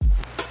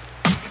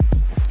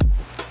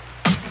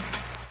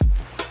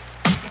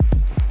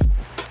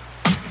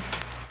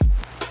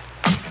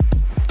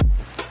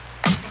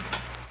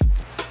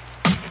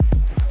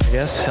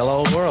guess.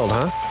 Hello world,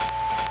 huh?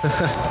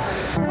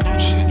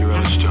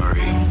 Cinderella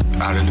story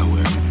out of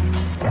nowhere.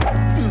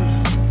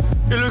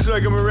 It looks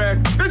like I'm a wreck.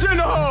 It's in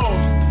the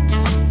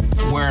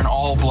hole! Wearing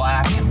all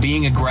black,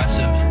 being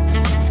aggressive,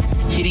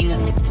 hitting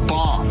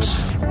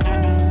bombs.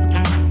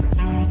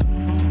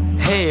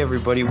 Hey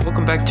everybody,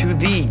 welcome back to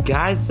the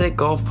Guys That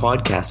Golf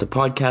podcast, a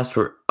podcast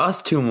where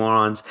us two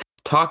morons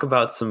talk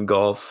about some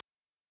golf.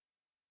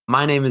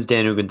 My name is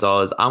Daniel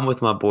Gonzalez. I'm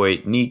with my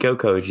boy Nico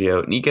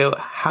Kogio. Nico,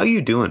 how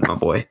you doing, my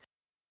boy?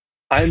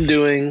 I'm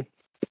doing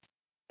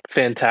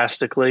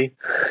fantastically.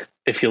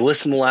 If you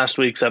listen to last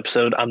week's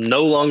episode, I'm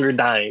no longer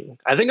dying.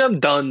 I think I'm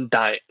done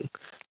dying.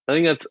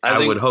 I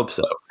would hope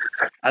so.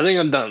 I think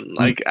I'm done.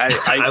 Like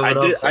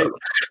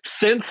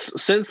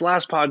since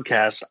last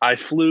podcast,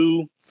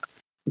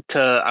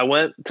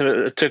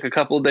 took a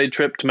couple of day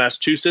trip to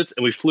Massachusetts,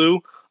 and we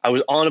flew. I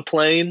was on a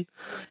plane.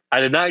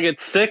 I did not get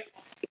sick.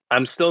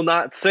 I'm still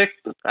not sick.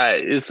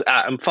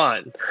 I'm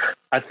fine.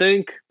 I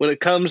think when it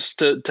comes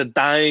to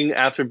dying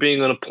after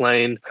being on a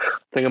plane, I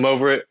think I'm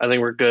over it. I think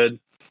we're good.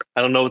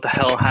 I don't know what the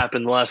hell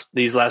happened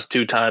these last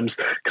two times,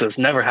 because it's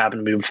never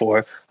happened to me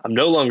before. I'm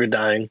no longer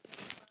dying.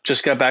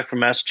 Just got back from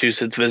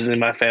Massachusetts, visiting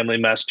my family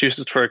in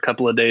Massachusetts for a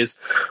couple of days,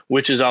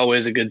 which is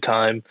always a good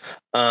time.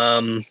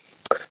 But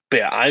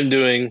yeah, I'm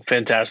doing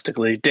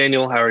fantastically.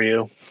 Daniel, how are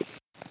you?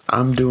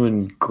 I'm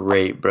doing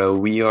great, bro.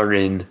 We are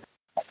in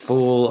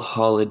full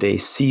holiday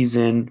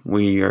season.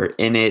 We are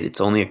in it.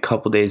 It's only a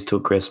couple days till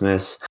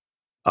Christmas.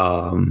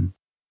 Only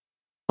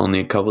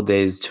a couple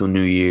days till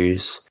New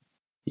Year's.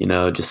 You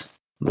know, just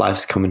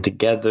life's coming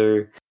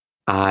together.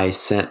 I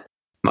sent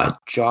my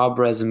job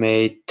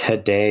resume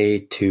today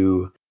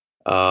to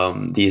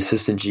the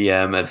assistant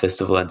GM at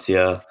Vista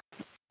Valencia.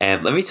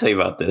 And let me tell you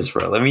about this,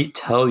 bro.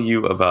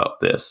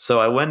 So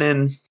I went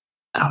in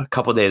a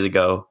couple days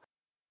ago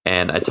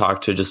and I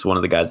talked to just one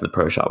of the guys in the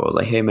pro shop. I was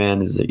like, hey,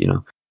 man, is it,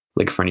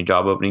 looking for any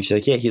job openings? She's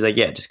like, yeah. He's like,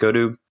 yeah, just go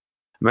to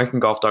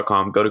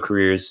AmericanGolf.com, go to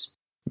careers.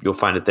 You'll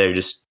find it there.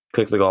 Just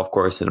click the golf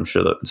course and I'm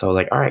sure that. So I was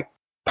like, all right,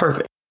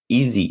 perfect.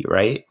 Easy,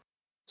 right?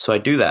 So I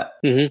do that.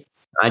 Mm-hmm.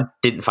 I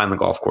didn't find the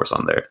golf course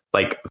on there.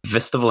 Like,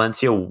 Vista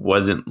Valencia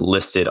wasn't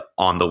listed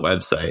on the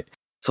website.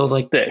 So I was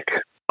like, thick.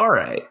 All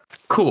right,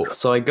 cool.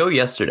 So I go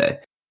yesterday,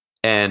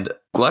 and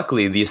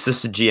luckily the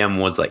assistant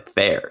GM was like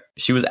there.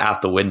 She was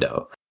at the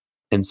window.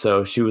 And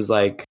so she's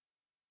like,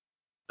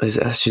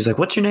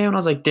 what's your name? And I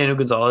was like, Daniel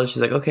Gonzalez.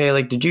 She's like, okay,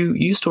 like, did you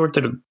used to work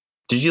at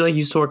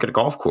a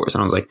golf course?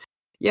 And I was like,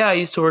 yeah, I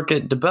used to work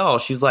at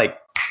DeBell. She's like,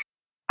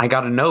 I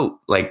got a note.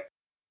 Like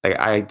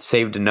I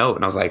saved a note.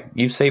 And I was like,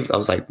 you saved? I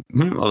was like,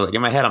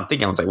 in my head, I'm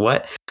thinking, I was like,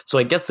 what? So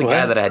I guess the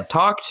guy that I had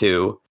talked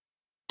to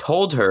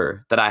told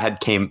her that I had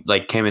came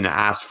in and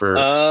asked for.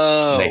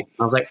 I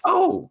was like,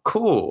 oh,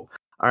 cool.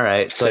 All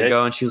right. So I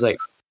go, and she was like,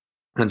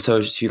 and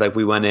so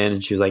we went in,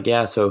 and she was like,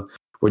 yeah, so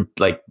we're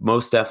like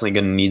most definitely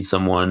going to need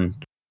someone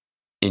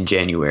in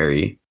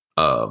January.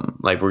 We're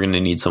going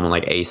to need someone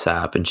like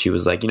ASAP. And she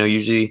was like,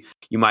 usually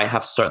you might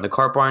have to start in the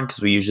cart barn,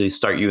 because we usually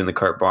start you in the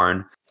cart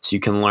barn so you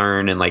can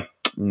learn and like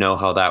know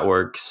how that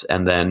works.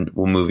 And then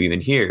we'll move you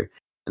in here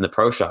in the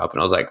pro shop. And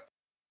I was like,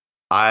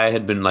 I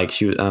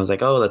was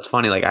like, oh, that's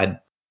funny. Like, I'd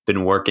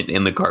been working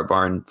in the cart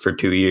barn for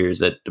 2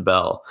 years at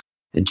DeBell.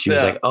 And she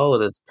was like, oh,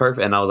 that's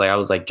perfect. And I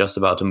was like just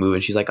about to move.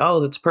 And she's like, oh,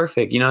 that's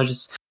perfect.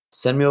 Just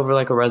send me over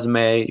like a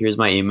resume. Here's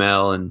my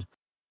email. And,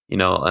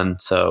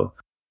 and so,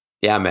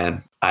 yeah,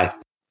 man,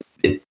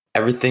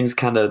 everything's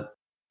kind of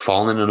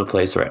falling into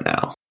place right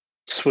now.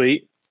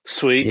 Sweet.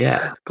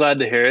 Yeah. Glad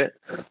to hear it.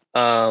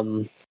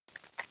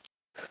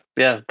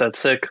 Yeah, that's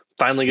sick.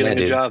 Finally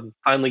getting a job.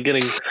 Finally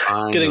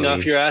getting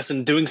off your ass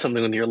and doing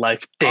something with your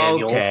life,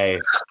 Daniel. Okay.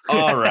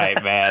 All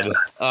right, man.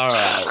 All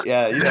right.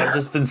 Yeah, I've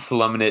just been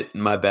slumming it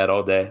in my bed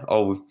all day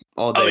for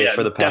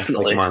the past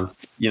month.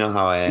 You know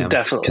how I am.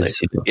 Definitely.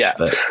 Yeah.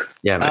 But,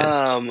 yeah, man.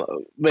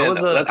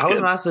 How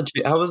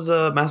was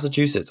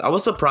Massachusetts? I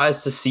was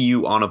surprised to see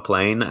you on a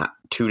plane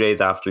 2 days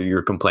after you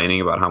were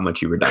complaining about how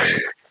much you were dying.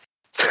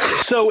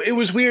 So it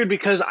was weird,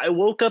 because I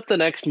woke up the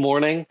next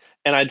morning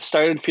and I'd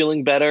started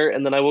feeling better.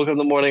 And then I woke up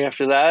the morning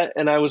after that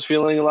and I was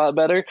feeling a lot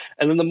better.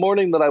 And then the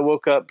morning that I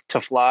woke up to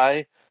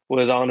fly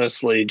was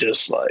honestly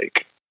just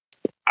like,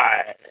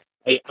 I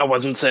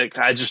wasn't sick.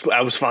 I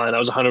was fine. I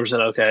was 100%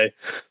 okay.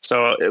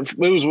 So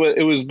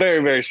it was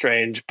very, very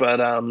strange. But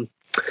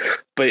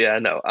yeah,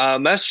 no,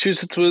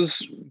 Massachusetts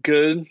was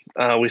good.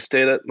 We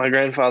stayed at my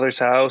grandfather's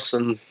house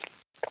and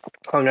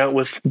hung out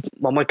with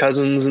all my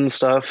cousins and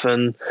stuff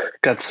and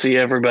got to see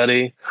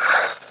everybody.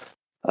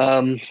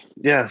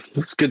 Yeah,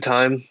 it's a good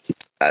time.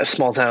 A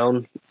small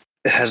town.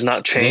 It has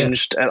not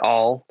changed at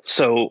all.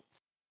 So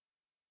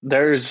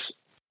there's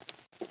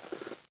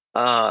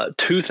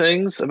two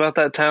things about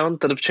that town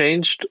that have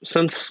changed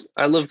since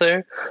I lived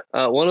there.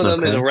 One of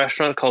them is a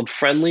restaurant called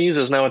Friendly's,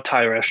 is now a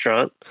Thai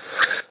restaurant.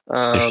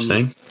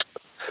 Interesting.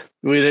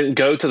 We didn't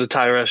go to the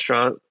Thai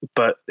restaurant,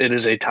 but it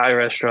is a Thai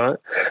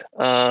restaurant.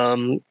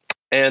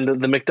 And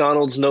the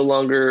McDonald's no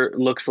longer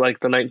looks like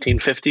the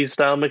 1950s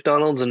style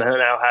McDonald's, and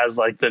now has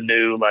like the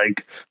new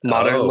like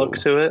modern look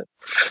to it.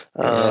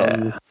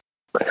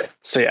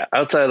 So yeah,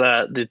 outside of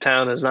that, the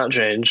town has not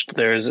changed.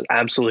 There is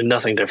absolutely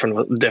nothing different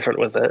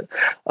with it.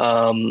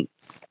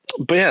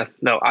 But yeah,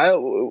 no,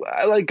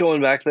 I like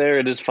going back there.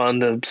 It is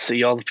fun to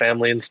see all the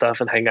family and stuff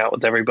and hang out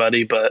with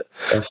everybody. But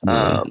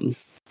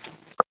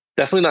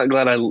definitely not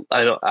glad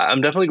I don't.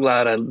 I'm definitely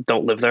glad I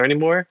don't live there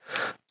anymore.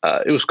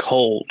 It was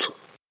cold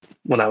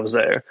when I was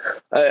there.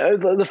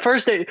 The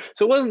first day,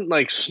 so it wasn't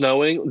like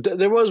snowing.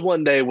 There was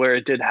one day where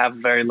it did have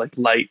very like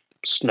light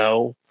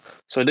snow,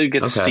 so I did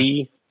get to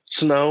see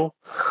snow.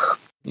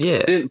 Yeah,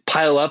 it didn't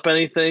pile up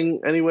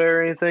anywhere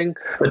or anything,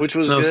 which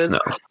was good. Snow.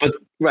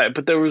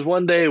 But there was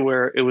one day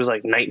where it was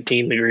like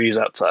 19 degrees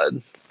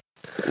outside.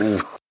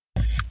 Ooh.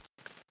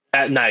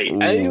 At night.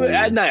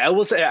 At night. I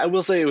will say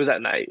it was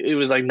at night. It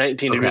was like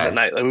 19 degrees at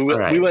night. Like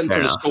we went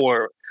to the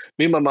store.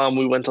 Me and my mom,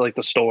 we went to like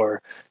the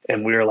store,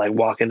 and we were like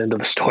walking into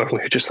the store. And we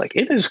were just like,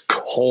 it is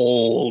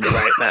cold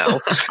right now.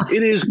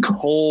 It is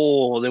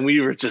cold, and we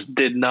were just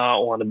did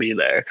not want to be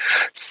there.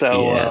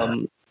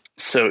 So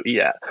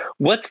yeah.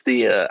 What's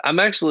the? I'm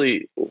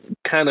actually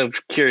kind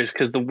of curious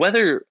because the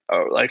weather,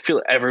 I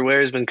feel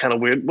everywhere has been kind of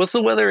weird. What's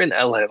the weather in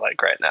LA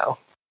like right now?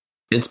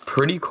 It's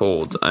pretty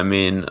cold. I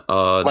mean,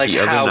 like the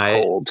other how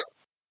night, cold?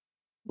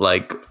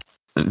 Like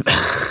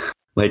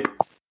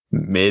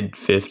mid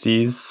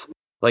 50s.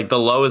 Like the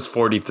low is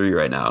 43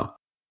 right now.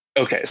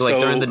 Okay, so like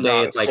during the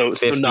day it's like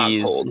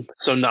 50s.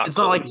 So not cold. It's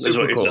not like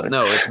super cold.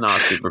 No, it's not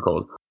super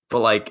cold.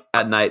 But like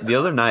at night, the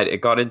other night, it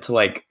got into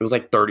like it was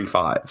like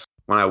 35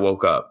 when I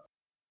woke up.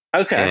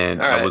 Okay,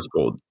 and I was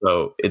cold.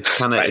 So it's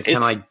kind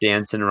of like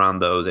dancing around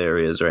those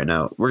areas right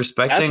now. We're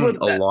expecting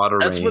a lot of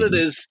rain. That's what it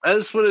is.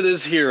 That's what it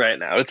is here right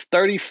now. It's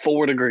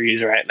 34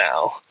 degrees right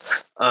now.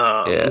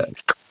 Yeah.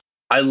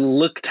 I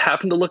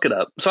happened to look it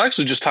up. So I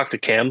actually just talked to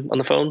Cam on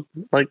the phone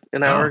like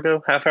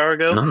half hour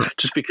ago,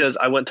 just because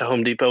I went to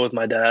Home Depot with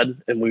my dad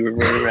and we were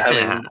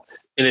having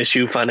an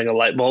issue finding a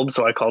light bulb.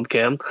 So I called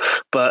Cam,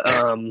 but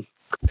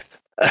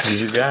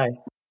he's your guy.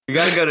 You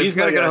gotta go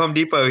to Home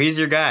Depot. He's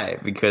your guy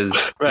because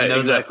he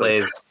knows that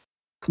place.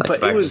 Like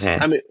but it was,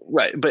 I mean,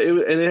 right. But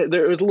it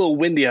was a little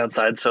windy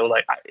outside, so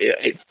like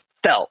it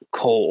felt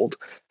cold.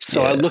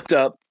 So I looked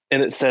up.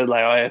 And it said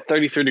like I had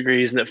 33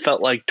 degrees, and it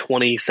felt like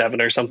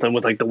 27 or something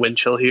with like the wind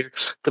chill here.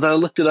 But then I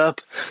looked it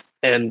up,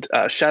 and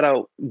shout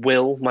out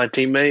Will, my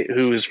teammate,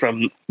 who is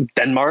from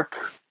Denmark,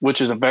 which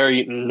is a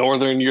very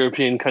northern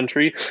European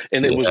country,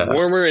 and it was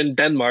warmer in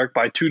Denmark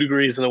by 2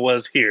 degrees than it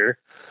was here.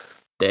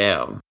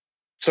 Damn.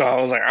 So I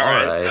was like, all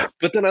right.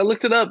 But then I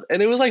looked it up,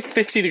 and it was like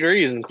 50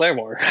 degrees in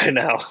Claremore right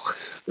now.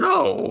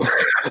 No.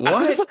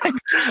 What?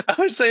 I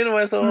was saying to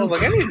myself, I was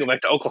like, I need to go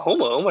back to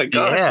Oklahoma. Oh my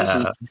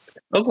gosh.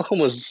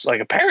 Oklahoma's like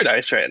a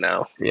paradise right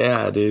now.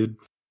 Yeah, dude.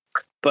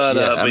 But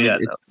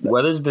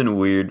weather's been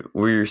weird.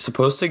 We're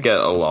supposed to get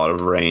a lot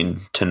of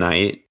rain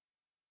tonight,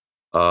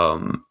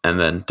 and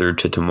then through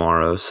to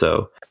tomorrow.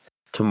 So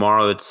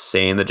tomorrow it's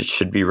saying that it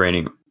should be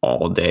raining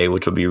all day,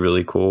 which will be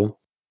really cool.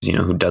 You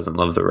know, who doesn't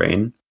love the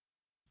rain?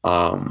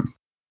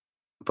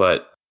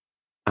 But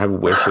I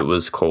wish it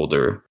was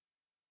colder.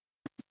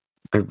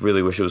 I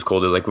really wish it was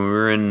colder. Like when we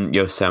were in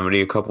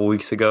Yosemite a couple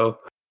weeks ago,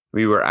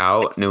 we were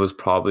out and it was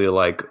probably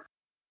like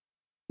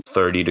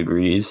 30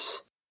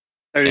 degrees.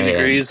 30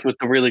 degrees with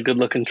the really good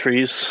looking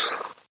trees.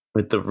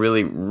 With the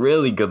really,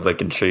 really good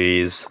looking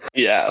trees.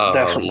 Yeah,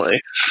 definitely.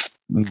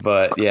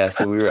 But yeah,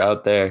 so we were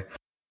out there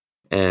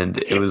and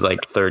it was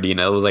like 30 and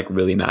it was like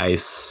really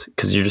nice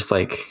because you're just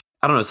like,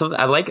 I don't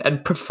know,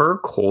 I'd prefer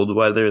cold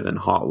weather than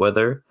hot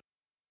weather.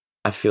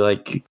 I feel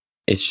like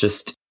it's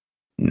just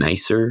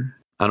nicer.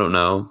 I don't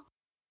know.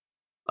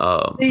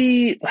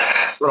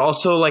 But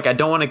also like I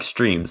don't want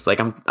extremes. Like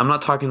I'm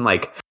not talking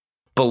like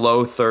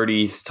below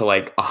 30s to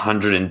like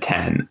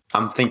 110.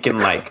 I'm thinking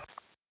like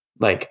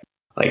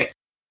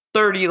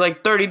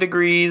 30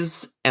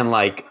 degrees and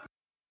like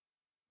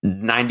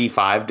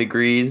 95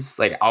 degrees.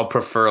 Like I'll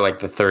prefer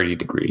like the 30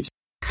 degrees.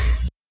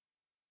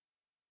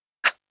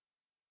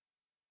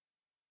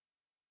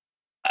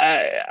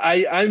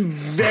 I'm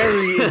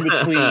very in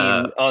between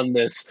on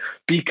this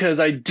because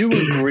I do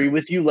agree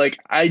with you. Like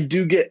I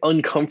do get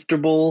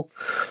uncomfortable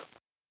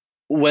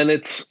when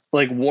it's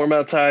like warm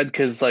outside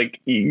because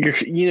like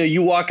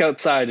you walk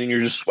outside and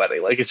you're just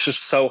sweating. Like it's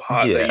just so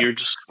hot that you're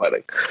just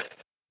sweating.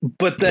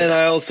 But then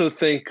I also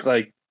think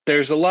like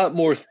there's a lot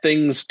more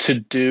things to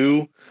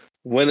do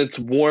when it's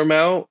warm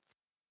out,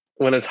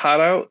 when it's hot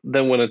out,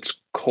 than when it's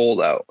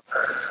cold out.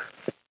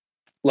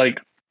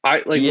 Like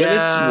when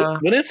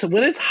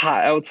it's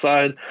hot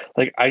outside,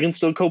 like I can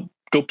still go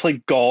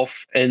play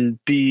golf and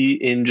be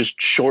in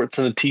just shorts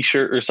and a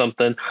t-shirt or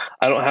something.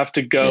 I don't have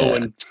to go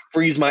and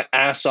freeze my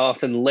ass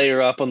off and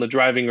layer up on the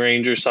driving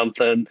range or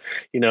something,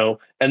 And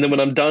then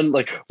when I'm done,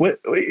 like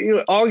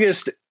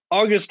August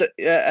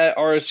at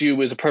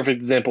RSU is a perfect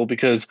example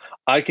because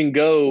I can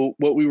go.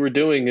 What we were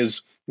doing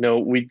is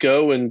we'd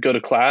go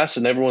to class,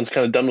 and everyone's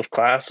kind of done with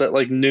class at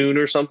like noon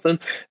or something,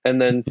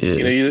 and then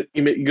you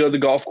go to the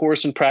golf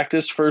course and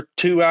practice for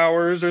 2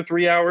 hours or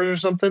 3 hours or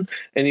something,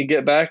 and you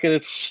get back and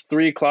it's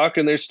 3:00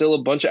 and there's still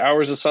a bunch of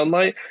hours of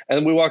sunlight, and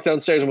then we walked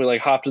downstairs and we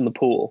like hopped in the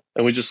pool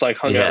and we just like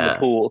hung out in the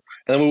pool,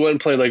 and then we went and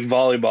played like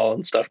volleyball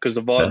and stuff because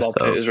the volleyball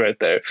pit is right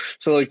there.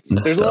 So like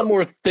there's a lot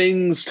more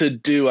things to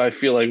do, I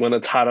feel like, when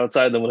it's hot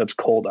outside than when it's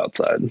cold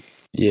outside.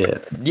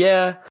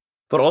 Yeah,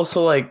 but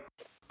also like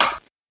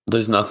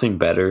there's nothing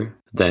better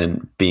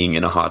than being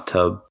in a hot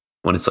tub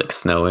when it's like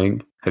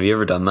snowing. Have you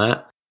ever done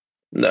that?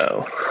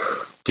 No.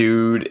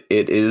 Dude,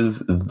 it is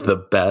the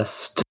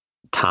best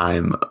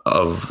time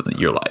of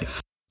your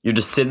life. You're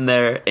just sitting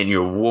there and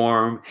you're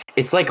warm.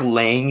 It's like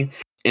laying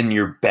in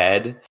your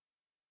bed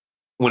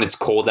when it's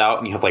cold out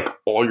and you have like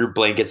all your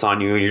blankets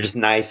on you and you're just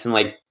nice and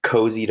like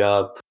cozied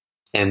up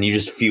and you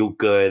just feel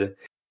good.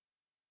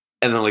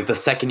 And then like the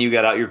second you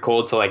get out, you're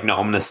cold. So like, no,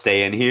 I'm going to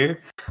stay in here.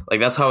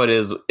 Like that's how it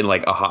is in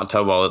like a hot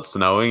tub while it's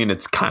snowing. And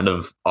it's kind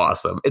of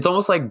awesome. It's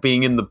almost like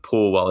being in the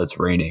pool while it's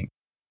raining.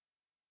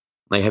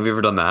 Like, have you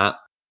ever done that?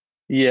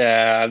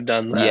 Yeah, I've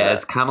done that. Yeah,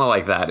 it's kind of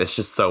like that. It's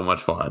just so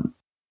much fun.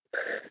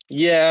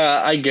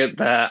 Yeah, I get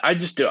that. I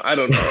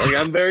don't know. Like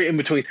I'm very in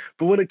between.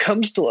 But when it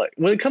comes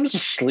to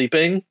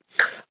sleeping,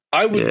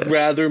 I would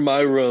rather my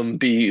room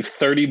be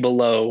 30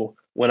 below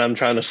when I'm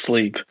trying to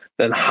sleep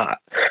than hot,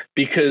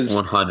 because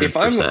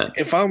 100%.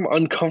 if I'm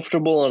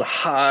uncomfortable and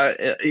hot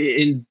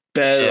in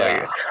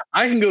bed, like,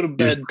 I can go to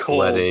bed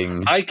cold.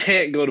 I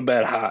can't go to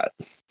bed hot.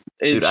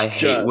 Dude, I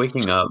hate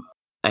waking up.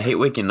 I hate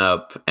waking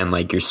up and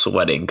like you're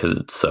sweating because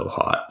it's so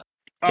hot.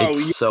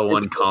 It's so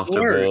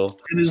uncomfortable.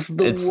 It is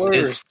the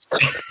worst.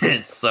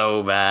 It's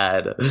so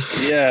bad.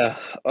 Yeah.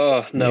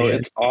 Oh no,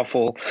 it's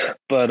awful.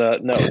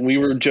 But no, we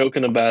were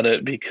joking about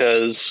it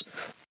because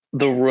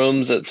the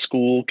rooms at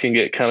school can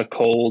get kind of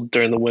cold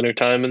during the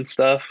wintertime and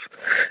stuff.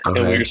 Okay.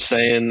 And we were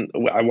saying,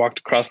 I walked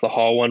across the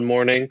hall one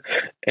morning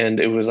and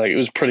it was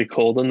pretty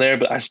cold in there,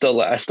 but I still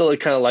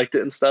kind of liked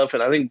it and stuff.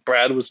 And I think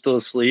Brad was still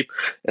asleep.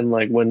 And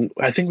like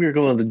I think we were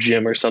going to the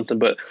gym or something,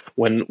 but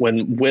when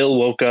Will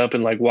woke up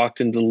and like walked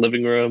into the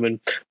living room and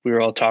we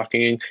were all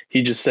talking,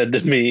 he just said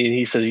to me, and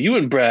he says, you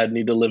and Brad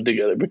need to live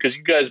together because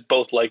you guys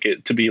both like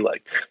it to be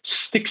like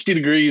 60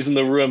 degrees in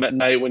the room at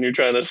night when you're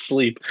trying to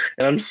sleep.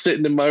 And I'm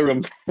sitting in my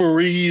room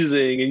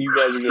freezing and you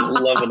guys are just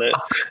loving it.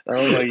 And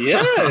I was like,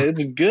 yeah,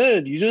 it's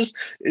good.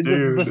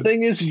 The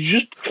thing is,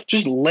 you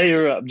just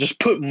layer up, just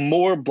put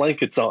more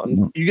blankets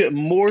on. You get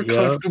more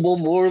comfortable,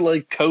 more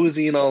like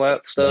cozy and all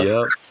that stuff.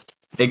 Yeah.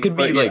 It could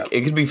be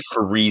it could be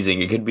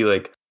freezing. It could be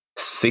like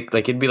sick,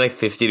 like it'd be like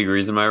 50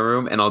 degrees in my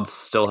room and I'll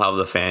still have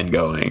the fan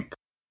going.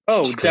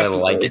 Oh, just 'cause I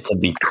like it to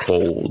be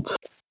cold.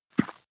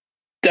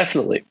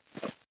 Definitely.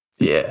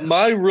 Yeah.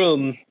 My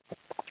room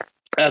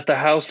at the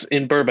house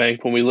in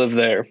Burbank when we lived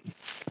there,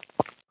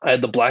 I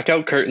had the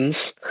blackout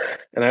curtains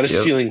and I had a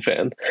ceiling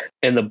fan,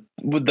 and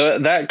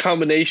that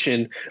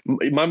combination,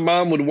 my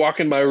mom would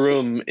walk in my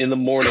room in the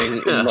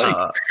morning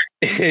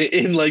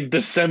in like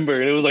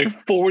December and it was like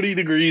 40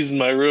 degrees in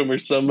my room or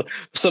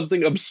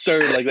something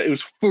absurd like that. It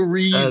was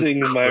freezing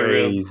in my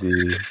room.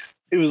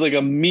 It was like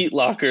a meat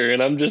locker,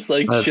 and I'm just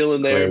like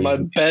chilling there in my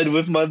bed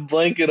with my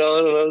blanket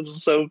on, and I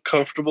was so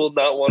comfortable,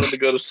 not wanting to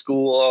go to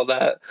school, all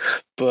that.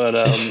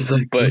 But she's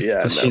like,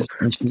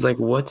 she's like,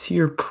 "What's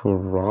your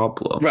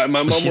problem?" Right,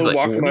 my mom would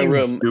walk in my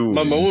room.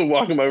 My mom would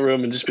walk in my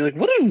room and just be like,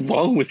 "What is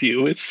wrong with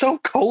you? It's so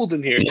cold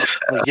in here."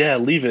 I'm like, yeah,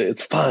 leave it.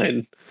 It's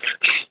fine.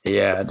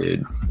 Yeah,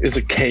 dude. It's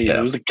a cave. Yeah.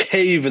 It was a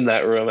cave in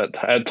that room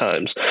at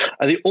times.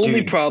 The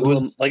only problem,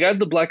 I had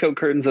the blackout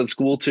curtains at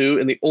school too,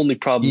 and the only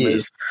problem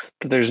is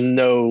that there's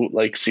no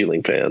like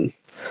ceiling fan.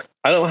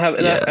 I don't have,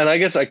 and I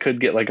guess I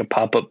could get like a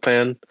pop-up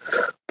fan,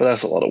 but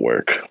that's a lot of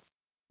work.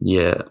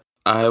 Yeah,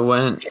 I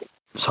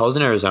was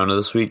in Arizona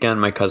this weekend.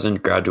 My cousin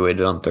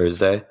graduated on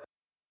Thursday.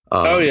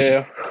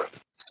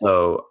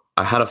 So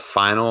I had a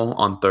final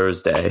on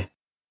Thursday.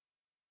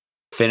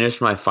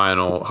 Finished my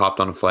final, hopped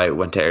on a flight,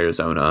 went to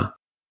Arizona,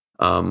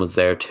 was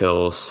there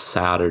till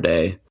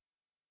Saturday.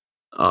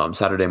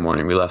 Saturday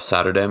morning. We left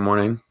Saturday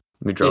morning.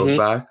 We drove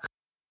back.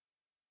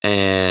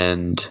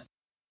 And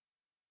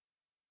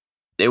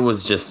it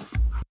was just,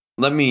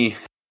 let me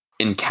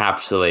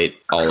encapsulate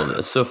all of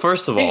this. So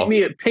first of all,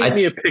 paint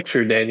me a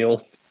picture,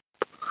 Daniel.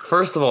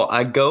 First of all,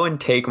 I go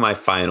and take my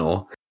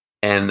final,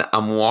 and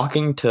I'm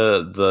walking to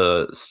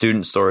the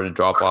student store to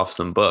drop off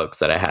some books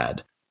that I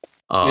had.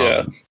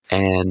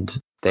 And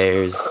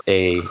there's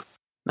a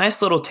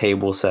nice little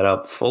table set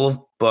up full of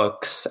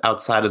books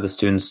outside of the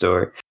student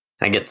store.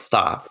 And I get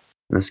stopped.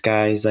 And this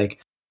guy's like,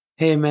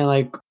 "Hey, man,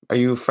 like, are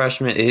you a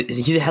freshman?"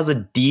 He has a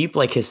deep,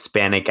 like,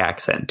 Hispanic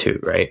accent, too,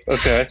 right?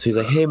 Okay. So he's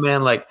like, "Hey,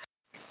 man, like,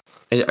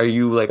 are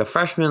you, like, a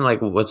freshman?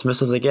 Like, what's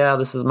semester?" I was like, "Yeah,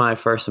 this is my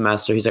first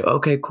semester." He's like,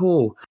 "Okay,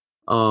 cool."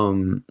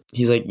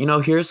 He's like,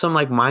 "Here's some,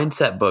 like,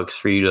 mindset books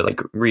for you to,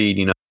 like,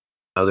 read,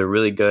 they're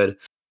really good.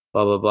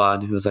 Blah blah blah."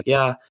 And he was like,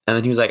 "Yeah." And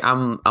then he was like,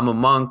 I'm a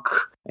monk,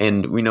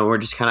 and we're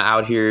just kind of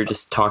out here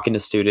just talking to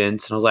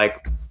students." And I was like,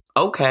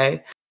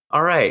 "Okay,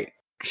 all right."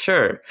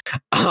 sure.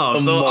 A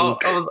So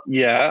monk. I was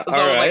Yeah. So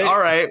I was like, all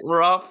right,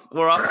 we're off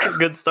to a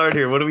good start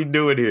here. What are we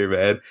doing here,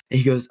 man? And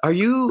he goes, are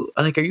you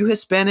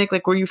Hispanic?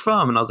 Like, where are you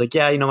from? And I was like,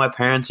 yeah, my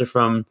parents are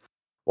from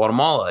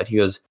Guatemala. And he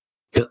goes,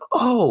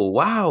 oh,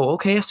 wow.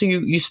 Okay. So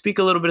you speak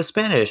a little bit of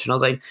Spanish. And I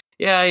was like,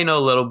 yeah, a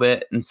little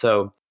bit. And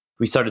so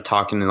we started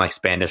talking in like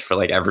Spanish for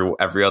like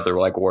every other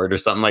like word or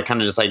something, like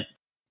kind of just like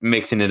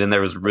mixing it in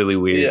there. Was really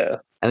weird. Yeah.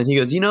 And then he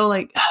goes,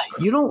 like,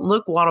 you don't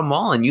look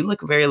Guatemalan. You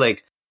look very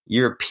like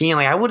European.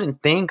 Like, I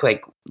wouldn't think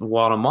like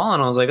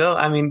Guatemalan. I was like, oh,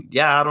 I mean,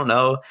 yeah, I don't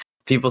know.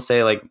 People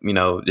say like,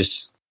 it's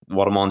just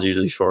Guatemalans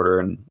usually shorter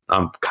and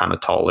I'm kind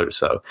of taller.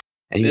 So,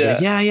 and he was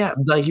like, yeah.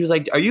 Like, he was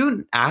like, are you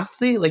an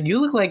athlete? Like, you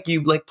look like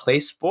you like play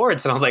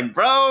sports. And I was like,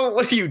 bro,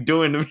 what are you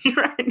doing to me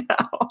right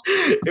now?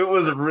 It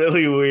was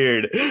really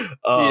weird.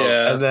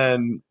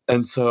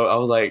 And so I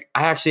was like,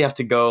 I actually have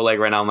to go like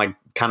right now. I'm like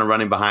kind of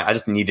running behind. I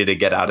just needed to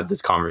get out of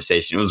this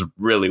conversation. It was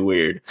really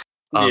weird.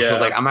 So I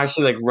was like, I'm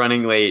actually like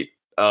running late.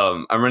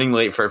 I'm running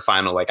late for a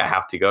final. Like, I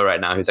have to go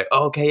right now. He's like,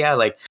 oh, okay, yeah.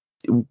 Like,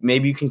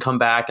 maybe you can come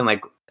back and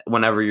like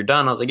whenever you're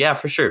done. I was like, yeah,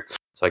 for sure.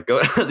 So I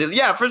go,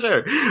 yeah, for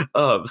sure.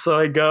 So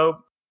I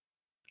go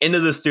into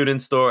the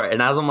student store,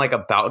 and as I'm like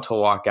about to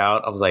walk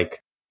out, I was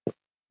like,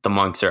 the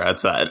monks are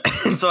outside.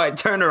 And so I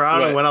turned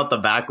around and went out the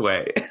back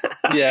way.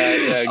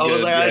 Yeah. I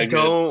was like, I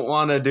don't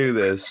want to do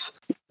this.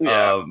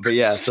 Yeah. But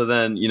yeah, so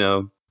then,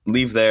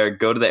 leave there,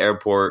 go to the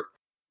airport.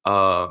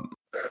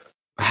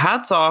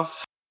 Hats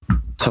off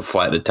to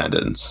flight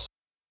attendants,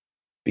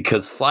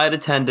 because flight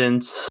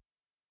attendants,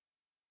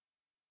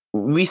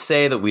 we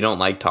say that we don't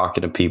like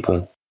talking to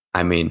people.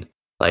 I mean,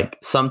 like,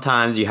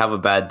 sometimes you have a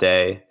bad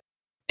day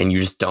and you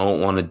just don't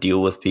want to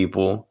deal with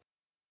people.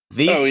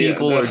 These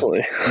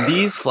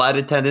these flight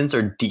attendants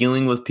are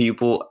dealing with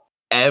people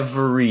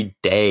every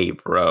day,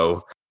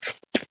 bro.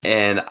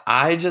 And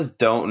I just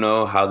don't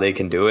know how they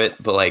can do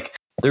it. But like,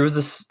 there's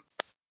just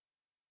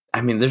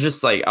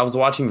like, I was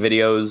watching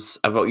videos.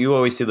 You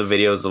always see the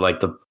videos of like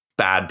the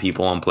bad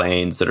people on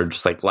planes that are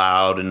just like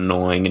loud and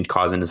annoying and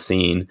causing a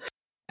scene.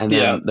 And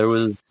then there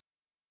was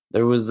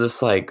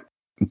this like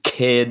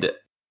kid.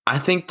 I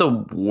think the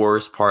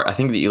worst part, I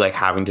think that you like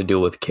having to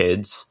deal with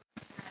kids.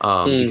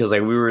 Because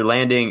like we were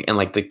landing and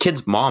like the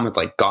kid's mom had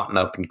like gotten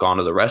up and gone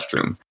to the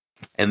restroom,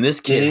 and this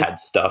kid had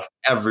stuff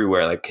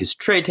everywhere. Like his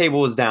tray table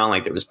was down,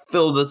 like it was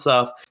filled with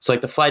stuff. So like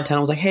the flight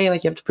attendant was like, hey,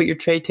 like you have to put your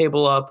tray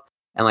table up.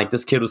 And like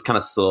this kid was kind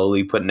of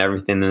slowly putting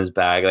everything in his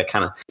bag, like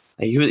kind of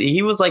like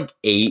he was like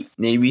 8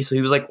 maybe, so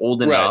he was like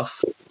old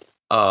enough.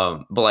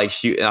 But like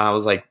I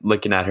was like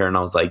looking at her and I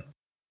was like,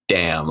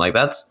 damn, like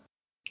that's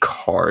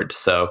hard.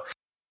 So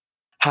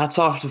hats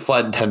off to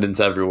flight attendants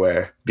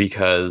everywhere,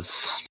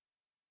 because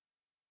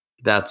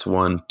that's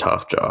one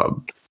tough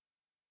job.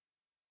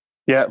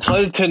 Yeah,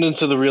 flight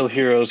attendants are the real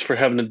heroes for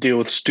having to deal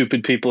with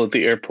stupid people at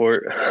the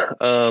airport.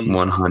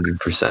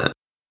 100%.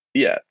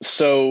 Yeah,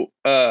 so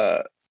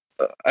I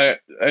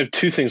have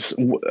two things.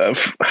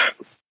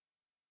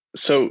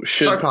 So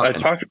should I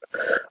talk?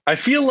 I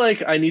feel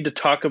like I need to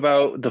talk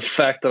about the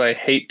fact that I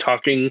hate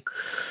talking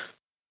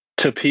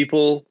to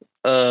people.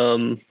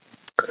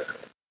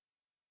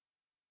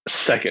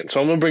 Second,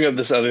 so I'm gonna bring up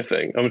this other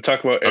thing. I'm gonna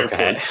talk about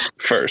airports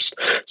first.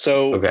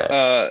 So,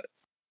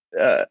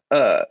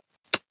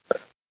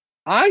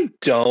 I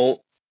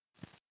don't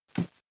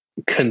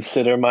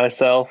consider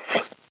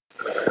myself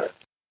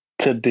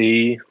to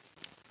be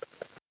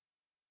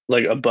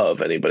like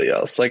above anybody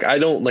else. Like I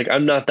don't like.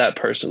 I'm not that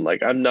person.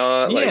 Like I'm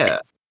not like.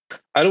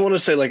 I don't want to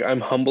say like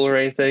I'm humble or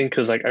anything,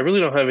 because like I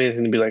really don't have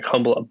anything to be like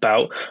humble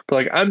about. But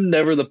like I'm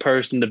never the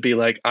person to be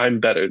like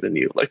I'm better than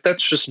you. Like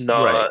that's just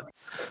not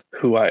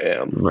who I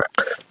am.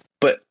 Right.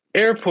 But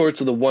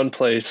airports are the one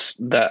place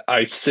that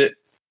I sit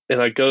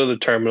and I go to the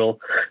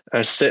terminal and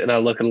I sit and I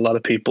look at a lot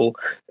of people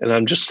and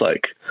I'm just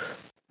like,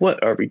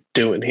 what are we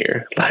doing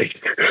here?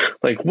 Like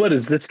what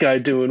is this guy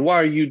doing?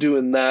 Why are you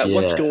doing that? Yeah.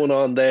 What's going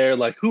on there?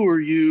 Like, who are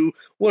you?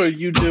 What are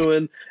you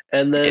doing?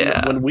 And then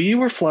when we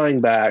were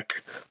flying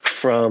back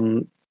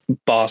from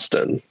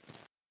Boston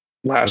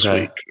last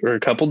week or a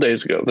couple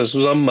days ago, this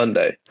was on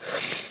Monday.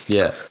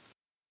 Yeah.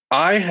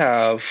 I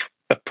have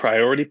a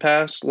priority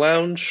pass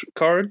lounge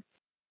card.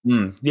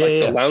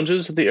 The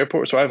lounges at the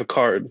airport. So I have a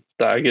card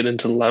that I get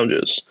into the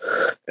lounges,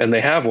 and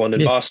they have one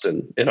in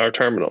Boston in our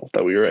terminal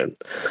that we were in.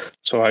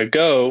 So I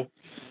go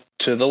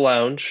to the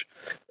lounge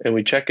and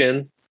we check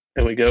in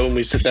and we go and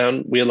we sit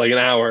down. We had like an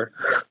hour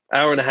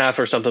and a half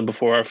or something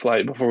before our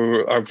flight,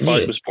 our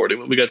flight was boarding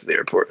when we got to the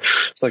airport.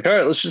 It's like, all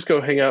right, let's just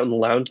go hang out in the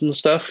lounge and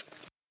stuff.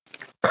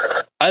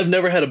 I've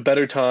never had a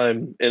better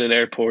time in an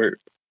airport,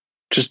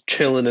 just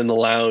chilling in the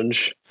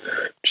lounge,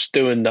 just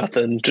doing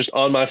nothing, just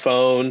on my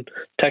phone,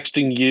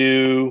 texting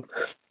you,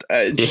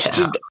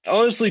 Just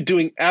honestly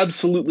doing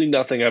absolutely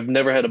nothing. I've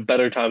never had a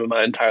better time in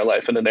my entire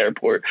life in an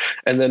airport.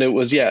 And then it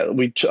was, I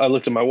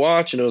looked at my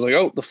watch and it was like,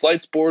 oh, the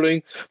flight's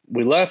boarding.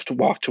 We left,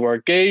 walked to our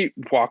gate,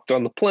 walked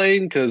on the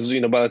plane because,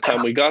 by the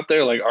time we got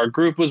there, like our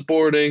group was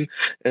boarding.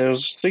 And it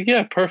was just like,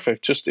 yeah,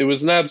 perfect. It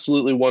was an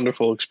absolutely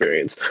wonderful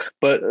experience.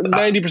 But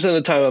 90% of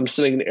the time I'm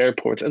sitting in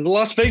airports. And the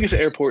Las Vegas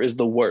airport is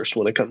the worst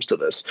when it comes to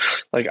this.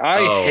 Like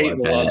I hate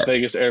the Las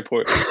Vegas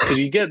airport because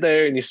you get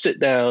there and you sit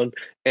down.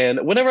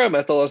 And whenever I'm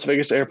at the Las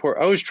Vegas airport,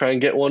 I always try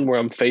and get one where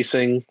I'm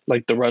facing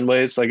like the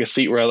runways, like a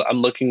seat where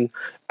I'm looking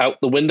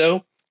out the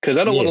window because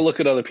I don't want to look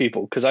at other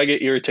people because I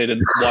get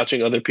irritated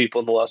watching other people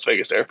in the Las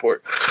Vegas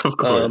airport. Of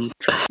course.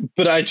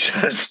 But I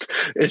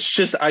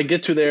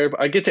get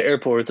to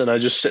airports and I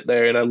just sit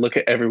there and I look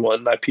at everyone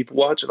and I people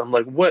watch and I'm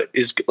like, what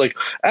is like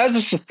as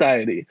a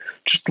society,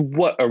 just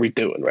what are we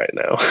doing right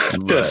now?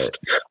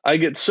 I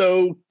get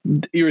so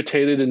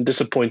irritated and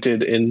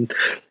disappointed in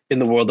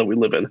the world that we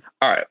live in.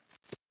 All right.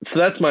 So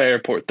that's my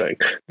airport thing.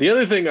 The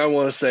other thing I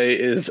want to say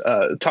is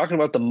talking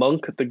about the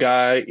monk, the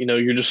guy,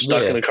 you're just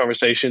stuck in a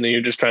conversation and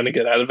you're just trying to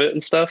get out of it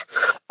and stuff.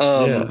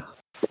 I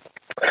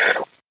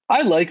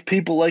like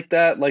people like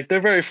that. Like they're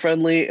very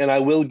friendly and I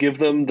will give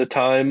them the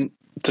time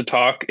to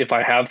talk if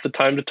I have the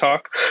time to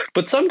talk.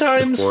 But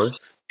sometimes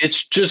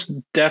it's just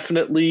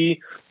definitely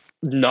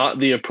not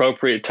the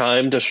appropriate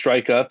time to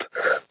strike up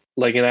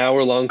like an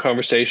hour-long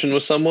conversation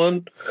with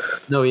someone.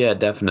 No, yeah,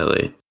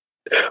 definitely.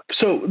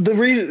 So the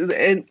reason,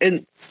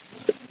 and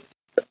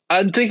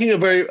I'm thinking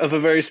of a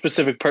very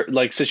specific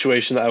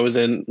situation that I was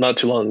in not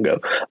too long ago.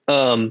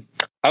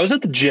 I was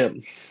at the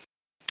gym.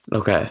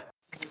 Okay.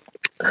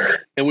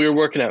 And we were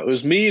working out. It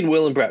was me and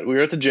Will and Brad. We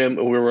were at the gym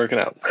and we were working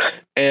out.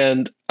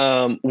 And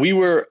we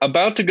were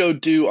about to go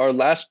do our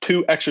last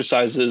 2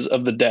 exercises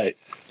of the day.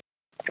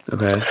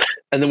 Okay.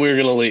 And then we were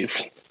going to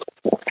leave.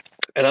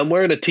 And I'm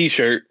wearing a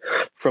T-shirt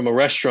from a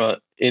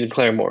restaurant in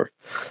Claremore.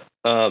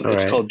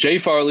 It's called Jay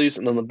Farley's,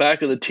 and on the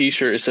back of the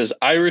T-shirt it says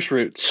Irish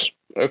Roots.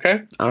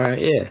 Okay. All right.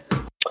 Yeah.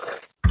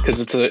 Because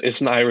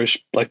it's an Irish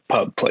like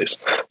pub place.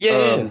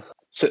 Yeah.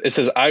 So it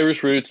says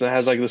Irish Roots, and it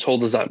has like this whole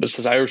design, but it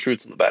says Irish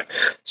Roots on the back.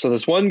 So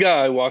this one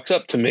guy walks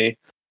up to me.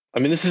 I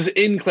mean, this is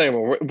in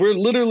Claremore. We're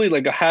literally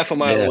like a half a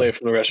mile away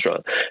from the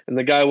restaurant, and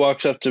the guy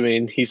walks up to me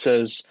and he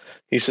says,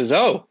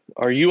 "Oh,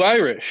 are you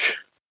Irish?"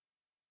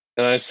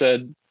 And I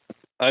said,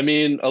 "I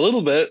mean, a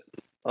little bit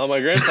on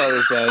my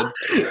grandfather's side,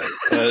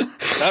 but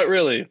not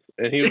really."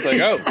 And he was like,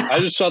 "Oh, I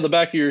just saw the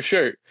back of your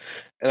shirt."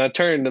 And I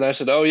turned and I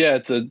said, "Oh yeah,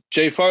 it's a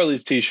Jay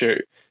Farley's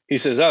T-shirt." He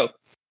says, "Oh,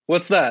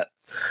 what's that?"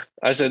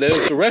 I said,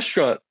 "It's a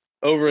restaurant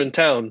over in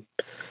town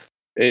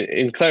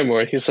in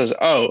Claremore." He says,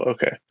 "Oh,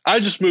 okay. I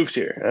just moved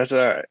here." And I said,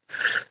 "All right."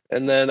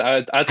 And then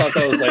I thought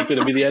that was like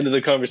going to be the end of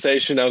the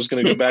conversation. I was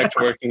going to go back to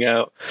working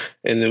out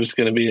and it was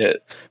going to be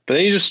it. But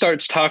then he just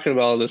starts talking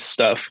about all this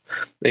stuff.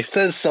 And he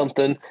says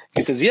something.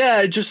 He says, "Yeah,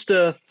 I just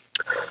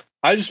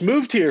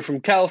moved here from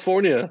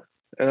California."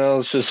 And I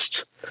was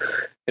just,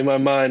 in my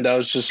mind, I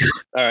was just,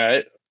 all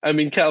right. I'm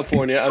in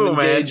California. I'm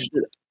engaged.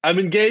 Man. I'm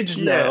engaged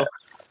now.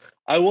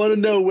 I want to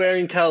know where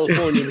in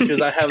California because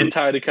I have a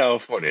tie to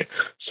California.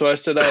 So I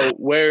said, "Oh,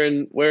 where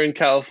in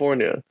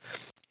California?"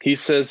 He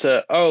says,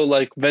 "Oh,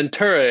 like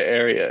Ventura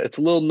area. It's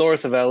a little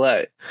north of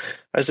LA."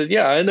 I said,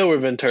 "Yeah, I know where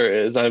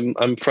Ventura is. I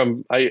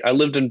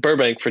lived in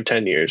Burbank for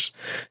 10 years."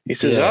 He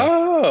says,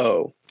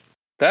 "Oh,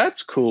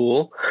 that's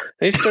cool."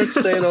 And he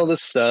starts saying all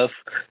this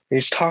stuff. And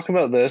he's talking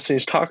about this and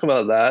he's talking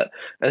about that.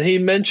 And he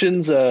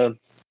mentions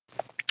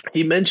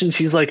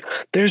he's like,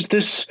 there's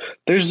this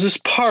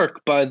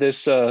park by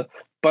this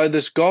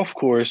golf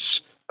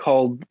course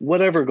called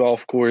whatever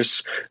golf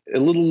course a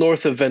little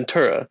north of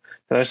Ventura.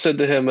 And I said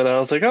to him, and I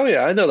was like, "Oh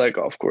yeah, I know that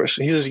golf course."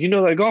 And he says, "You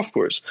know that golf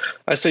course?"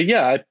 I say,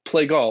 "Yeah, I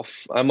play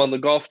golf. I'm on the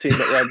golf team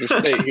at Rogers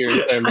State here in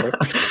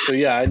Claremore. So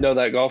yeah, I know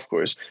that golf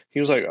course."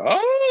 He was like,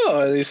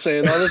 "Oh," and he's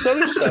saying all this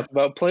other stuff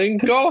about playing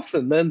golf.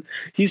 And then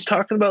he's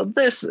talking about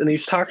this, and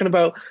he's talking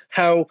about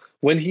how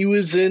when he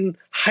was in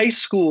high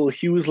school,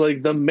 he was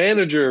like the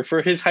manager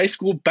for his high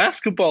school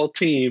basketball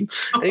team.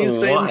 And he's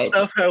saying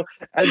stuff how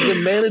as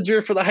the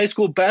manager for the high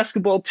school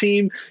basketball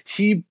team,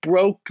 he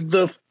broke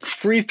the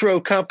free throw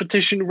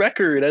competition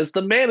record as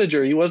the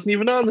manager. He wasn't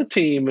even on the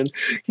team. And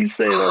he's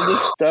saying all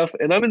this stuff.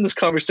 And I'm in this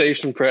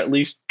conversation for at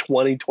least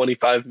 20,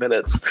 25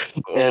 minutes.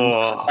 And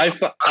I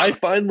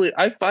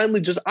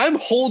finally just, I'm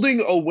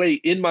holding a weight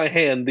in my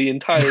hand the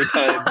entire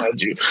time,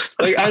 mind you.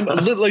 Like I'm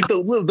like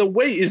the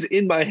weight is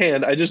in my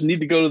hand. I just need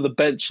to go to the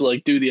bench to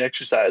like do the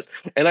exercise.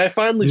 And I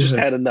finally just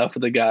had enough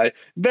of the guy.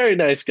 Very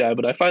nice guy,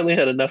 but I finally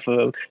had enough of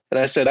him. And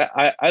I said,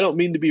 I don't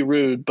mean to be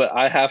rude, but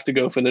I have to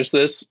go finish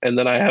this and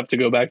then I have to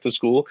go back to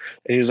school.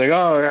 And he was like, "Oh,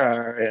 all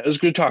right. It was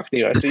good talking to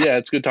you." I said, "Yeah,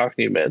 it's good talking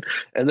to you, man."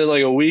 And then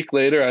like a week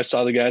later, I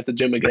saw the guy at the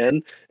gym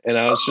again. And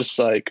I was just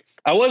like,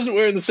 I wasn't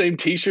wearing the same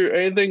T-shirt or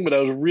anything, but I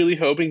was really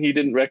hoping he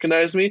didn't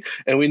recognize me.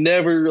 And we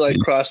never like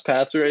crossed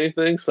paths or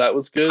anything. So that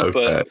was good. Okay.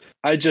 But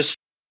I just,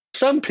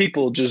 some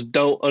people just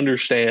don't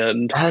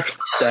understand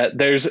that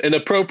there's an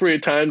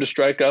appropriate time to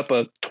strike up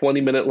a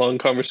 20-minute long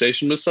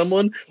conversation with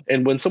someone.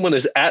 And when someone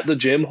is at the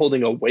gym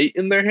holding a weight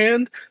in their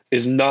hand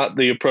is not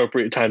the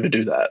appropriate time to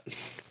do that.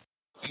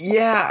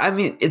 Yeah, I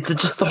mean, it's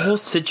just the whole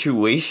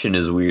situation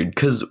is weird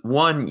because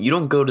one, you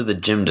don't go to the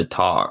gym to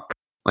talk.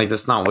 Like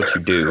that's not what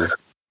you do.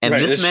 And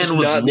Right, this it's man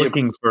was just not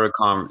looking for a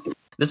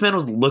This man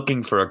was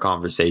looking for a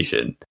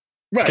conversation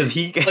Right. because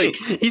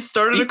he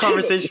started a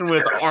conversation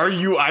with, "Are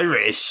you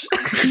Irish?"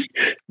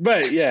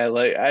 Right. Yeah.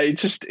 Like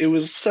it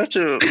was such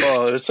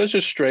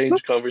a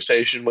strange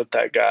conversation with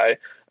that guy.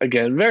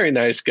 Again, very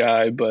nice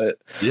guy, but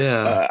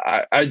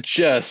Yeah, I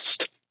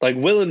just like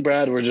Will and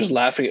Brad were just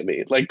laughing at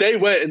me. Like they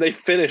went and they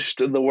finished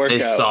the workout.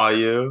 they saw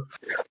you.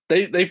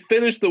 They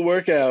finished the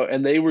workout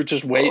and they were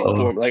just waiting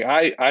for me. Like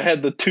I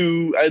had the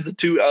two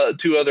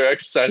other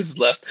exercises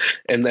left,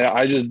 and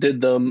I just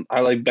did them. I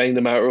like banged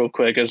them out real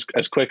quick as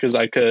quick as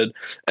I could,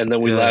 and then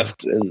we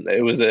left, and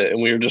it was it.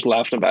 And we were just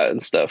laughing about it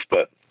and stuff.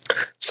 But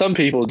some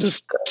people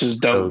just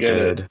don't get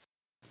it.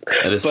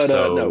 That is But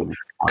so.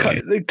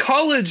 funny.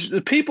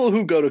 The people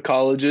who go to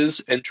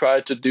colleges and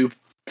try to do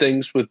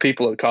things with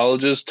people at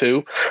colleges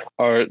too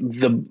are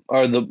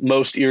the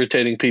most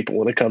irritating people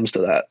when it comes to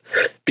that,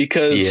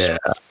 because Yeah,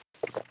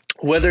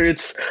 whether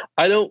it's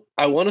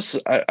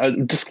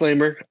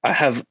disclaimer, I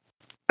have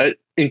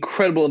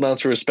incredible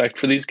amounts of respect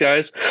for these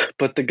guys,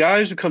 but the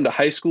guys who come to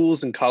high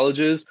schools and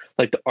colleges,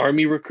 like the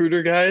Army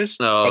recruiter guys,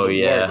 oh are the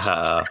yeah,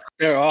 worst.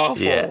 They're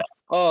awful. Yeah.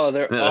 Oh,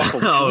 they're awful.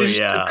 Oh, They just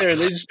yeah. sit there and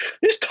they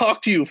just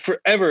talk to you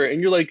forever,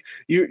 and you're like,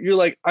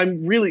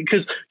 I'm really,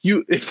 because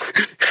you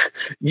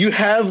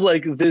have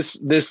like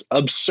this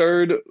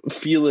absurd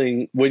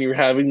feeling when you're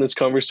having this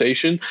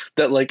conversation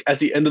that like at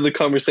the end of the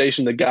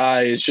conversation, the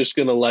guy is just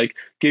gonna like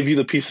give you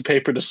the piece of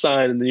paper to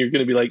sign, and then you're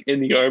gonna be like, in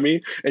the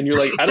Army, and you're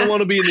like, I don't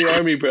want to be in the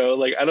Army, bro.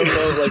 Like I don't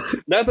know,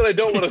 like not that I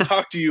don't want to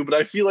talk to you, but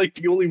I feel like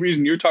the only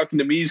reason you're talking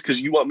to me is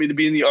because you want me to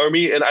be in the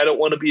Army, and I don't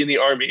want to be in the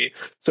Army.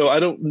 So I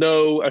don't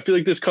know. I feel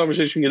like this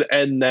conversation can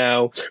end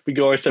now. We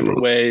go our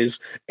separate ways,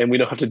 and we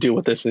don't have to deal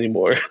with this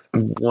anymore.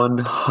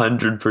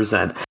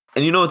 100%.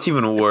 And you know what's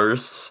even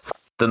worse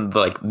than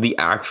like the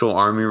actual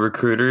Army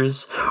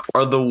recruiters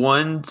are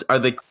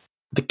the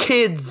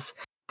kids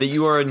that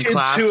you are in Kids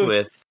class who have-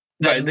 with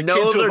that right, the know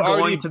kids who they're have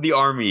going already- to the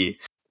Army.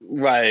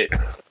 Right.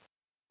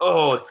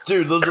 Oh,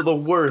 dude, those are the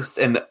worst.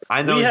 And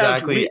I know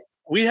exactly.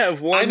 We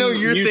have one. I know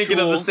you're thinking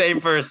of the mutual-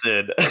 same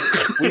person.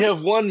 We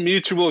have one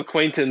mutual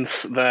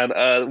acquaintance that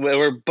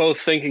we're both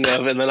thinking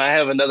of, and then I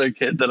have another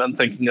kid that I'm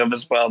thinking of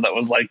as well that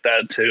was like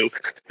that too,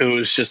 who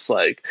was just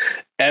like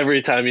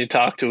every time you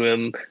talk to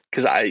him,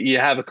 because you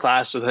have a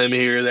class with him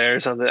here or there or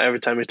something. Every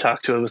time you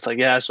talk to him, it's like,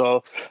 yeah,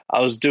 so I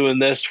was doing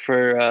this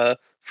for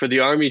the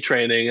Army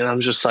training, and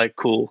I'm just like,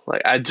 cool.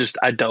 Like I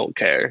don't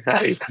care.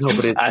 No,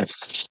 but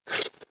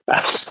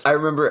I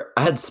remember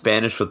I had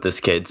Spanish with this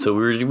kid, so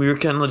we were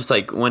kind of just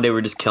like one day we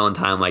were just killing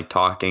time, like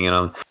talking,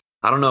 and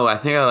I don't know. I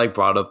think I like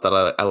brought up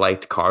that I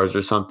liked cars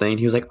or something.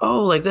 He was like,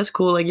 "Oh, like that's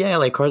cool. Like yeah,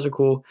 like cars are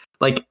cool.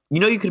 Like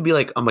you could be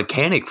like a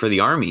mechanic for the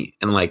Army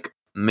and like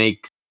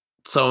make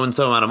so and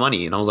so amount of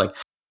money." And I was like,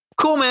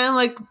 "Cool, man.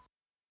 Like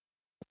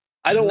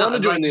I don't want to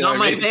join the not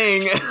Army. my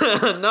thing.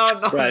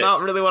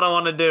 Not really what I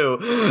want to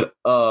do."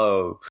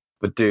 Oh,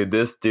 but dude,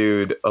 this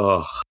dude,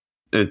 oh,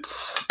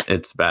 it's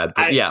bad.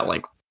 But yeah,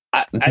 like.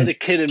 I had a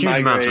kid in Huge my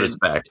amounts grade. of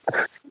respect.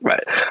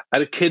 Right. I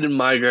had a kid in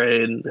my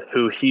grade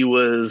who he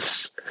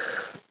was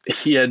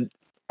going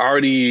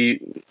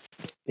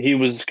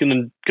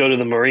to go to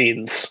the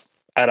Marines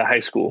out of high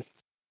school.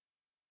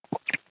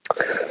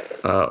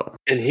 Oh.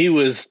 And he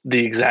was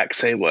the exact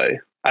same way.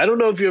 I don't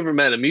know if you ever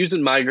met him. He was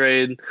in my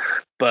grade,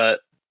 but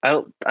I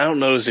don't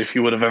know as if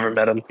you would have ever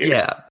met him.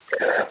 Yeah.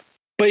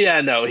 But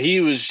yeah, no, he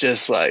was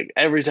just like,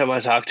 every time I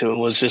talked to him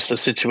was just a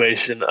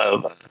situation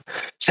of,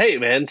 hey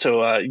man,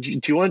 so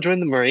do you want to join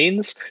the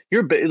Marines?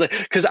 You're big, like,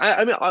 because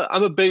I'm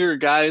a bigger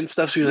guy and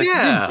stuff. So he's like,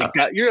 Yeah. you're a big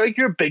guy.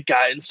 You're a big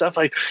guy and stuff.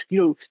 Like, do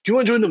you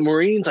want to join the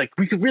Marines? Like,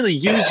 we could really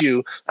use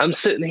you. I'm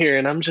sitting here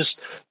and I'm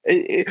just,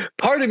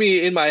 part of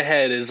me in my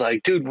head is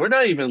like, dude, we're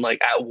not even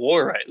like at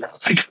war right now.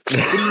 Like,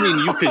 what do you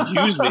mean you could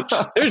use me?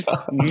 There's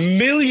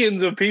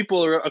millions of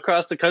people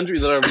across the country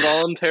that are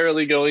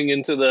voluntarily going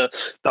into the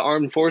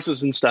armed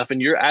forces and stuff,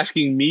 and you're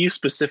asking me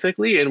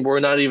specifically, and we're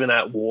not even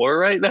at war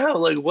right now.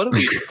 Like, what are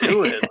we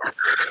doing?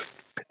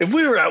 If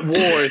we were at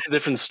war, it's a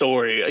different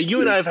story.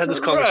 You and I have had this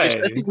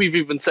conversation. Right. I think we've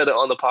even said it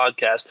on the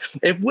podcast.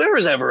 If there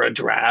was ever a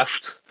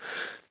draft,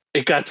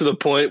 it got to the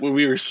point where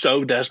we were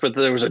so desperate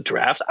that there was a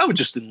draft, I would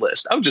just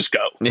enlist. I would just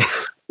go.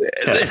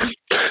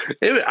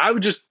 I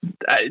would just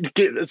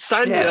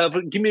sign me up.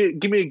 Give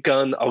me a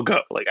gun. I'll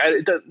go. Like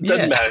it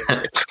doesn't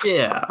matter.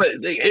 Yeah. But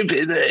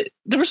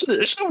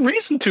there's no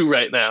reason to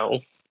right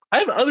now. I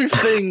have other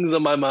things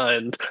on my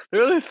mind. There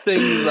are other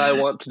things I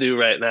want to do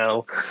right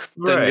now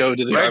than go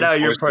to the right armed now.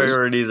 Your forces.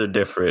 priorities are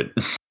different.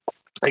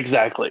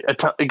 Exactly.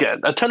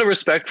 Again, a ton of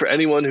respect for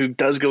anyone who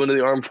does go into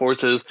the armed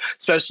forces,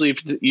 especially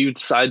if you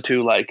decide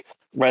to like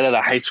right out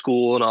of high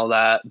school and all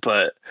that.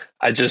 But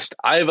I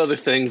have other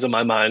things in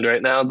my mind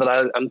right now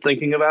that I'm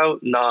thinking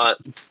about.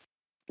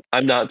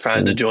 I'm not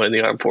trying to join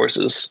the armed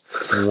forces.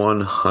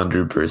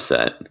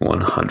 100%.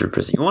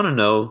 100%. You want to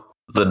know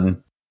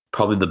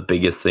probably the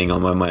biggest thing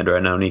on my mind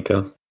right now,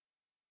 Nico?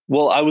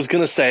 Well, I was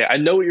going to say, I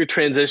know what your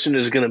transition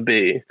is going to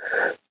be,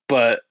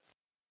 but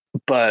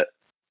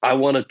I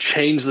want to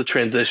change the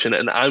transition,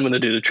 and I'm going to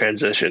do the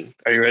transition.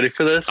 Are you ready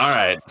for this?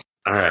 All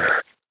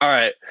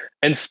right.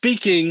 And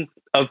speaking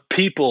of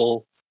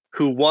people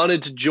who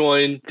wanted to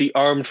join the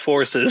armed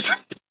forces,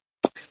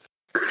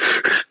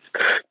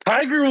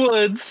 Tiger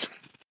Woods,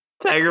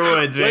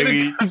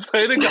 baby.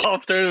 played a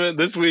golf tournament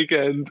this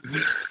weekend.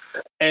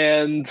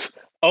 And,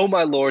 oh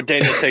my Lord,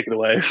 Daniel, take it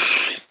away.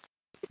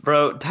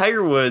 Bro,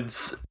 Tiger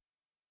Woods...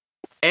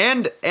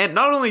 And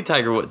not only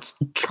Tiger Woods,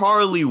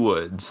 Charlie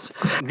Woods,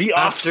 the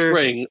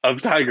offspring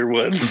of Tiger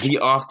Woods,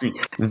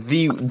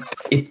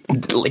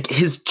 like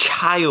his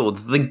child,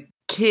 the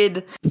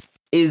kid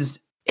is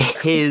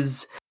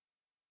his,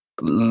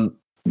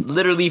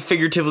 literally,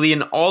 figuratively,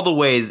 in all the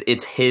ways,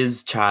 it's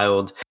his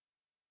child.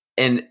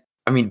 And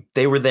I mean,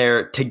 they were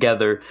there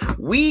together.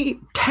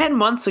 10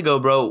 months ago,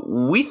 bro,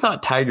 we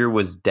thought Tiger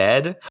was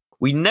dead.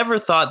 We never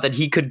thought that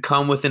he could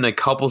come within a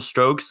couple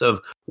strokes of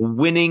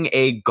winning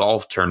a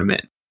golf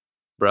tournament,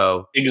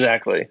 bro.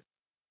 Exactly.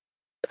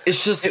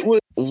 It's just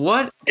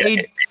what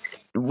a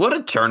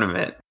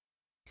tournament.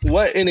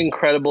 What an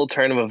incredible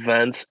turn of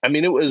events. I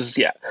mean, it was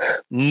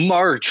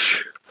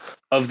March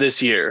of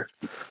this year,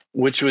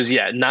 which was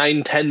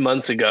 9-10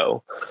 months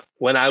ago,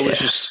 when I was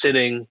just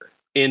sitting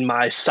in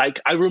my psych.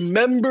 I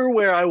remember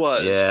where I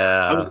was.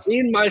 Yeah. I was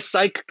in my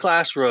psych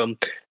classroom.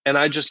 And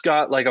I just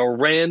got like a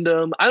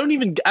random, I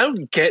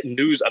don't get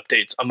news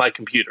updates on my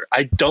computer.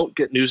 I don't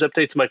get news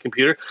updates on my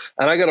computer.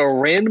 And I got a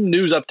random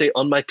news update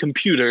on my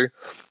computer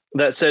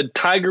that said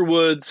Tiger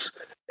Woods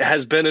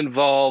has been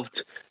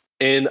involved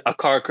in a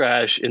car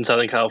crash in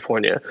Southern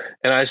California.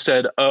 And I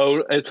said,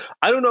 oh,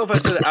 I don't know if I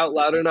said it out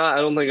loud or not.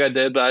 I don't think I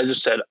did, but I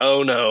just said,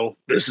 oh no,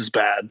 this is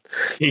bad.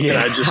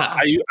 Yeah.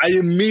 And I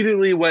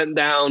immediately went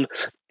down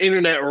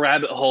internet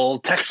rabbit hole,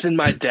 texting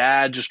my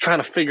dad, just trying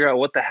to figure out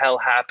what the hell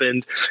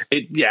happened.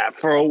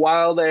 For a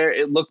while there,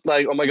 it looked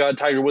like, oh my God,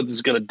 Tiger Woods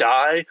is going to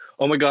die.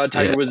 Oh my God,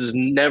 Tiger Woods is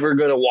never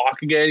going to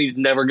walk again. He's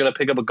never going to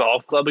pick up a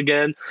golf club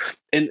again.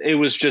 And it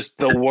was just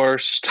the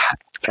worst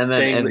thing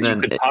that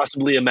you could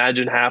possibly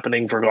imagine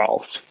happening for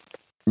golf.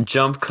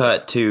 Jump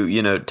cut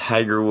to,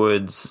 Tiger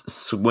Woods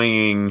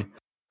swinging,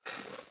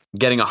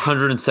 getting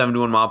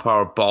 171 mile per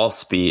hour ball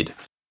speed,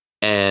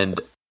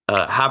 and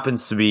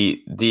happens to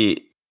be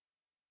the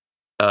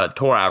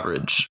tour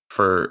average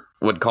for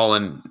what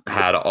Colin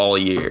had all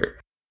year.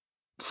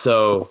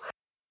 So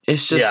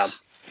it's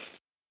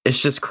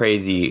just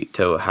crazy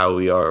to how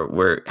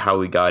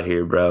we got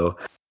here, bro.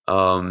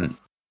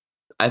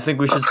 I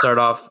think we should start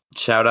off.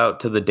 Shout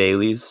out to the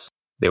Dailies.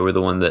 They were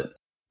the ones that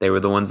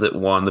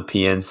won the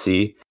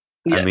PNC.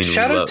 Yeah, I mean,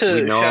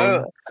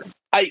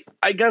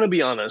 I gotta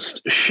be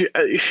honest.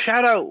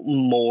 Shout out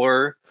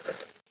more.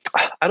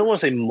 I don't want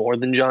to say more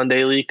than John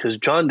Daly, because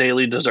John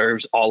Daly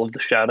deserves all of the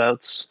shout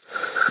outs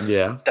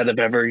that have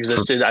ever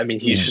existed. I mean,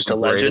 he's just a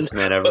legend.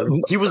 Man ever.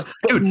 He was,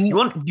 dude. You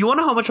want to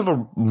know how much of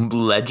a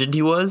legend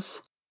he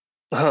was?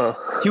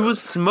 He was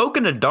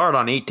smoking a dart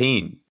on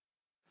 18.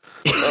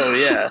 Oh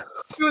yeah.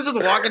 He was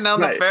just walking down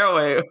the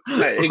fairway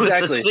with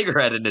a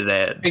cigarette in his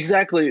hand.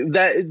 Exactly.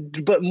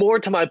 But more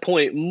to my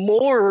point,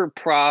 more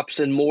props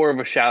and more of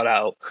a shout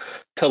out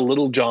to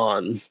Little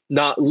John,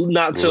 not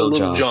so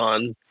Little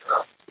John,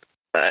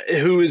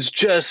 who is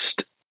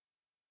just.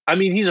 I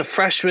mean, he's a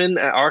freshman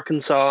at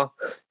Arkansas.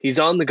 He's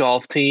on the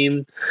golf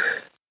team.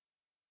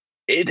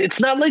 It's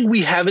not like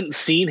we haven't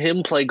seen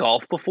him play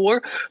golf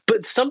before,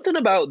 but something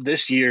about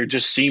this year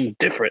just seemed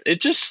different.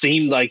 It just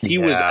seemed like he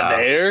was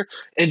there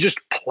and just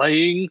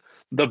playing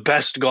the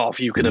best golf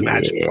you can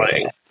imagine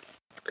playing,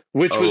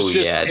 which was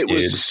just, it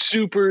was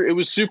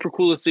super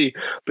cool to see.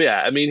 But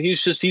yeah, I mean,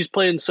 he's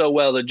playing so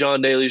well that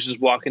John Daly's just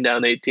walking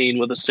down 18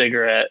 with a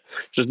cigarette,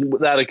 just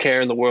without a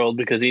care in the world,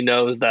 because he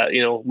knows that,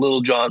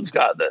 Little John's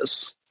got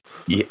this.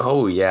 Yeah,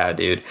 oh yeah,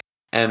 dude.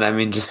 And I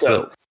mean,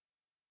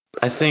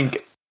 I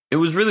think it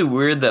was really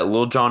weird that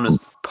Lil Jon was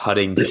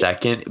putting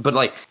second, but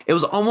like, it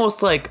was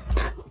almost like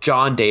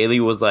John Daly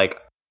was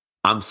like,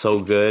 I'm so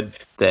good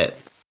that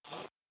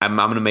I'm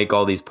going to make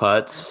all these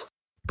putts,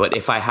 but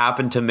if I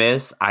happen to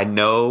miss, I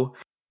know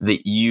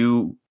that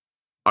you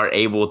are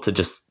able to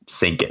just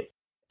sink it.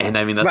 And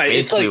I mean, that's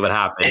basically what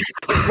happened.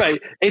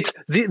 It's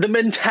the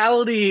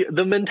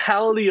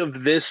mentality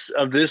of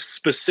this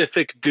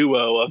specific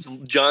duo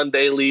of John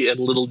Daly and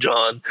Little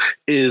John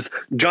is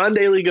John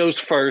Daly goes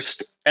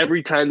first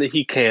every time that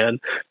he can,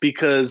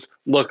 because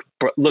look,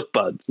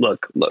 bud,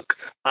 look,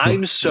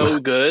 I'm so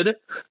good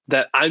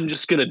that I'm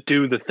just going to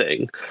do the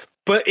thing.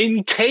 But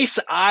in case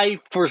I,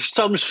 for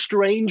some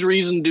strange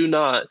reason, do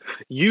not,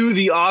 you,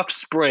 the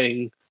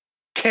offspring,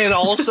 can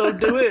also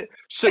do it.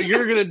 So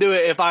you're going to do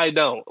it if I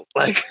don't.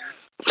 Like,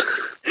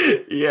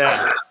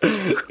 Yeah,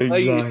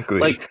 exactly.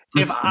 Like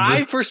if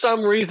I, for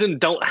some reason,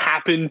 don't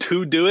happen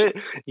to do it,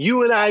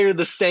 you and I are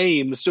the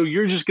same. So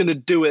you're just going to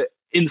do it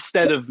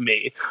instead of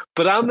me.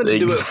 But I'm going to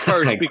do it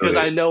first because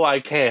I know I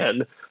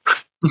can.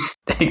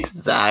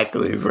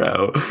 Exactly,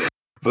 bro.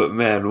 But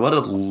man, what a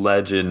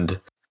legend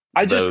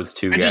those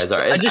two guys are.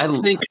 I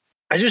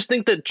just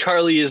think that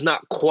Charlie is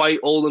not quite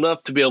old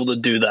enough to be able to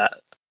do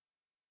that.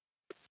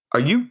 Are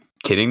you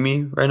kidding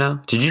me right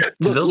now? Did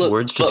those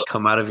words just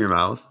come out of your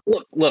mouth?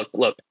 Look.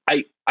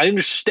 I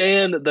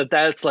understand that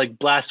that's like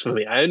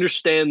blasphemy. I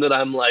understand that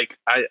I'm like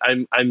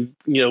I'm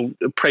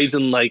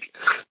praising like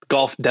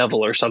golf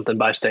devil or something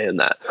by saying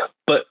that.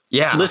 But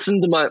yeah,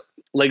 listen to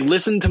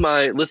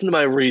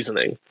my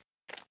reasoning.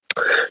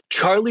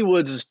 Charlie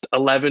Woods is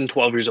 11,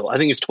 12 years old. I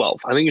think he's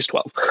 12.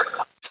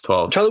 He's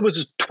 12. Charlie Woods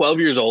is 12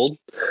 years old.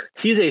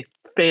 He's a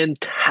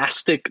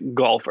fantastic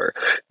golfer.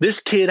 This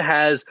kid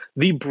has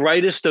the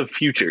brightest of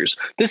futures.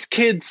 This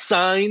kid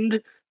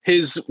signed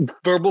his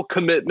verbal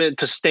commitment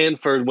to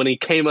Stanford when he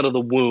came out of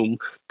the womb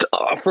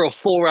for a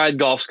full ride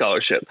golf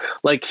scholarship.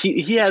 Like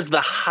he has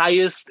the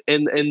highest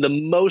and the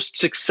most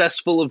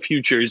successful of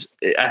futures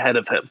ahead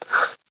of him.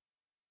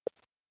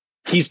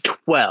 He's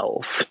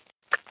 12.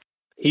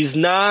 He's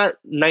not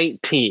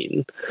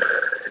 19.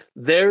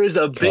 There is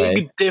a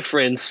big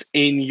difference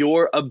in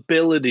your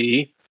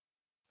ability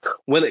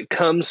when it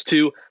comes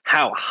to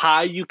how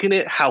high you can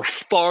hit, how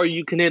far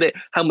you can hit it,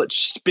 how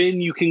much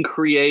spin you can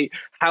create,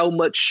 how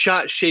much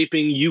shot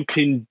shaping you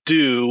can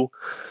do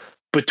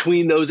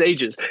between those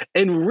ages.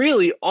 And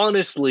really,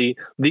 honestly,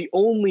 the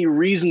only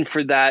reason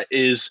for that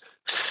is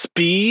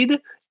speed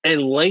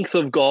and length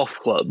of golf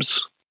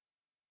clubs.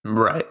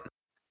 Right.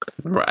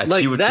 I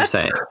see what you're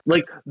saying.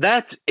 Like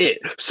that's it.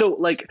 So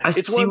like I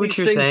see what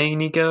you're saying,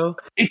 Nico.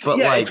 It's one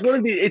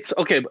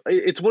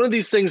of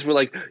these things where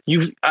like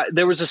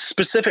there was a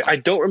specific. I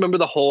don't remember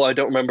the hole. I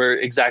don't remember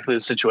exactly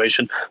the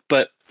situation,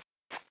 but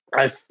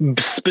I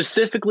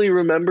specifically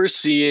remember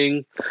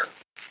seeing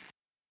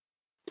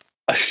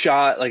a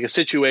shot, like a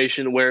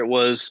situation where it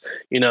was,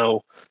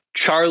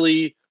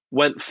 Charlie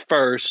went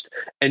first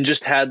and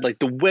just had like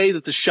the way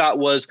that the shot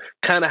was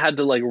kind of had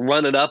to like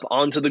run it up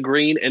onto the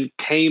green and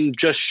came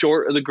just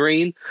short of the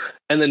green.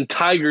 And then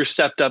Tiger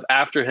stepped up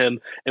after him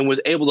and was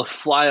able to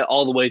fly it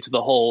all the way to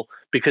the hole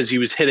because he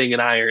was hitting an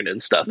iron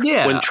and stuff.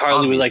 Yeah, when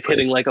Charlie was like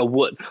hitting like a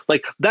wood.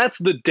 Like that's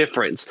the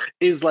difference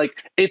is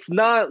like, it's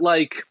not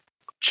like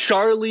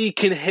Charlie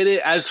can hit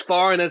it as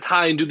far and as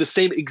high and do the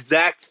same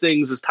exact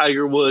things as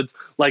Tiger Woods,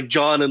 like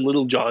John and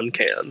Little John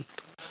can.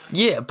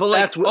 Yeah, but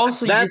like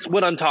that's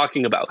what I'm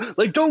talking about.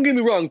 Like, don't get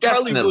me wrong,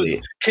 Definitely. Charlie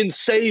Woods can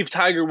save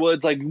Tiger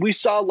Woods. Like we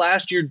saw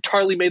last year,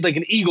 Charlie made like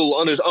an eagle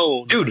on his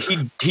own. Dude,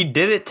 he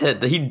did it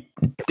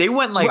they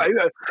went like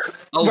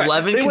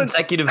 11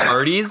 consecutive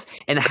birdies,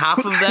 and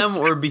half of them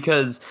were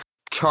because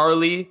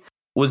Charlie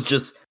was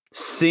just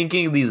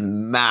sinking these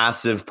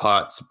massive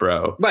putts,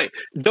 bro. Right.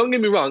 Don't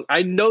get me wrong.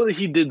 I know that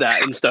he did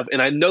that and stuff,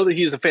 and I know that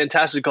he's a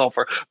fantastic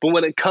golfer. But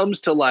when it comes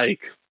to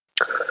like,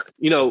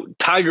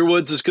 Tiger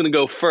Woods is going to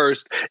go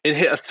first and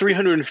hit a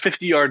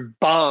 350-yard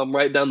bomb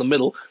right down the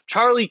middle.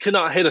 Charlie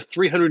cannot hit a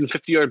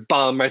 350-yard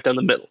bomb right down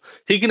the middle.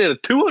 He can hit a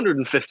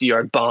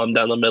 250-yard bomb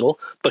down the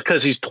middle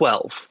because he's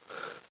 12.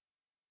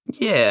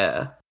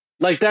 Yeah.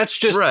 Like that's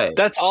just right.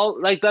 That's all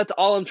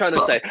I'm trying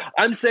to say.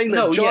 I'm saying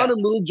that John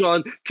and Little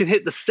John can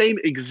hit the same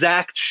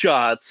exact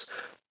shots,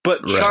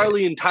 but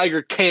Charlie and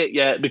Tiger can't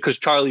yet because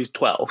Charlie's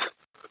 12.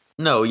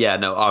 No,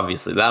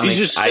 obviously. He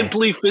just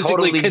simply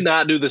physically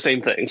cannot do the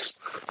same things.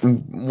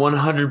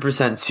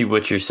 100% see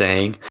what you're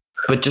saying,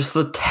 but just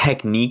the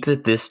technique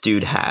that this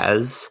dude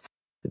has,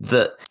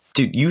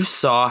 dude, you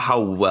saw how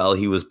well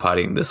he was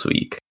putting this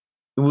week.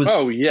 It was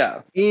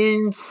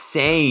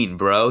insane,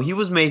 bro. He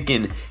was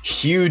making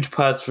huge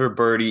putts for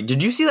birdie.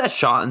 Did you see that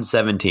shot in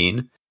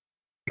 17?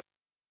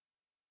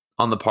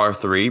 On the par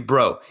 3?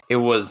 Bro, it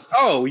was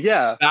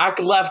back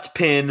left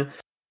pin,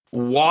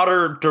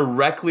 water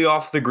directly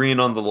off the green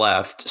on the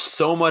left,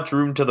 so much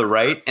room to the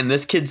right, and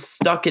this kid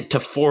stuck it to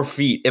 4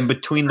 feet in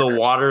between the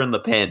water and the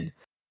pin.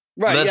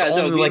 Right, that's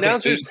only like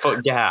an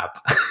 8-foot gap.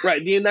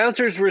 Right, the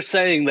announcers were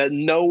saying that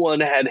no one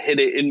had hit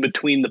it in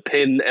between the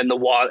pin and the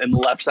and the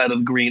left side of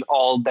the green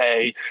all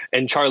day,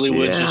 and Charlie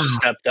Woods just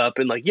stepped up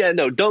and like,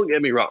 don't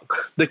get me wrong,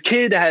 the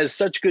kid has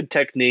such good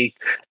technique,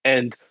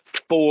 and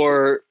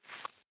for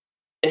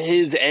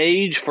his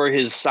age, for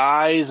his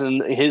size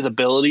and his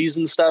abilities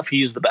and stuff,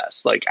 he's the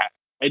best. Like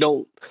I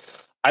don't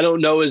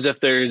know as if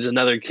there's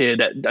another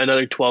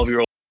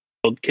 12-year-old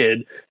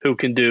kid who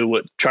can do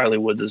what Charlie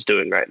Woods is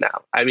doing right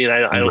now. I mean,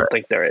 I don't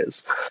think there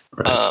is.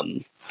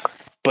 Right.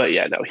 But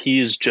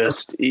he's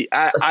just.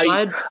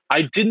 I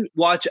didn't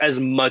watch as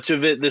much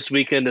of it this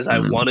weekend as I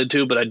wanted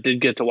to, but I did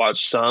get to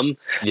watch some.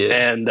 Yeah.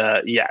 And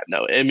I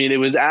mean, it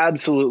was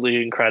absolutely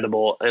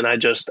incredible. And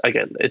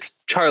it's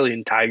Charlie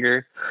and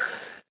Tiger.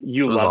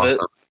 You love it.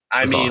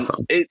 I mean,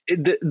 awesome.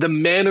 The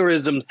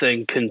mannerism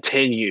thing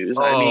continues.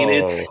 I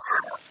mean,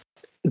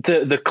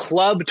 the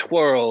club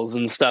twirls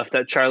and stuff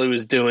that Charlie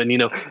was doing,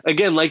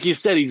 again, like you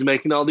said, he's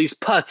making all these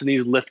putts and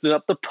he's lifting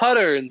up the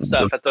putter and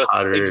stuff at the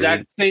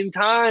exact same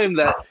time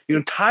that,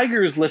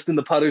 Tiger is lifting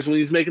the putters when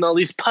he's making all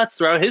these putts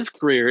throughout his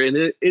career. And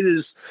it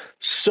is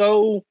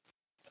so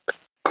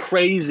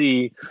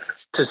crazy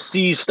to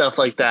see stuff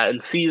like that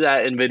and see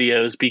that in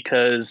videos,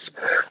 because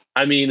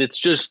I mean,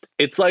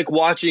 it's like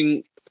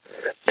watching,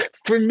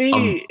 for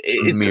me,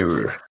 it's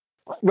mirror.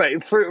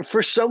 Right. For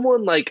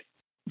someone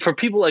for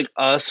people like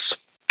us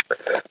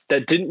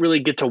that didn't really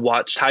get to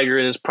watch Tiger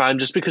in his prime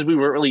just because we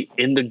weren't really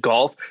into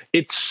golf,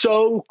 it's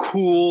so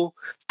cool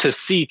to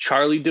see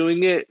Charlie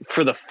doing it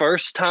for the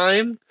first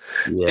time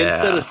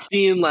instead of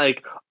seeing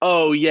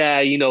oh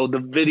yeah,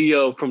 the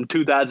video from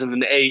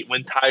 2008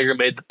 when Tiger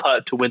made the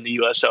putt to win the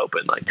U.S.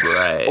 Open,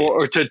 right,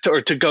 or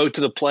to go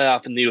to the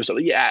playoff in the U.S.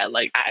 Open. Yeah,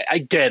 I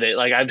get it.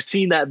 I've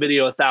seen that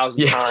video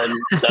 1,000 times.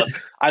 And stuff.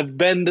 I've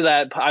been to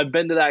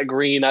that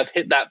green. I've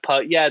hit that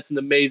putt. Yeah, it's an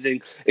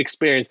amazing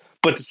experience.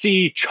 But to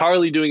see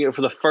Charlie doing it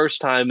for the first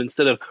time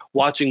instead of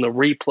watching the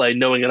replay,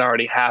 knowing it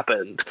already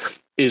happened,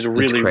 is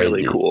really,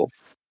 really cool.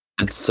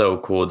 It's so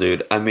cool,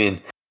 dude. I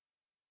mean,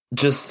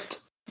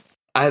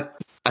 I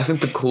think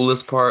the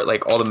coolest part,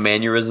 all the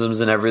mannerisms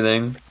and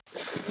everything,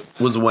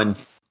 was when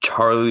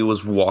Charlie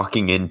was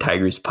walking in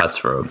Tiger's putts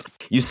for him.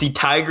 You see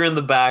Tiger in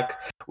the back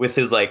with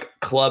his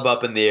club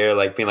up in the air,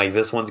 being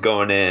this one's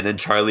going in, and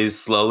Charlie's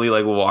slowly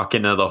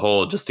walking to the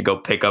hole just to go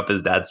pick up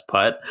his dad's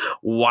putt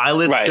while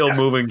it's still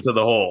moving to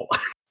the hole.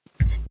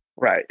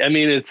 Right. I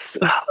mean, it's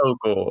so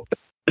cool.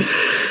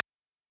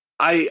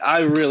 I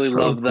really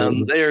love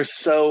them. They are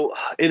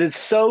it is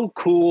so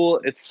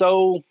cool.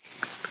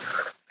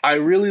 I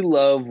really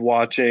love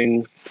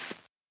watching.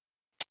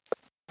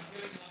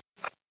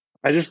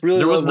 I just really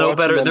there was love no watching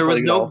better. them There was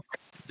play no. golf.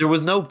 There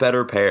was no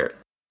better pair.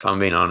 If I'm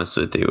being honest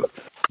with you,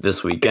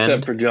 this weekend,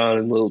 except for John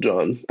and Lil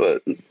Jon,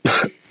 but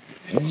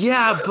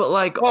yeah,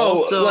 but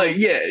also,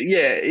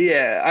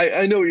 yeah.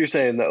 I know what you're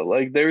saying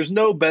though. There's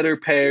no better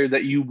pair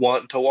that you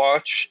want to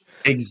watch,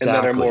 exactly,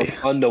 and that are more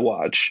fun to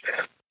watch.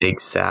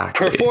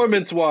 Exactly.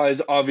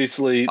 Performance-wise,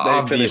 obviously,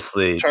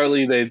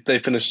 Charlie, they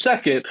finished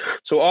second.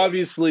 So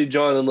obviously,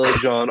 John and Lil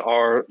Jon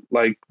are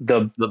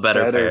the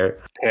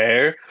better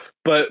pair.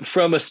 But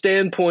from a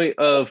standpoint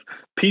of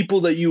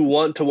people that you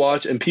want to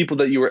watch and people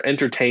that you were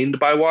entertained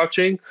by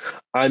watching,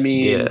 I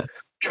mean,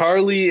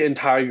 Charlie and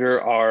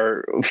Tiger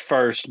are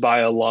first by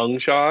a long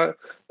shot.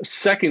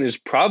 Second is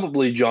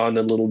probably John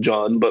and Lil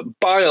Jon, but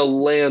by a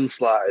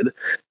landslide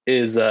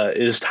is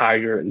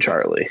Tiger and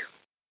Charlie.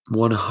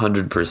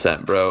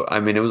 100%, bro. I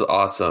mean, it was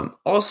awesome.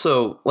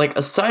 Also,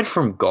 aside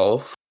from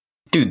golf,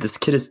 dude, this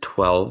kid is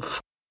 12.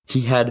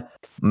 He had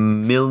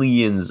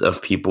millions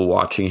of people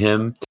watching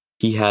him.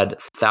 He had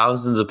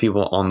thousands of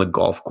people on the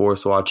golf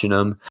course watching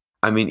him.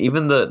 I mean,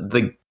 even I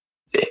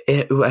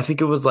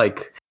think it was I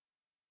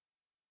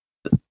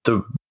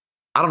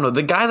don't know,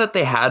 the guy that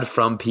they had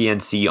from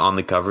PNC on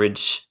the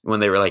coverage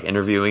when they were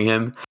interviewing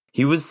him,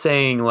 he was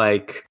saying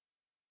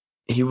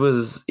he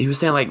was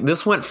saying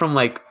this went from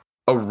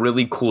a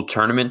really cool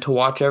tournament to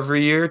watch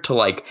every year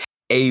to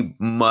a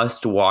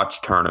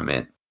must-watch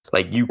tournament.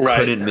 You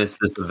couldn't miss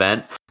this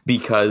event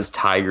because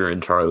Tiger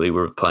and Charlie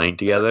were playing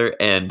together.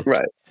 And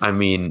I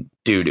mean,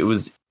 dude, it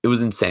was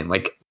insane.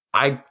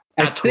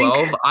 At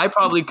 12, I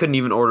probably couldn't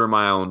even order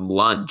my own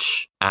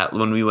lunch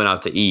when we went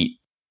out to eat.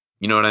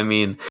 You know what I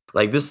mean?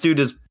 This dude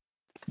is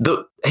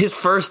his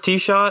first tee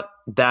shot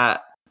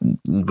that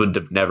would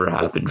have never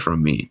happened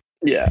from me.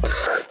 Yeah.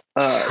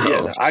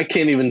 I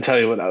can't even tell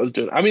you what I was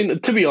doing. I mean,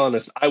 to be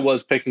honest, I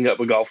was picking up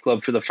a golf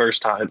club for the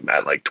first time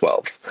at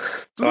 12.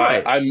 So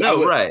I'm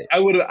nowhere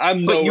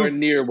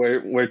near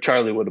where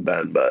Charlie would have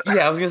been. But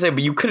yeah, I was gonna say,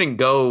 but you couldn't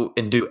go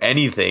and do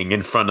anything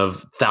in front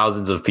of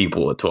thousands of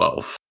people at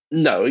 12.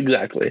 No,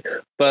 exactly.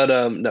 But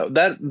no,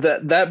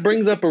 that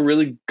brings up a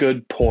really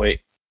good point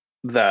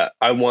that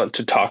I want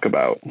to talk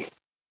about.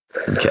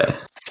 Okay.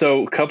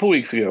 So a couple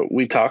weeks ago,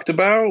 we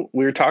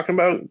were talking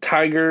about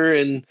Tiger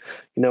and,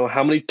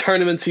 how many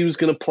tournaments he was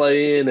going to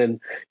play in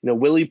and,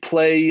 will he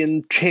play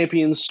in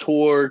Champions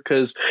Tour?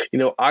 Because,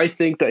 I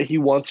think that he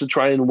wants to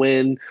try and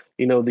win,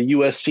 the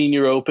U.S.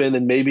 Senior Open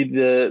and maybe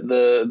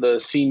the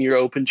Senior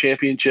Open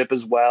Championship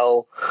as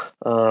well.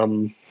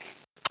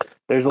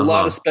 There's a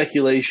lot of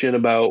speculation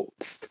about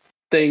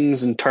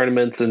things and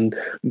tournaments and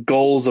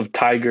goals of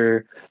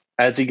Tiger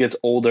as he gets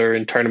older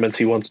in tournaments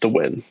he wants to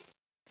win.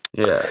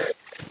 Yeah.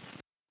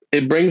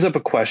 It brings up a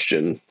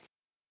question.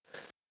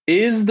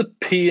 Is the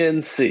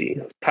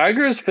PNC,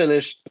 Tiger has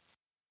finished,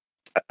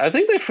 I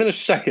think they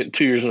finished second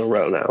 2 years in a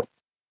row now.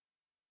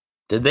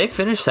 Did they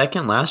finish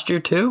second last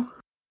year too?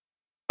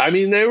 I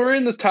mean, they were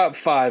in the top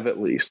 5 at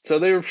least. So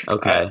they were,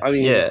 okay.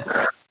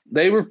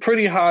 They were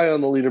pretty high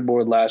on the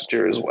leaderboard last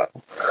year as well.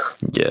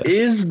 Yeah.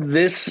 Is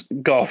this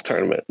golf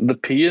tournament, the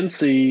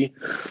PNC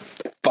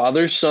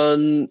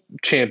Father-Son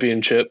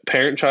Championship,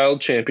 Parent-Child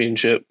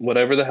Championship,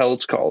 whatever the hell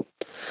it's called,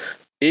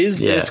 is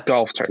this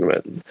golf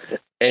tournament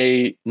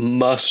a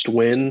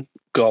must-win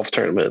golf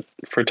tournament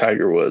for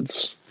Tiger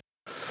Woods?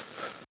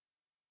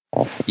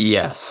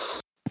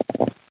 Yes.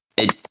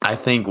 I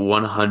think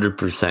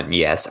 100%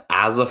 yes.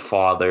 As a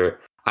father,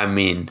 I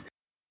mean,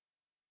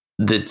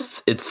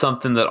 it's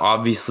something that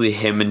obviously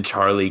him and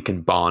Charlie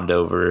can bond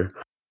over.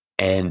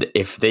 And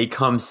if they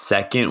come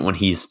second when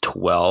he's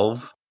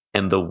 12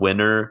 and the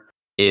winner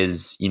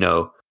is,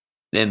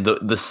 and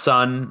the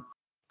son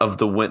of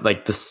the win,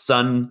 like the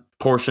son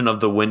portion of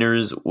the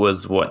winners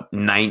was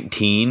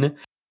 19,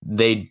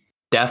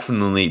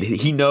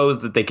 he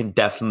knows that they can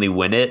definitely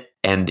win it,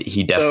 and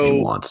he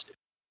definitely wants to.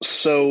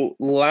 So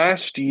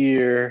last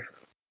year,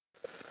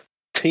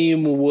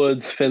 Team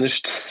Woods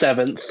finished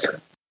 7th.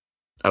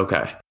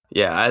 Okay.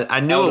 Yeah, I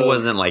knew it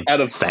wasn't like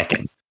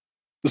second.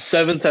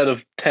 7th out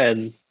of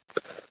 10.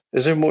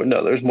 Is there more?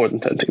 No, there's more than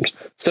 10 teams.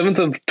 7th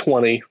of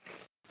 20.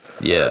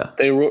 Yeah.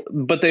 They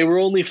were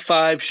only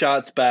 5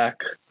 shots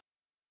back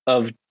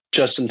of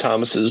Justin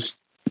Thomas's.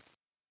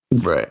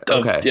 Right.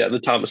 Okay. The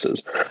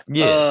Thomases.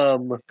 Yeah.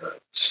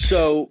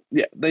 So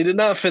yeah, they did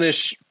not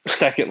finish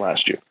second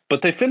last year,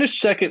 but they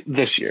finished second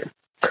this year.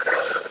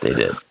 They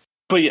did.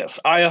 But yes,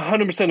 I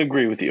 100%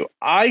 agree with you.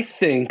 I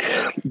think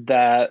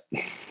that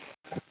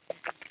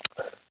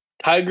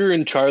Tiger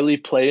and Charlie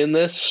play in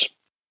this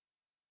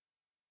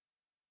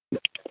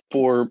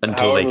for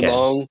however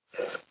long.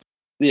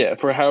 Yeah,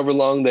 for however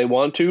long they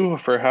want to,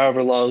 for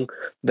however long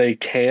they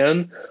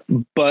can.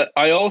 But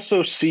I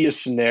also see a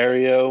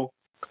scenario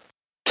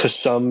to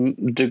some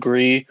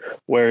degree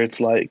where it's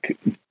like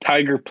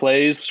Tiger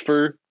plays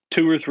for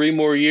 2 or 3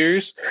 more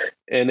years,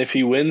 and if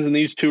he wins in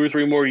these 2 or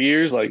 3 more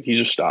years, like he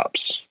just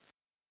stops.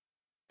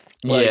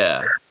 Like,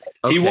 yeah.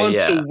 Okay, he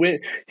wants to win.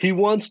 He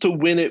wants to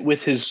win it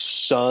with his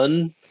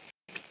son,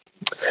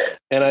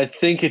 and I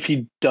think if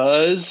he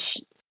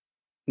does,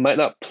 might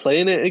not play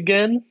in it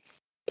again.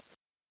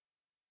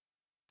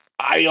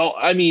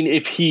 I mean,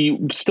 if he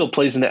still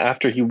plays in it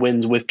after he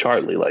wins with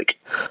Charlie, like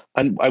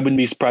I wouldn't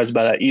be surprised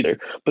by that either.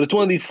 But it's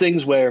one of these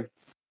things where,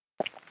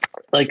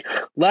 like,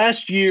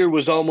 last year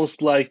was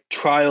almost like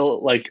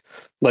trial, like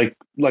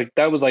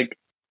that was like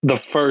the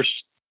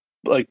first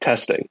like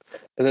testing,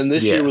 and then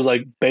this year was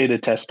like beta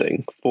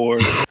testing for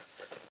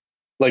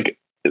like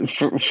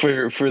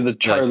for the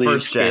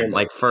Charlie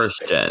like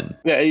first gen.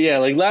 Yeah.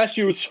 Like last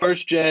year was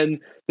first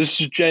gen.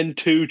 This is Gen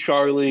 2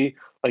 Charlie.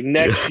 Like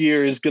next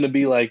year is going to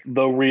be like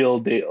the real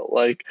deal.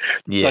 Like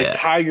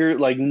Tiger,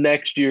 like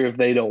next year if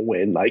they don't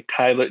win, like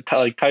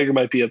Tiger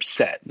might be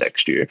upset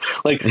next year.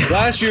 Like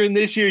last year and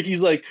this year,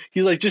 he's like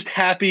just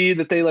happy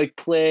that they like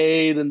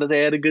played and that they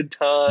had a good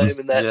time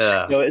and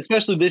that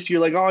especially this year,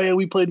 like, oh yeah,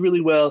 we played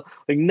really well.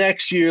 Like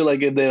next year,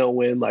 like if they don't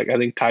win, like I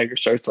think Tiger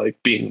starts like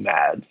being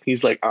mad.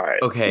 He's like, all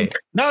right, okay,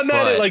 not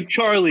mad at like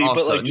Charlie,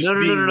 also, but like just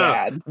being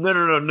mad. No.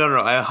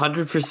 I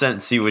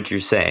 100% see what you're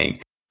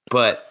saying,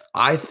 but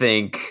I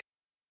think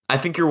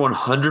you're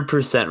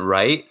 100%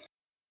 right,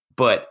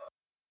 but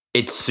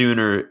it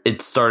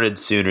started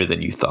sooner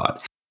than you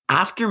thought.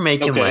 After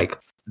making like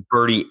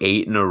birdie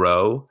 8 in a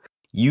row,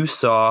 you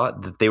saw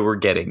that they were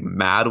getting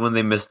mad when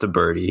they missed a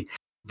birdie.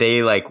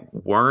 They like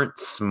weren't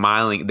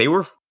smiling. They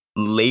were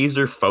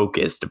laser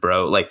focused,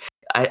 bro. Like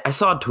I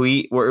saw a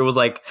tweet where it was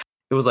like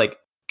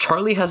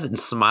Charlie hasn't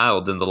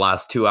smiled in the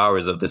last 2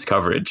 hours of this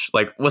coverage.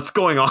 Like, what's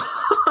going on?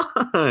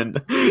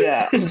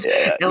 Yeah. And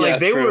like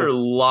they were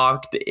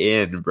locked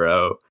in,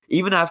 bro.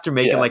 Even after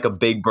making like a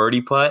big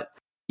birdie putt,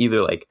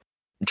 either like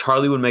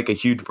Charlie would make a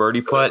huge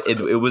birdie putt.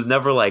 It was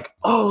never like,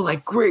 oh,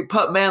 like great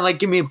putt, man. Like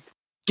give me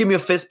a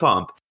fist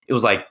pump. It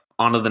was like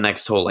on to the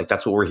next hole. Like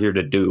that's what we're here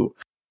to do.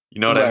 You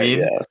know what I mean?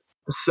 Yeah.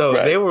 So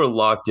they were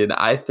locked in.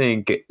 I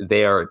think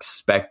they are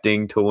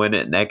expecting to win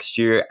it next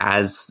year,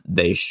 as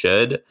they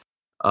should.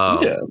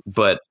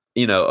 But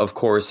of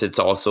course, it's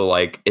also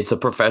like it's a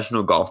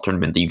professional golf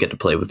tournament that you get to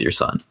play with your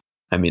son.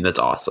 I mean, that's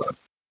awesome.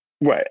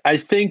 Right. I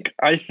think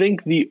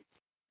the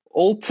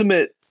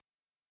ultimate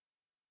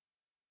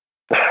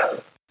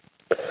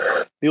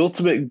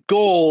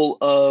goal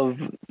of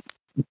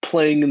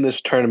playing in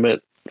this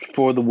tournament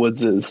for the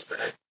Woods is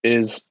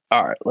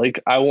all right.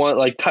 Like I want,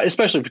 like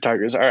especially for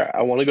Tigers. All right,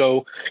 I want to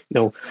go,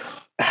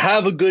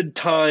 have a good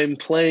time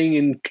playing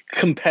in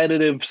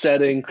competitive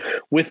setting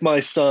with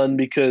my son,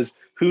 because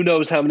who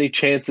knows how many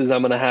chances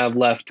I'm going to have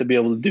left to be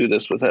able to do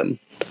this with him.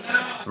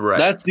 Right.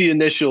 That's the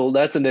initial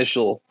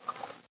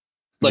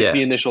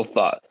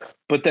thought.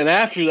 But then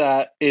after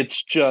that,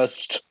 it's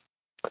just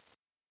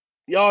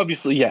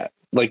obviously,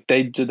 like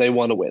they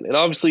want to win. And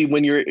obviously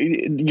when you're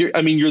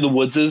the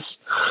Woodses.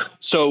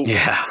 So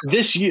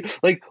this year,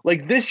 like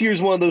this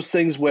year's one of those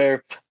things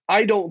where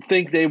I don't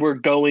think they were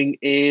going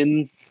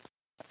in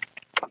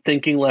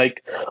thinking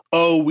like,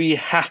 oh, we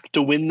have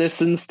to win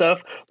this and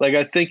stuff. Like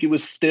I think it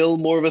was still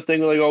more of a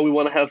thing like, oh, we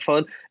want to have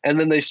fun. And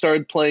then they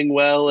started playing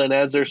well, and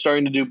as they're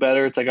starting to do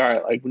better, it's like, all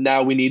right, like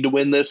now we need to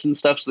win this and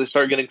stuff. So they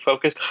start getting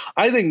focused.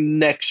 I think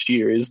next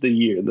year is the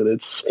year that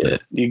it's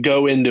you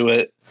go into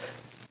it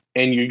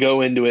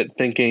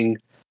thinking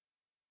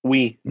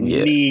we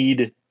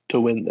need to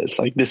win this.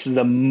 Like this is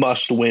a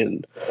must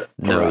win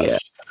for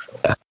us.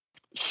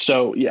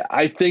 So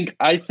I think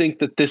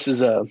that this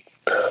is a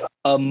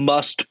a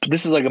must.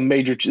 This is like a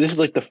major. This is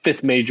like the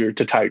 5th major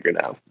to Tiger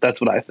now.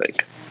 That's what I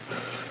think.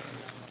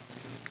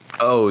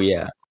 Oh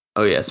yeah,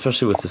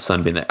 especially with his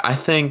son being there. I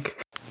think,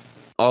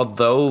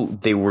 although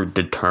they were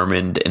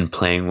determined in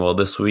playing well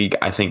this week,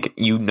 I think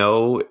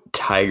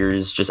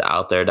Tiger's just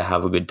out there to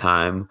have a good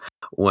time.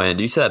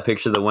 Did you see that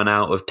picture that went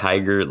out of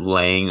Tiger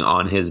laying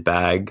on his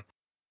bag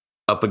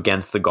up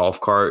against the golf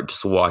cart,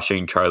 just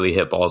watching Charlie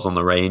hit balls on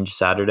the range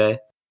Saturday?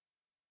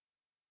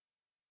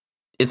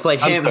 It's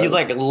like him. He's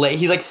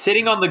like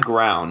sitting on the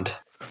ground.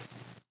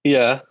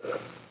 Yeah.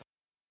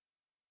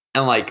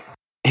 And like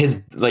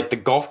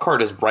the golf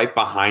cart is right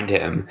behind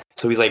him.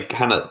 So he's like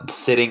kind of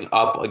sitting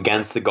up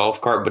against the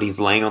golf cart, but he's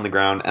laying on the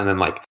ground, and then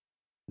like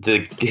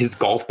his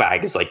golf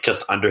bag is like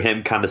just under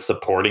him, kind of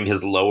supporting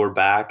his lower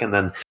back. And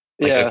then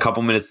a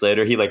couple minutes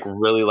later, he like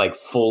really like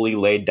fully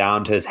laid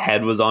down to his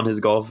head was on his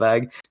golf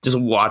bag, just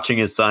watching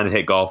his son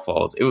hit golf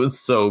balls. It was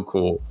so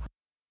cool.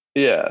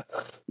 Yeah.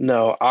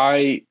 No,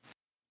 I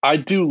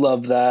do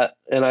love that,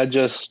 and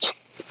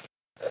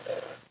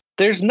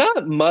there's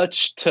not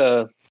much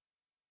to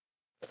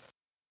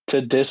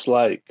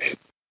dislike.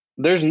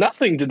 There's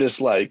nothing to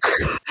dislike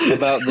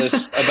about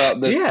this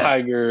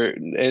Tiger.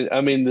 I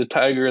mean, the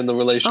Tiger and the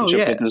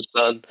relationship with his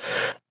son.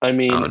 I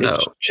mean,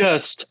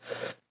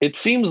 it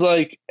seems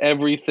like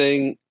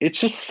everything.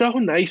 It's just so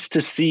nice to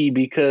see,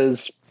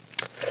 because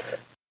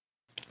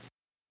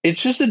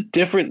it's just a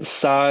different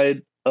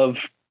side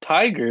of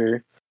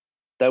Tiger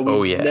that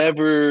we've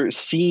never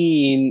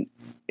seen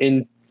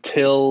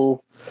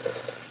until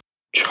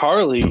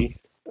Charlie,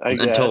 I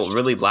guess. Until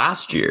really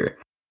last year.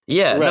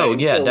 Yeah, right,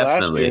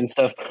 definitely. And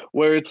stuff,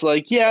 where it's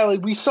like,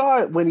 we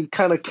saw it when he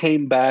kind of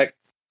came back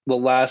the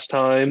last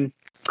time,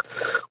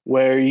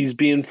 where he's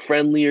being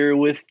friendlier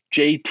with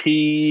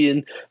JT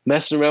and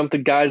messing around with the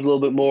guys a little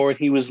bit more, and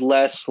he was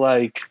less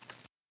like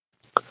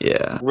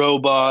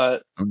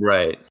robot,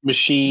 right,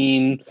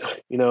 machine.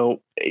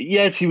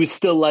 Yes, he was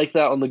still like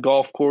that on the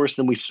golf course,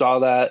 and we saw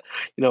that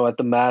at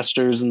the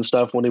Masters and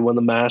stuff when he won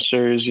the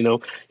Masters.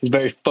 He's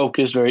very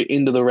focused, very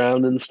into the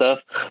round and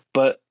stuff,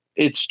 but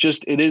it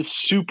is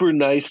super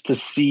nice to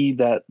see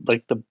that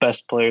like the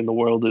best player in the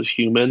world is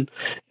human.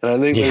 And I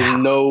think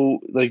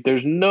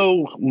there's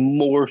no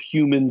more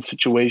human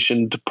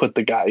situation to put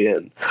the guy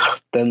in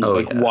than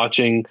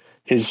watching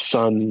his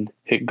son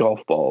hit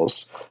golf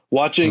balls,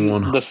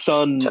 watching the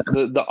son,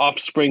 the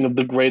offspring of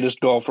the greatest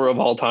golfer of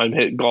all time,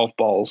 hit golf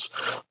balls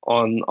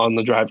on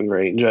the driving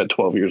range at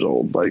 12 years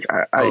old. Like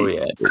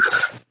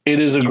it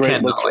is a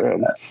great look for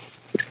him.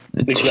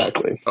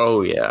 Exactly.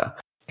 Oh yeah.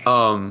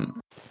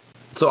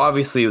 So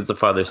obviously it was the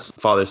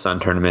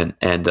father-son tournament,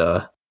 and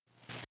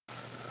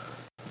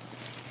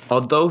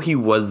although he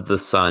was the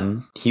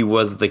son, he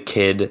was the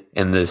kid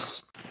in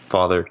this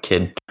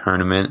father-kid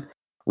tournament,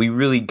 we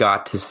really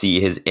got to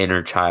see his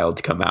inner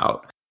child come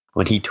out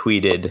when he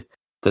tweeted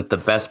that the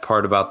best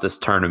part about this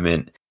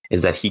tournament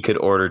is that he could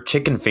order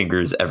chicken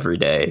fingers every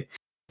day,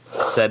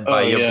 said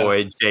by your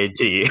boy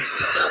JT.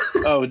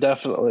 Oh,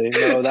 definitely.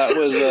 No, that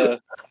was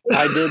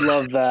I did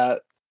love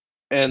that.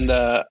 And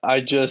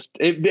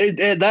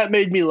that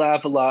made me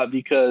laugh a lot,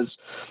 because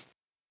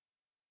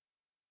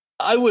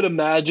I would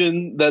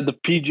imagine that the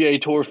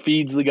PGA Tour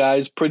feeds the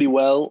guys pretty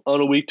well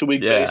on a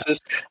week-to-week basis.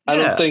 I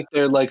don't think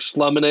they're like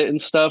slumming it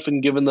and stuff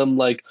and giving them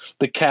like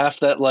the calf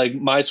that like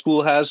my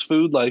school has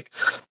food. Like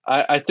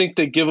I think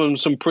they give them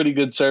some pretty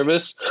good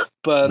service,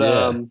 but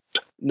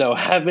no,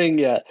 having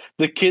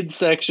the kids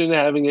section,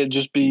 having it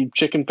just be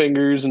chicken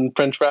fingers and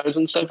French fries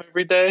and stuff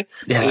every day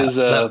is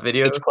that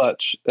video. It's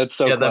clutch. That's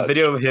so clutch. That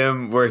video of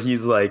him where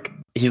he's like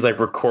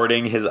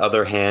recording his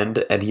other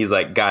hand, and he's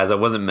like, guys, I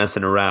wasn't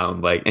messing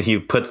around. Like, and he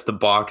puts the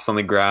box on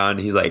the ground.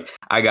 He's like,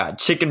 I got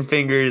chicken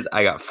fingers,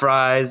 I got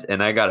fries,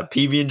 and I got a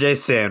PB&J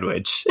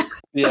sandwich.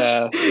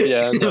 No.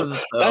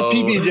 That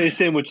PB&J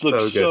sandwich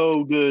looked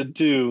so good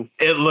too.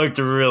 It looked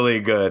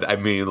really good. I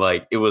mean,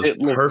 like it was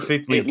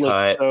perfectly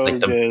cut. So like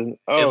good.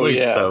 It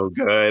looked so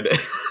good.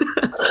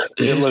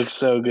 It looks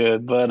so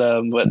good, but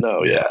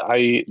no,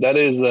 that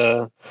is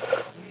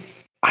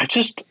I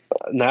just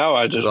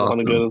want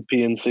to go to the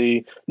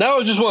PNC. Now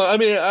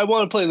I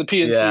want to play in the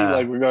PNC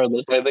like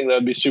regardless. I think that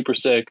would be super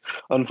sick.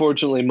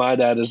 Unfortunately, my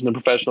dad isn't a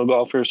professional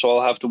golfer, so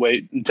I'll have to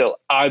wait until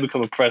I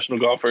become a professional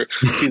golfer,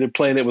 either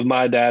playing it with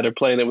my dad or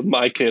playing it with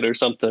my kid or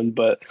something.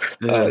 But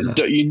don't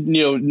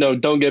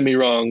get me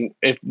wrong.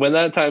 When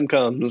that time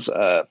comes,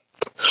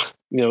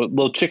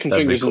 little chicken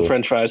fingers and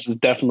French fries is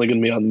definitely going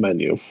to be on the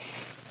menu.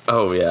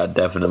 Oh yeah,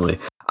 definitely.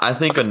 I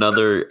think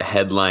another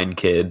headline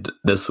kid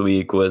this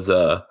week was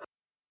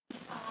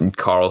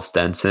Carl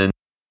Stenson.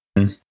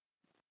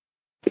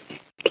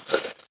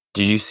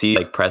 Did you see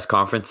like press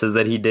conferences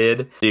that he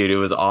did? Dude, it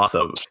was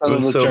awesome. It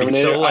was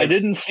so I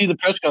didn't see the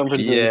press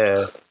conferences.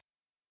 Yeah.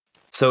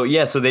 So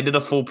they did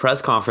a full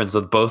press conference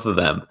with both of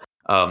them.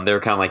 They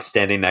were kind of like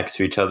standing next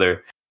to each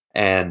other,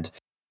 and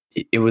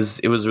it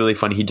was really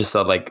funny. He just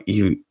said like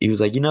he was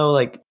like,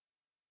 like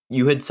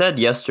you had said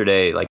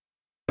yesterday, like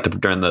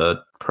during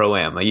the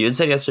pro-am, like you had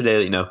said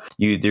yesterday,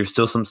 there's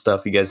still some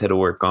stuff you guys had to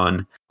work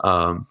on.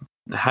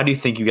 how do you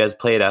think you guys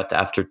played out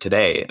after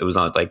today? It was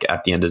on like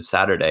at the end of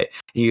Saturday.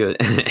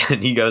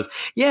 And he goes,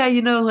 yeah,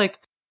 like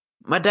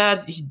my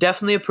dad, he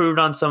definitely approved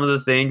on some of the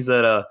things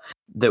that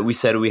we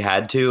said we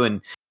had to.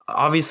 And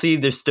obviously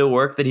there's still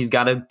work that he's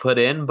got to put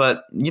in,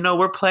 but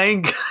we're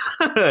playing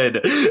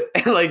good.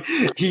 And like,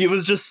 he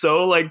was just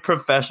so like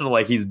professional.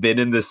 Like he's been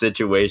in this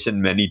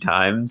situation many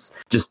times,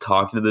 just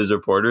talking to those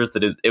reporters,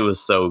 that it was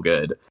so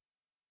good.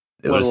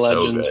 It What was a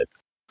so legend. good.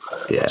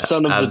 Yeah.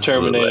 Son of the absolute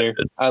Terminator.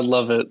 legend. I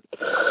love it.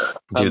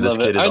 Dude, this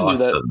kid is I knew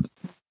awesome. that.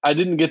 I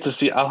didn't get to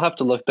see. I'll have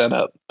to look that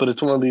up. But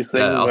it's one of these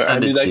things Yeah, I'll where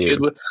send it to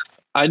you.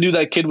 I knew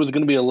that kid was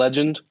going to be a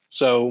legend.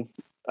 So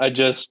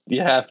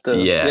you have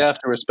to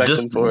respect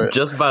him for it.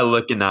 Just by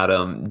looking at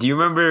him. Do you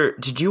remember?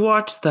 Did you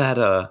watch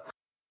that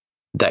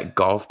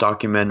golf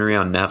documentary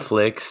on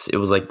Netflix? It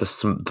was like the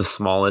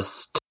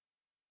smallest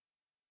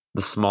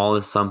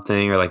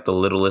something, or like the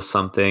littlest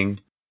something,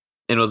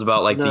 and it was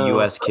about like the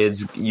U.S.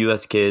 kids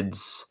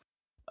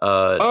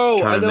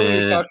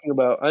tournament.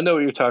 I know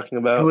what you're talking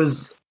about. It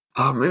was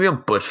maybe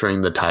I'm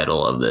butchering the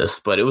title of this,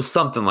 but it was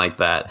something like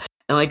that.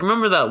 And like,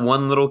 remember that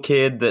one little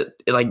kid that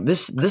like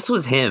this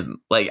was him.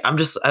 Like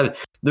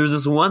there's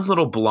this one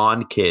little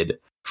blonde kid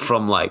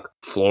from like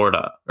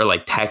Florida or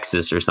like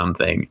Texas or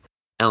something,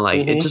 and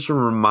like it just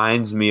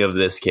reminds me of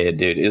this kid,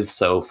 dude. It's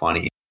so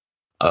funny.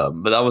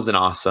 But that was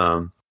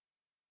awesome.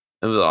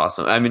 It was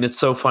awesome. I mean, it's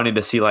so funny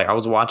to see. Like, I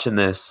was watching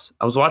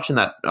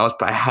that.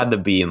 I had to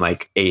be in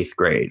like 8th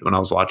grade when I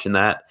was watching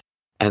that,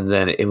 and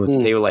then it was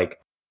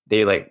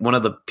they one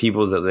of the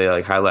people that they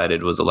like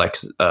highlighted was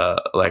Alexis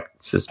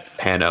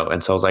Pano,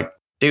 and so I was like,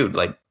 dude,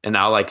 like, and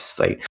now like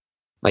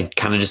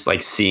kind of just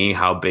like seeing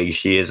how big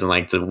she is in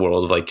like the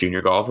world of like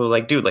junior golf. I was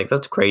like, dude, like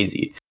that's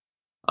crazy.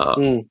 But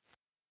no,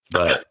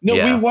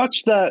 yeah. we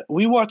watched that.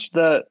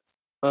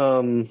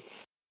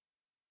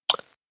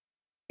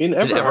 In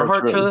Did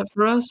Everhart show that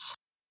for us?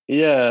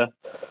 Yeah,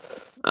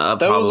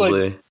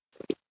 probably.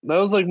 That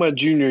was like my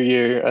junior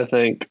year, I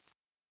think.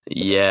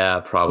 Yeah,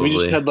 probably. We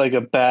just had like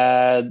a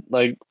bad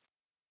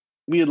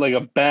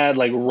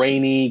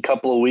rainy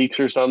couple of weeks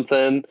or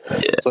something.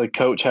 Yeah. It's like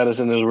coach had us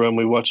in his room.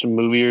 We watched a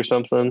movie or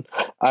something.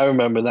 I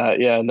remember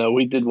that. Yeah, no,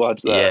 we did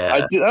watch that.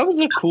 Yeah. That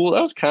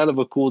was kind of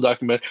a cool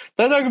documentary.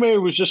 That documentary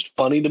was just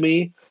funny to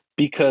me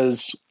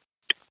because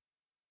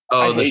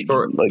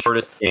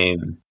shortest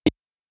game.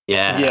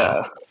 Yeah.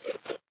 Yeah.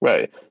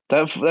 Right.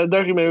 That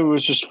documentary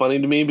was just funny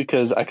to me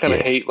because I kind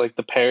of hate like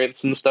the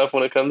parents and stuff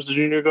when it comes to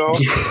junior golf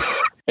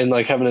and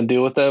like having to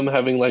deal with them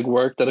having like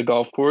worked at a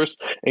golf course,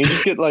 and you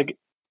just get like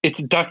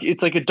it's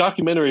like a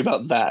documentary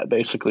about that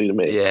basically to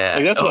me. Yeah.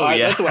 Like that's what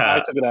I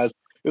took it as.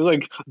 It was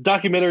like a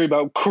documentary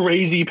about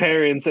crazy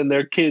parents and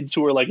their kids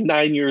who are like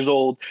 9 years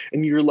old,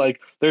 and you're like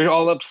they're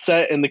all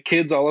upset and the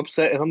kid's all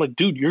upset, and I'm like,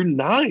 dude, you're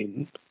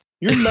 9.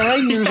 You're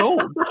 9 years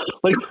old.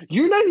 Like,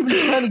 you're not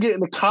even trying to get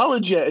into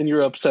college yet, and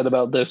you're upset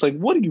about this. Like,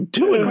 what are you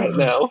doing right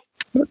now?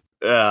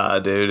 Yeah,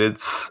 dude,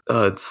 it's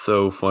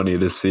so funny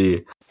to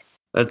see.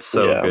 That's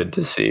so good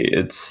to see.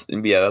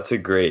 That's a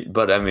great.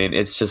 But I mean,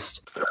 it's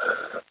just,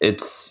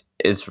 it's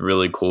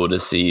really cool to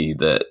see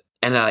that.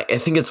 And I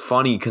think it's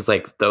funny because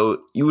like, though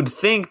you would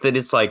think that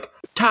it's like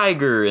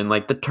Tiger and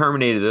like the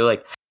Terminator, they're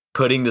like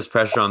putting this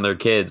pressure on their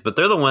kids, but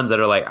they're the ones that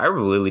are like, I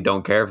really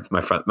don't care if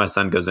my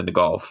son goes into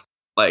golf.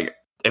 Like,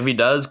 if he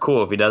does,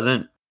 cool. If he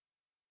doesn't,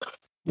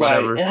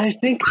 whatever. Right. And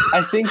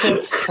I think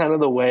that's kind of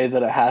the way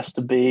that it has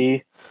to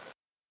be.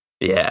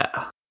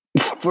 Yeah.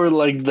 For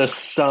like the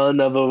son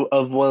of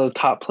one of the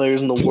top players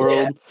in the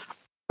world,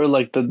 or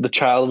like the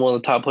child of one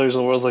of the top players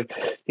in the world, like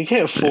you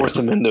can't force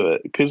them into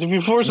it, because if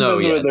you force them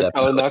into it, they're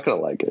probably not going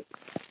to like it.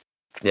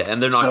 Yeah,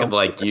 and they're not going to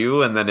like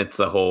you, and then it's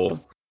a whole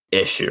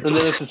issue. And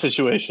then it's a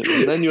situation.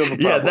 And then you have a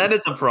problem. Yeah, then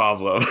it's a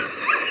problem.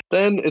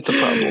 Then it's a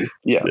problem.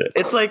 Yeah.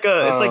 It's like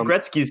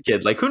Gretzky's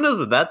kid. Like, who knows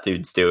what that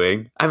dude's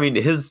doing? I mean,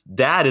 his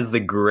dad is the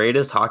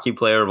greatest hockey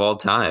player of all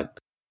time,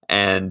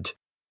 and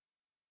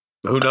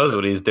who knows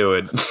what he's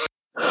doing?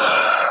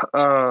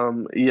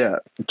 Yeah,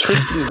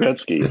 Tristan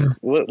Gretzky.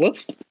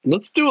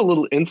 Let's do a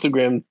little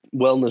Instagram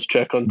wellness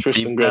check on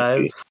Tristan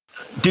Gretzky.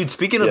 Dude,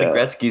 speaking of the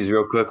Gretzkys,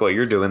 real quick, while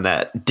you're doing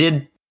that,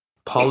 did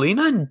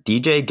Paulina and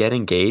DJ get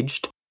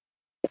engaged?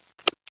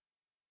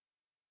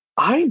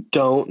 I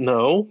don't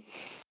know.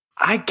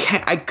 I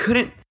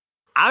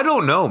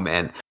don't know,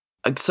 man.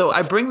 So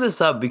I bring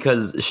this up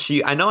because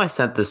I know I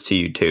sent this to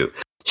you too.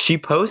 She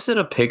posted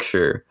a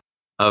picture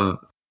of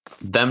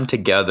them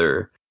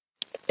together,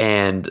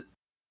 and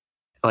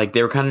like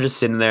they were kind of just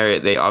sitting there.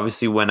 They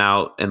obviously went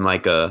out and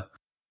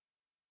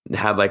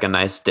had like a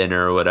nice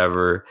dinner or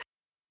whatever,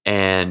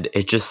 and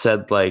it just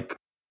said like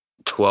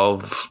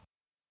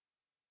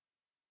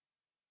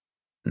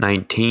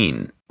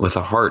 12/19 with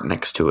a heart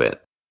next to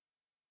it.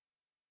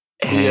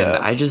 And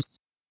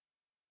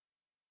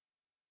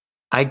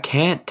I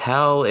can't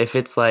tell if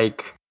it's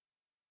like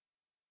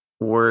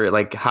we're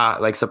like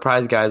hot, like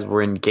surprise guys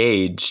were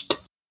engaged,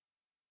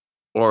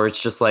 or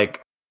it's just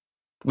like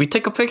we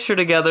took a picture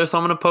together, so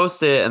I'm gonna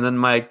post it, and then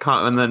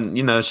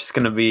it's just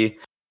gonna be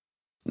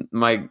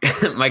my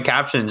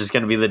caption, just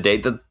gonna be the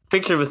date the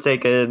picture was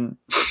taken.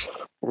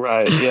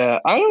 Right. Yeah.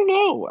 I don't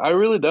know. I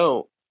really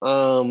don't.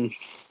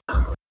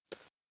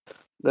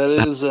 That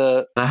is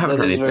I haven't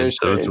that heard is very anything,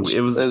 so strange.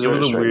 it was That is very a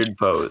strange. weird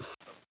pose.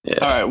 Yeah.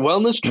 All right,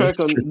 wellness check What's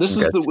on Tristan this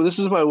is Gretzky? this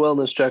is my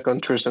wellness check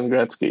on Tristan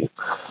Gretzky.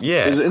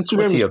 Yeah. His What's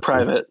Instagram he is up to?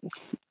 private.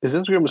 His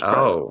Instagram is private.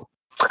 Oh,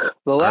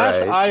 The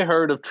last right. I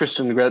heard of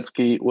Tristan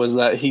Gretzky was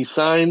that he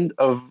signed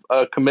a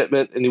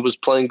commitment and he was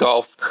playing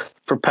golf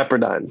for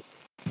Pepperdine.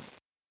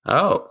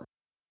 Oh.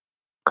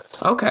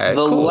 Okay.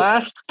 The cool.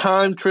 last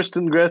time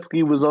Tristan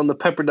Gretzky was on the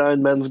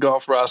Pepperdine men's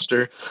golf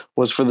roster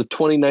was for the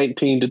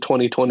 2019 to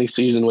 2020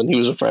 season when he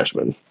was a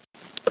freshman.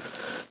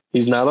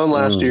 He's not on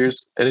last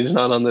year's, and he's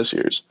not on this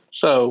year's.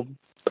 So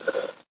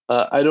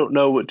I don't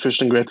know what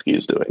Tristan Gretzky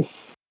is doing.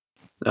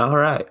 All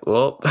right.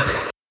 Well,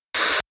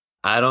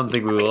 I don't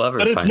think we will ever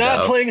But it's find not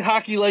out. playing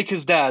hockey like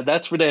his dad.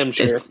 That's for damn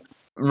sure.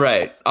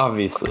 Right.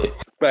 Obviously.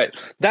 Right.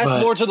 That's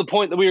But- more to the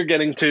point that we were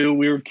getting to.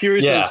 We were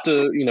curious Yeah. as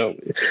to,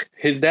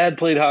 his dad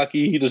played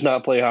hockey. He does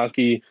not play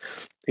hockey.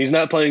 He's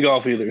not playing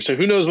golf either. So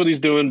who knows what he's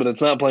doing, but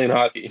it's not playing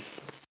hockey.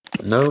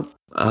 Nope.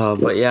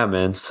 But yeah,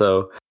 man.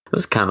 So it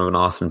was kind of an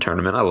awesome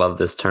tournament. I love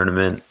this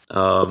tournament.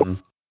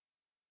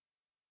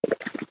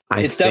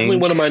 It's definitely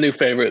one of my new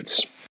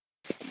favorites.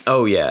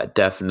 Oh yeah,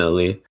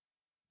 definitely.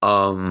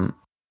 I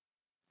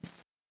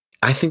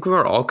think we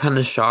were all kind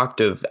of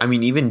shocked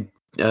even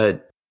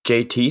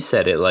JT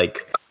said it,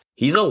 like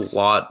he's a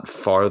lot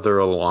farther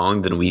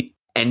along than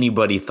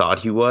anybody thought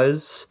he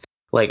was.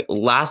 Like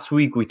last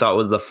week we thought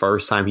was the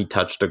first time he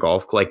touched a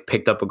golf, like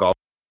picked up a golf.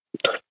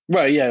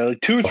 Right, yeah.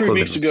 Like 2 or 3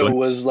 weeks ago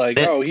was like,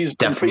 he's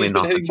definitely been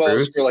not hitting the balls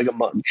truth. for like a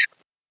month.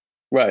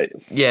 Right.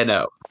 Yeah,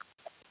 no.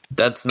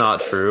 That's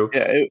not true.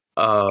 Yeah.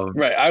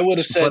 Right. I would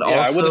have said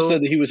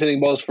that he was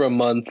hitting balls for a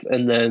month,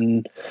 and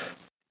then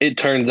it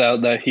turns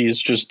out that he's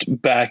just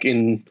back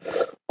in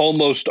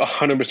almost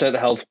 100%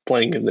 health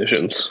playing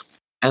conditions.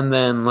 And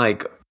then,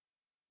 like,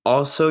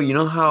 also, you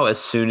know how as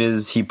soon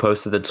as he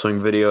posted that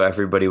swing video,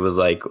 everybody was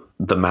like,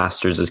 the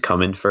Masters is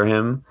coming for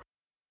him?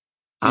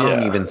 I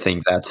don't even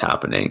think that's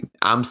happening.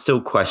 I'm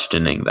still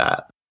questioning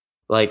that.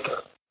 Like,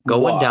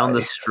 going down the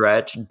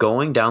stretch,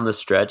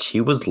 he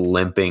was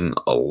limping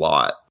a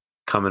lot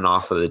coming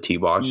off of the tee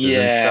boxes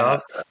and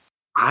stuff.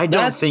 I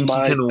don't think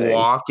he can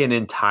walk an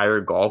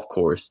entire golf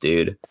course,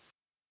 dude.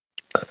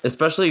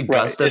 Especially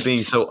Augusta being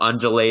so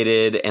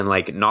undulated and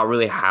like not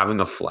really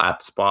having a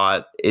flat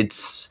spot.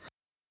 It's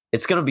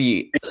gonna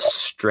be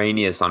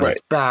strenuous on his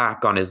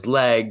back, on his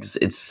legs.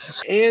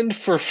 And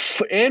for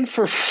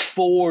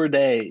 4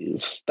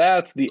 days.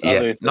 That's the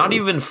other thing. Not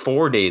even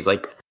 4 days,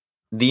 like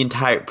the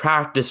entire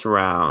practice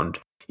round,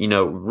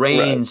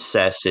 range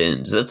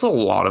sessions. That's a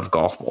lot of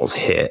golf balls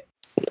hit.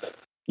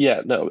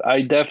 Yeah, no,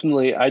 I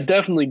definitely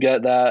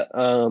get that.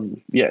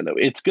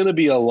 It's going to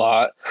be a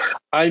lot.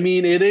 I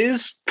mean, it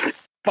is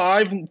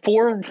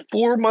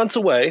 4 months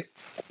away.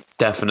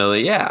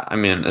 Definitely, yeah. I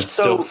mean, it's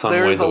still some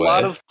ways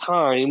away.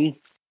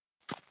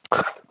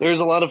 There's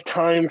a lot of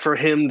time for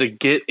him to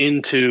get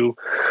into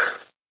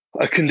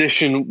a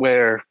condition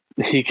where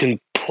he can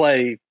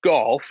play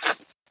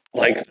golf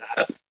like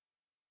that.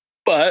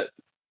 But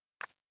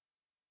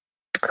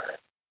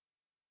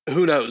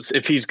who knows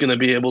if he's going to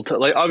be able to,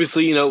 like,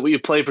 obviously, you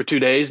play for 2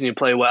 days and you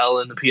play well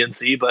in the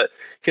PNC, but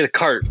he had a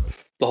cart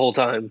the whole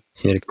time.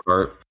 He had a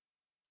cart.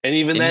 And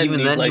even then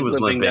he was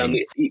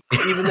limping.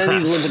 Even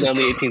then he's limping down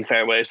the 18th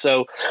fairway.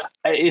 So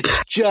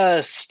it's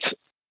just,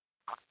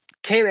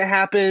 can it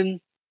happen?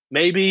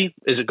 Maybe.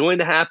 Is it going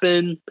to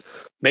happen?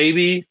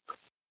 Maybe.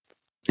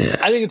 Yeah.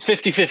 I think it's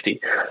 50-50.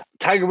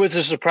 Tiger Woods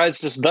has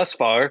surprised us thus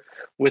far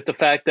with the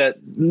fact that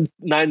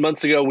 9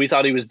 months ago we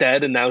thought he was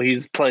dead and now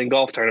he's playing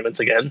golf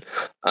tournaments again.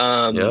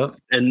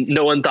 And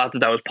no one thought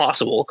that was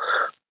possible.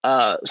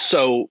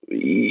 So,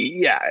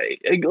 yeah,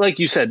 like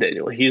you said,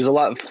 Daniel, he's a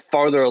lot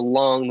farther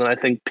along than I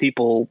think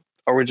people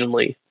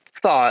originally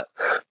thought.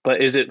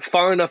 But is it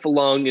far enough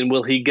along, and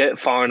will he get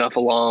far enough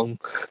along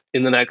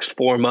in the next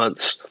 4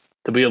 months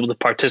to be able to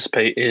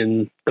participate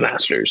in the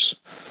Masters?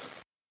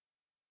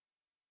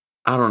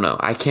 I don't know.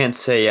 I can't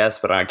say yes,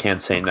 but I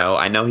can't say no.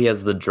 I know he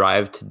has the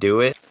drive to do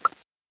it.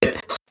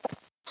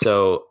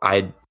 So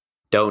I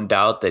don't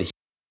doubt that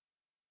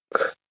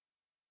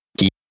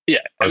he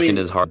working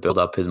his hard, build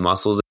up his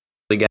muscles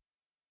again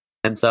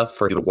and stuff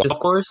for of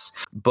course.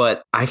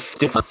 But I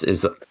still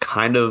is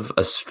kind of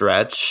a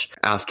stretch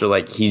after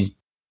he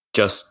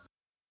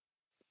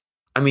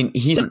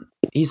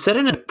said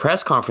in a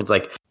press conference,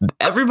 like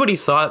everybody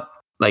thought,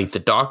 like the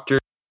doctors,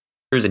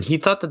 and he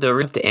thought that they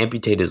were going to have to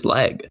amputate his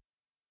leg.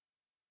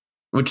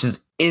 Which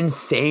is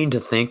insane to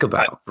think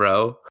about,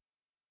 bro.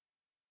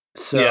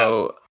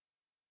 So,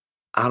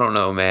 I don't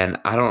know,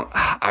 man.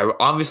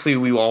 Obviously,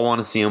 we all want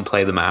to see him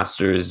play the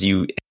Masters.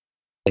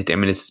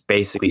 It's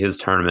basically his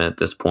tournament at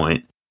this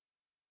point.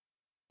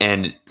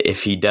 And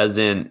if he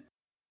doesn't,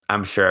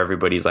 I'm sure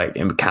everybody's like,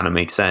 it kind of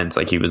makes sense.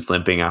 Like he was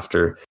limping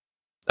after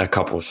a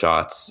couple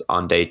shots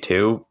on day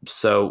 2.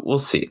 So we'll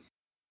see.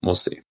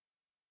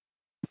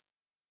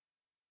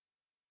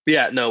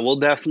 Yeah, no, we'll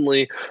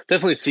definitely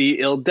see.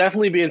 It'll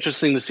definitely be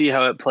interesting to see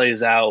how it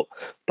plays out.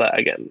 But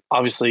again,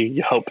 obviously,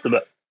 you hope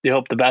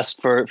the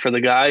best for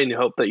the guy, and you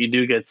hope that you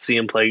do get to see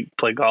him play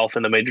golf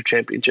in a major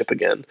championship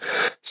again.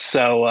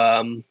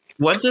 So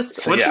what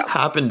just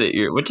happened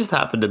what just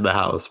happened in the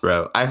house,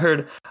 bro? I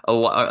heard a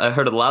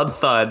loud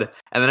thud,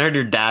 and then I heard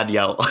your dad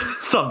yell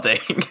something.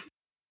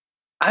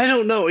 I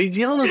don't know. He's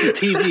yelling at the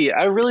TV.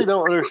 I really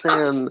don't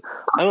understand.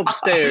 I'm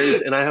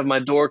upstairs and I have my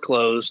door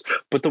closed,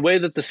 but the way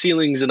that the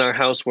ceilings in our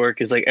house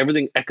work is like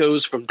everything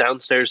echoes from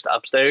downstairs to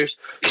upstairs.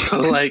 So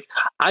like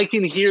I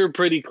can hear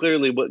pretty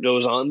clearly what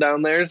goes on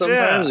down there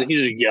sometimes, and he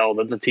just yelled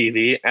at the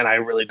TV, and I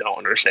really don't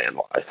understand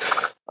why.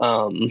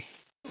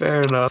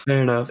 Fair enough.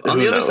 On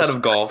the other side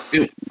of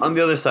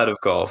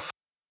golf,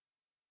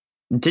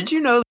 did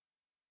you know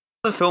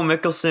that Phil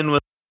Mickelson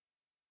was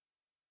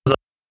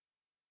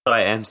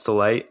by Amstel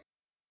Light?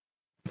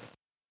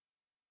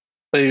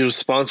 He was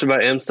sponsored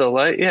by Amstel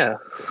Light? Yeah.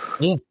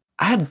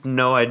 I had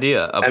no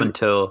idea up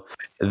until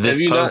this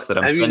post that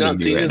I'm sending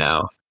you right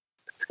now.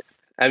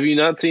 Have you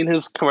not seen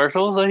his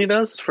commercials that he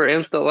does for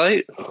Amstel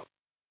Light?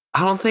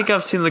 I don't think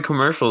I've seen the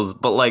commercials,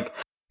 but like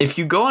if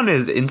you go on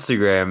his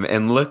Instagram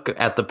and look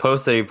at the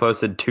post that he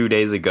posted 2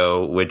 days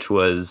ago, which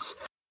was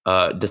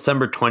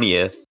December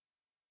 20th,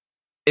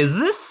 is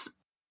this,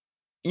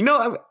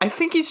 I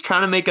think he's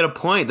trying to make it a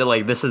point that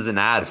like this is an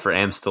ad for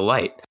Amstel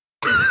Light.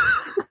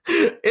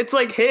 It's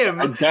like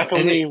him.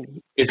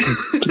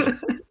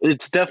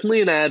 It's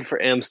definitely an ad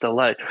for Amstel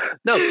Light.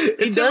 No,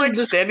 it's him like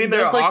standing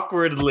there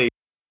awkwardly,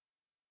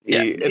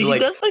 and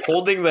like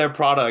holding their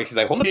products. He's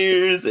like, "Hold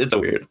ears." It's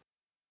weird.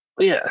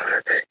 Yeah,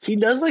 he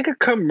does like a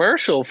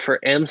commercial for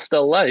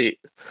Amstel Light.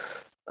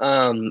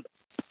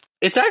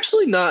 It's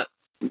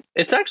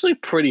actually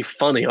pretty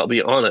funny. I'll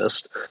be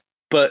honest,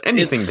 but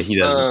anything that he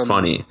does is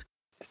funny,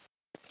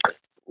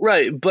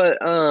 right? But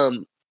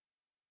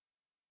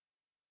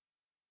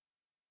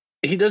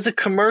he does a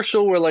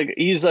commercial where like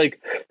he's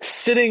like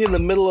sitting in the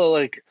middle of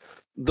like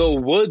the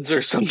woods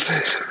or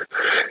something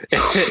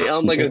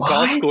on like a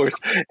golf course,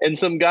 and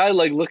some guy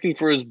like looking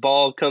for his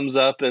ball comes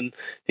up, and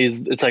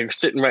it's like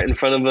sitting right in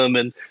front of him,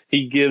 and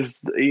he gives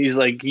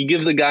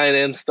the guy an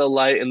Amstel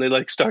Light, and they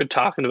like start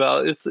talking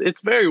about it.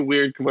 It's very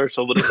weird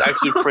commercial, but it's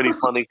actually pretty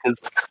funny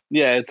because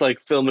it's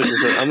like Phil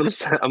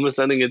Mickelson. I'm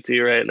sending it to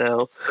you right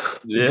now.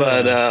 Yeah.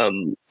 But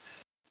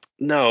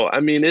no,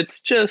 I mean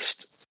it's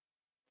just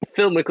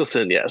Phil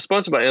Mickelson,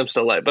 sponsored by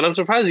Amstel Light. But I'm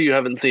surprised you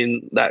haven't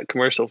seen that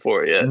commercial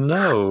for it yet.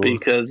 No,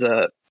 because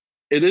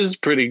it is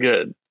pretty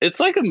good. It's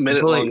like a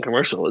minute-long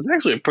commercial. It's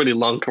actually a pretty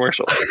long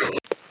commercial.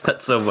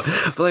 That's so funny.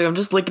 But like, I'm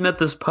just looking at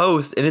this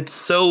post, and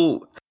it's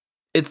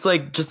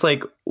like just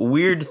like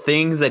weird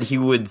things that he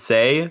would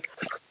say,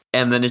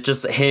 and then it's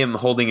just him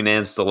holding an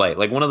Amstel Light.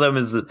 Like one of them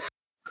is that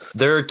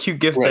there are cute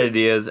gift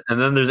ideas,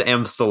 and then there's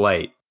Amstel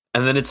Light,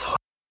 and then it's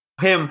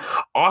him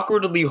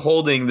awkwardly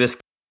holding this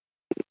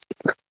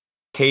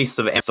case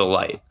of Amstel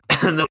Light.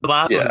 And the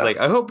last one is like,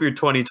 I hope your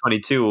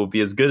 2022 will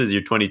be as good as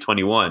your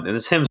 2021. And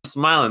it's him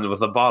smiling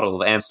with a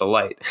bottle of Amstel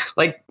Light.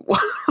 Like,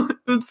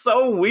 it's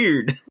so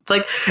weird.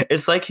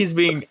 It's like he's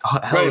being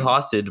held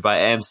hostage by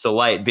Amstel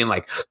Light, being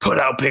like, put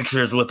out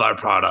pictures with our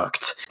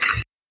product.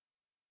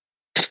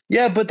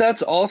 Yeah, but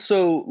that's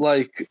also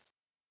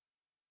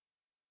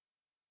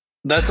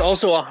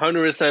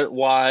 100%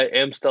 why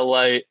Amstel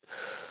Light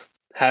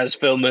has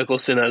Phil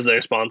Mickelson as their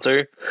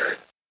sponsor.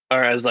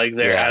 Or as like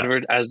their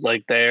advert, as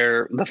like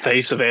the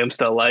face of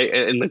Amstel Light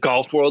in the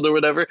golf world or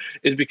whatever,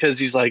 is because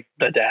he's like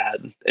the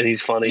dad and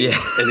he's funny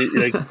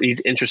and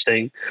he's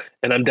interesting.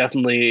 And I'm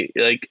definitely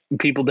like,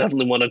 people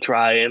definitely want to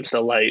try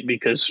Amstel Light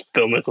because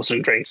Phil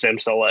Mickelson drinks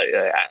Amstel Light.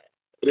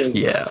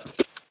 Yeah.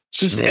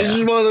 It's just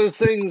one of those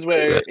things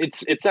where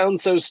it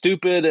sounds so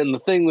stupid. And the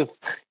thing with,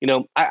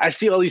 I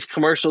see all these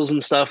commercials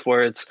and stuff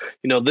where it's,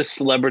 this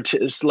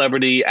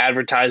celebrity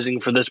advertising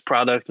for this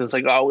product. And it's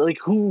like, oh, like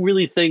who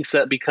really thinks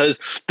that because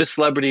this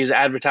celebrity is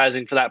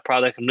advertising for that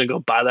product, I'm going to go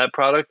buy that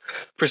product?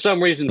 For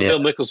some reason,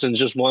 Phil Mickelson's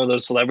just one of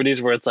those celebrities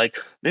where it's like,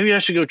 maybe I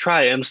should go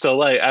try Amstel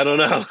Light. I don't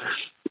know.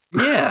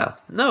 Yeah,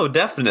 no,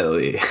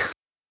 definitely.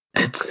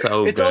 It's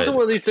good. Also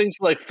one of these things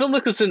where, like, Phil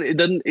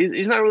Mickelson,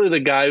 he's not really the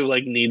guy who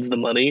like needs the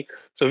money.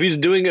 So if he's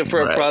doing it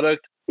for a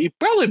product, he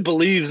probably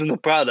believes in the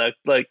product.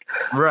 Like,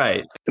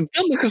 right.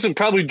 Phil Mickelson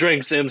probably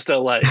drinks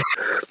Amstel Light.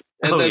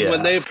 And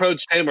when they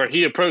approached him or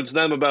he approached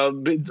them about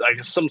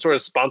like some sort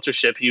of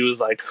sponsorship, he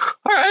was like,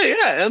 all right,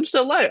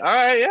 Amstel Light. All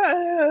right,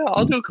 yeah,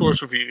 I'll do a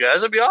commercial for you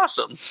guys. That'd be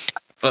awesome.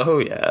 Oh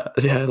yeah.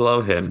 Yeah, I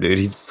love him, dude.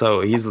 He's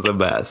the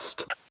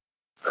best.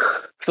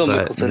 Phil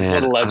Mickelson,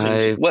 what a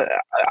legend.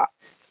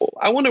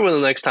 I wonder when the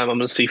next time I'm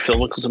going to see Phil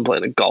Mickelson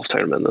playing a golf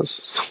tournament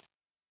is.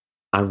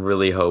 I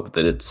really hope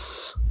that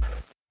it's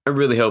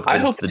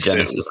the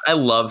Genesis. I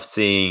love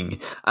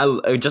seeing. I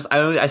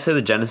say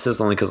the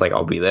Genesis only because like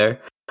I'll be there,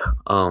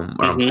 or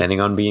I'm planning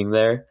on being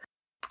there.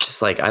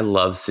 Just like I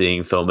love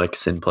seeing Phil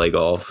Mickelson play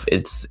golf.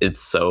 He's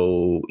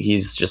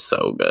just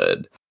so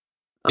good.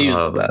 He's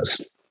the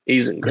best.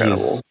 He's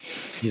incredible.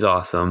 He's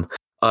awesome.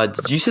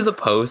 Did you see the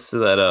post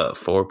that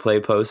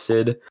Foreplay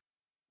posted?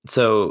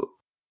 So.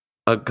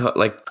 A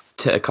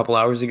couple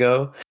hours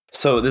ago.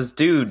 So this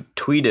dude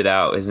tweeted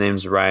out, his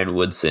name's Ryan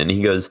Woodson.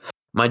 He goes,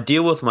 my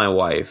deal with my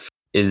wife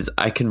is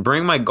I can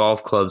bring my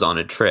golf clubs on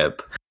a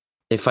trip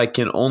if I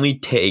can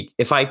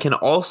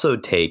also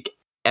take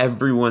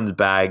everyone's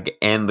bag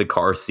and the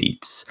car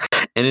seats.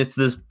 And it's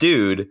this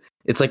dude,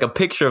 it's like a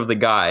picture of the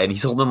guy, and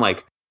he's holding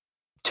like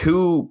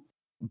 2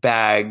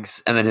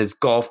 bags and then his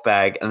golf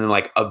bag and then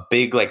like a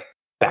big like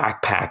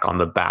backpack on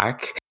the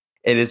back.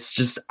 And it's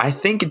just, I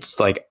think it's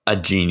like a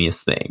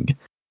genius thing.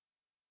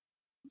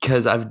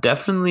 Because I've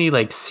definitely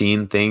like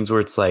seen things where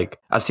it's like,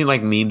 I've seen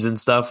like memes and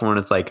stuff when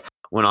it's like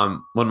when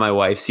my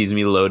wife sees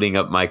me loading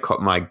up my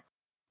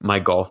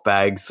golf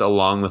bags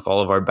along with all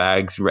of our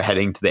bags, we're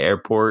heading to the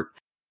airport,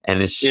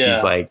 and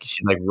she's like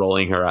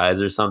rolling her eyes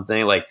or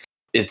something. Like,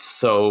 it's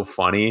so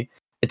funny.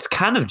 It's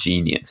kind of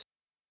genius.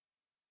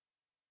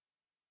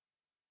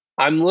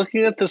 I'm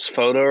looking at this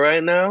photo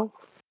right now.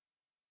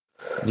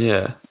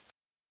 Yeah.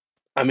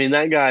 I mean,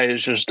 that guy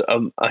is just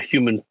a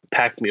human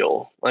pack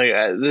mule. Like,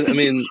 I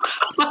mean,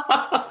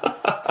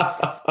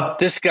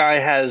 this guy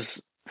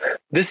has.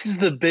 This is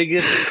the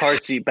biggest car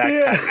seat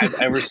backpack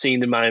I've ever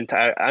seen in my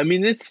entire. I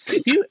mean,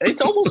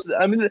 it's almost.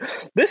 I mean,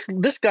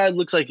 this guy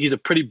looks like he's a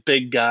pretty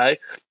big guy,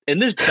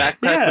 and this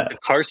backpack with the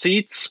car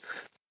seats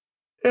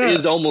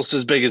is almost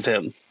as big as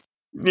him.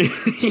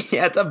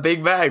 Yeah, it's a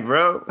big bag,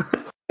 bro.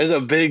 There's a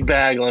big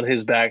bag on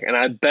his back, and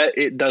I bet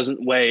it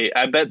doesn't weigh.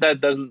 I bet that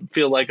doesn't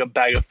feel like a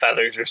bag of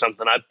feathers or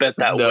something. I bet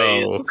that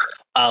weighs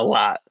a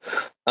lot.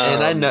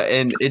 And I know,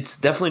 and it's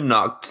definitely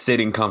not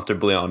sitting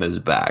comfortably on his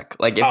back.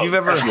 Like, if you've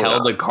ever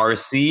held a car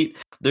seat,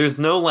 there's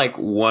no like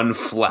one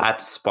flat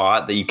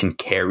spot that you can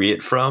carry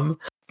it from.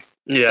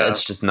 Yeah,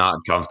 it's just not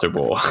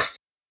comfortable.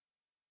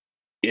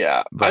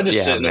 Yeah, but I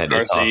just sit in a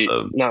car seat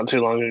not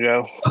too long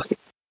ago.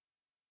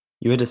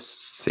 You had to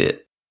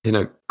sit in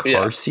a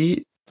car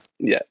seat?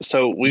 Yeah,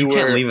 so we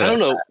were. I don't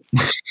know.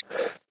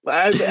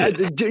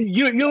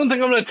 You don't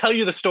think I'm going to tell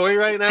you the story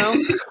right now?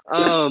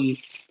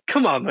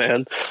 Come on,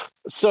 man.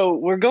 So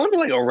we're going to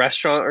like a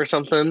restaurant or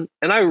something,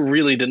 and I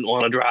really didn't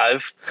want to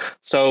drive.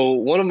 So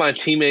one of my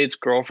teammates'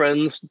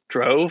 girlfriends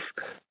drove,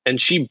 and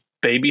she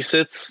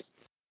babysits.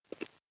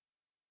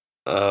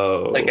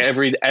 Like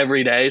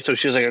every day. So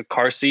she has like a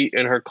car seat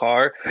in her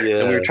car, and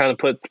we were trying to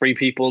put 3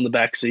 people in the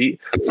back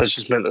seat. So it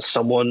just meant that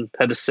someone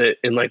had to sit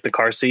in like the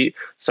car seat.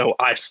 So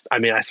I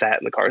sat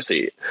in the car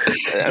seat.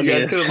 You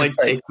guys couldn't like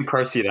take the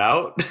car seat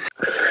out?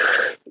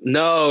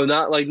 No,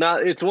 not.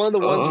 It's one of the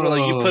ones where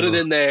like you put it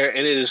in there,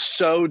 and it is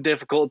so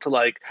difficult to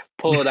like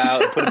pull it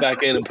out, and put it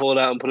back in, and pull it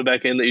out and put it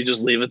back in that you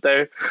just leave it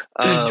there.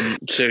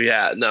 So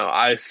yeah, no,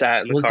 I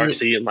sat in the car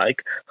seat and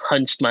like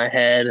hunched my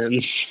head,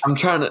 and I'm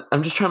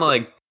just trying to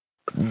like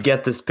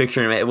get this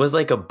picture. It was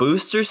like a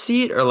booster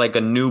seat or like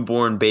a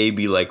newborn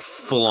baby, like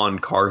full on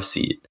car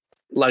seat.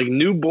 Like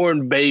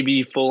newborn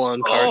baby, full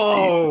on car seat.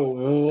 Oh,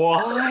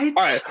 what? All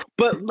right,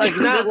 but like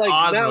not like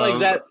awesome.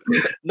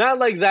 not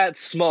like that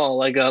small,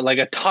 like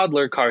a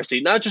toddler car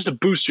seat, not just a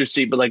booster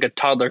seat, but like a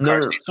toddler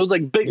car seat. So it's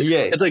like big. Yeah,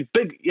 it's like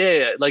big.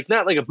 Yeah, like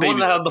not like a baby. One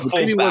that had the full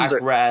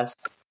backrest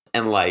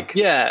and like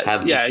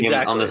exactly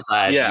on the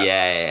side.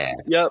 Yeah.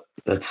 Yep.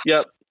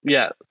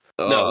 Yeah.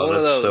 No, one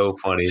of those. So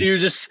funny. So you're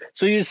just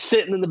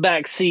sitting in the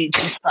back seat,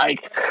 just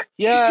like,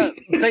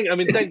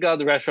 thank God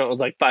the restaurant was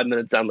like 5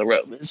 minutes down the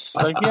road. It's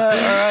like, all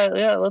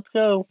right, let's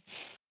go.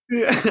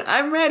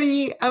 I'm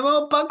ready. I'm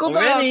all buckled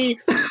up. I'm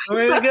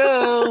ready to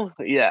go.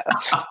 Yeah,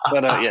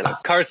 but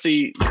car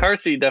seat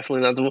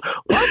definitely not the.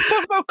 Why are we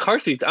talking about car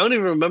seats? I don't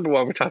even remember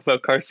why we're talking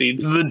about car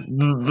seats.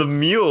 The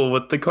mule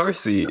with the car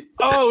seat.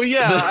 Oh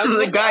yeah,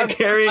 the guy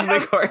carrying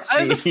the car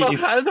seat.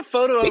 I have the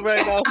photo up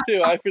right now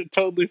too. I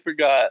totally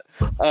forgot.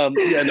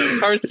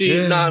 Car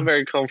seat not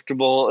very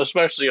comfortable,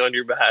 especially on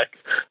your back.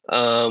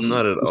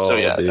 Not at all. So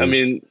yeah, dude. I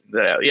mean,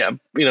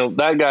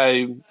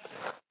 that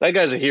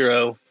guy's a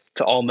hero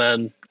to all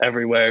men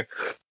everywhere.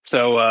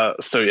 So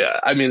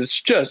yeah, I mean,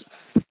 it's just,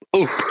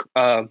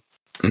 I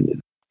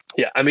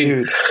mean,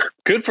 dude.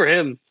 Good for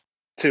him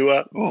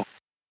to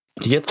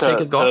he gets to take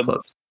his golf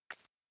clubs,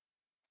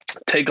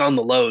 take on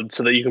the load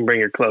so that you can bring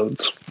your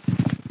clothes.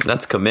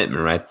 That's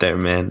commitment right there,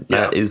 man.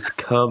 Yeah. That is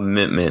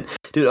commitment,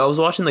 dude. I was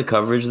watching the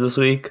coverage this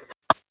week,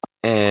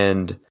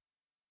 and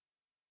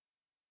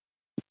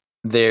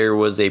there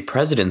was a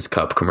President's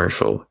Cup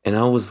commercial, and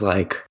I was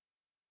like,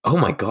 oh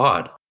my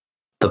God.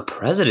 The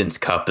President's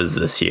Cup is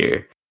this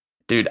year,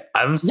 dude.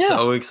 I'm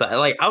so excited.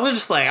 Like I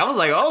was like,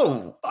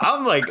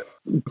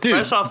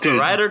 fresh off the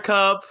Ryder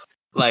Cup.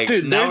 Like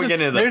now we're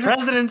getting the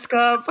President's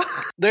Cup.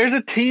 There's a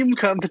team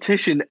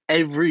competition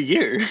every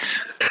year.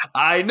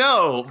 I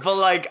know, but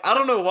like I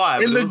don't know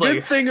why. And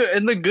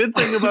the good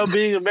thing about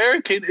being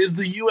American is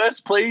the U.S.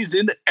 plays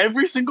in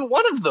every single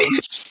one of them.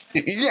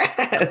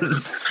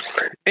 Yes,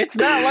 it's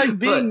not like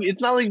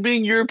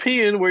being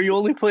European where you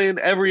only play in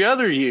every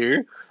other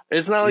year.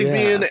 It's not like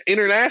being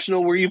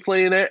international where you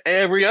play in it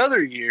every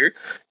other year.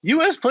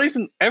 U.S. plays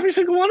in every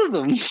single one of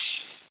them.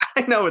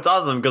 I know, it's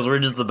awesome because we're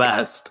just the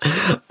best. We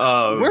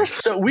are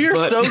so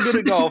good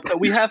at golf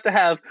that we have to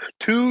have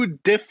 2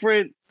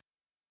 different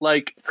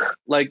like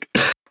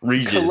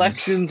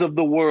collections of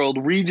the world,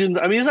 regions.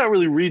 I mean, it's not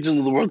really regions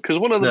of the world because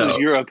one of them is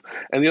Europe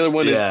and the other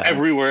one is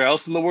everywhere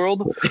else in the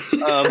world,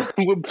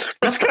 which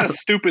is kind of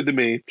stupid to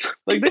me.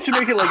 Like they should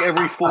make it like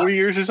every 4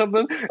 years or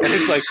something. And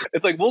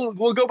it's like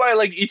we'll go by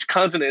like each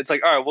continent. It's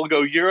like, all right, we'll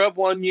go Europe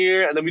 1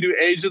 year, and then we do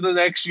Asia the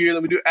next year,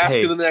 then we do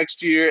Africa the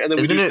next year, and then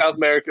we do South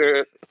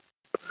America.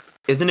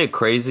 Isn't it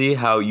crazy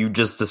how you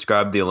just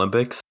described the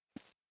Olympics?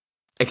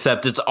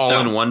 Except it's all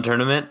in one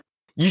tournament.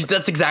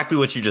 That's exactly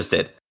what you just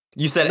did.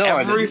 You said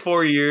every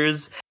 4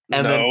 years,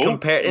 and then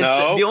compare. It's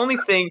the only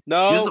thing.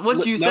 This is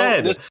what you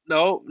said.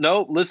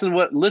 Listen to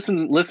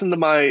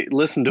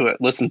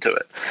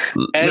it.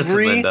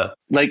 Every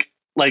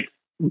like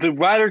the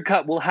Ryder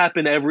Cup will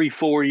happen every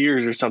 4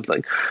 years or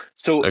something.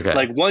 So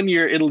like 1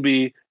 year it'll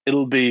be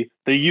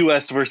the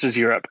U.S. versus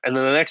Europe, and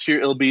then the next year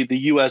it'll be the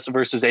U.S.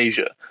 versus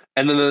Asia,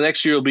 and then the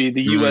next year it'll be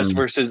the U.S.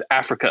 versus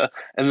Africa,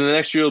 and then the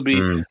next year it'll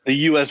be the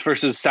U.S.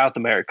 versus South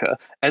America,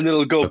 and then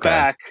it'll go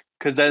back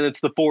because then it's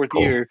the fourth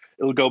year.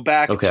 It'll go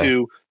back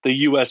to the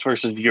U.S.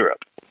 versus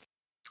Europe.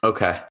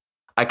 Okay,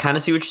 I kind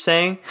of see what you're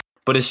saying,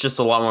 but it's just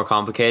a lot more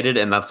complicated,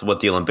 and that's what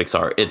the Olympics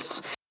are.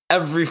 It's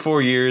every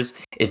 4 years.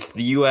 It's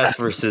the U.S.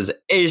 versus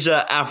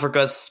Asia,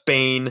 Africa,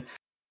 Spain.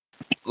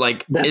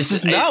 Like that's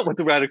just not what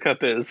the Ryder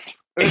Cup is.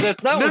 Or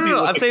that's not what the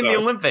Olympics I'm saying are. The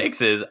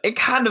Olympics is. It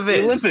kind of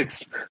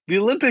is. The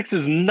Olympics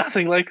is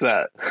nothing like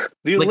that.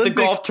 The like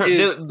Olympics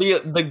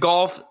the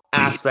golf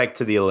aspect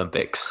to the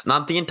Olympics,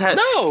 not the entire.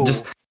 No,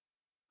 just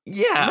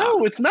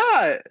no, it's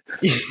not.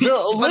 The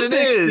Olympics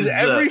is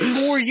every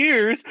 4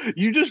 years.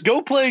 You just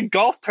go play a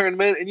golf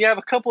tournament, and you have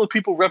a couple of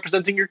people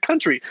representing your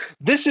country.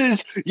 This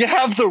is you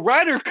have the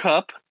Ryder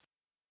Cup.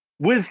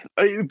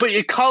 But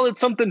you call it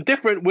something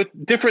different with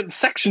different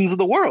sections of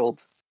the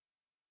world.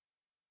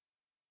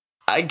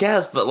 I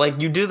guess, but like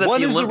you do that.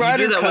 You do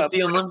that with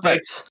the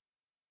Olympics.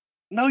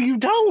 No, you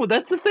don't.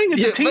 That's the thing.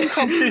 It's a team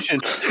competition.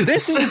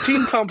 This is a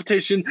team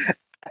competition,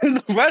 and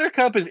the Ryder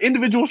Cup is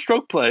individual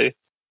stroke play.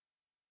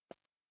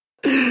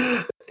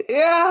 Yeah,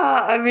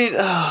 I mean,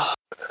 I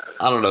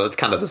don't know. It's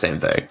kind of the same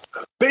thing.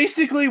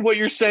 Basically, what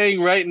you're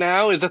saying right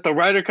now is that the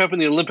Ryder Cup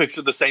and the Olympics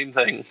are the same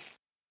thing.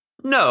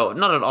 No,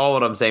 not at all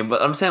what I'm saying,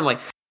 but I'm saying like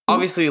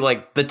obviously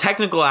like the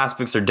technical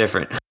aspects are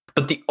different,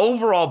 but the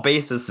overall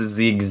basis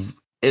is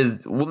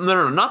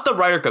not the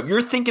Ryder Cup.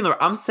 You're thinking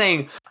I'm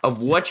saying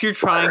of what you're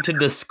trying to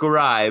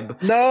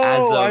describe. No,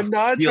 as of I'm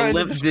not trying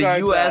to describe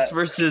the U.S. that.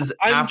 versus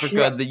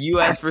Africa, the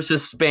U.S.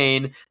 versus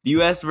Spain, the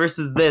U.S.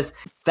 versus this.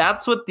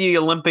 That's what the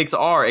Olympics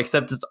are,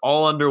 except it's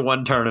all under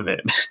one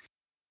tournament.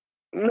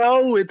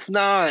 No, it's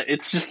not.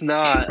 It's just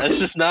not. That's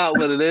just not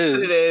what it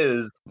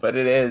is. But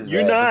it is.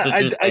 You're not.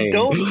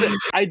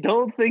 I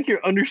don't think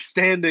you're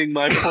understanding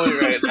my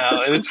point right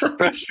now, and it's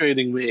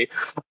frustrating me.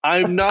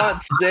 I'm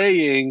not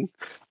saying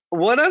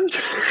what I'm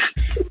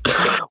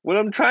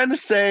trying to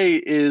say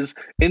is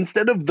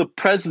instead of the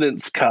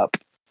President's Cup,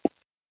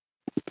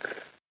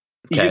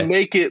 you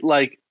make it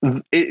like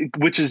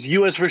which is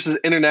U.S. versus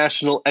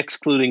international,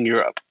 excluding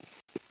Europe.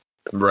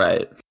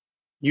 Right.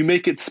 You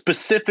make it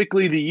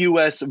specifically the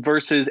U.S.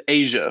 versus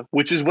Asia,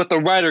 which is what the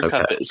Ryder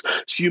Cup is.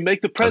 So you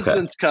make the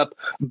President's Cup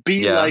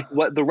be like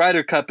what the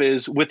Ryder Cup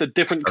is with a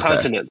different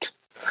continent.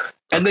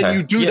 And then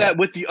you do that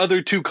with the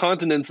other two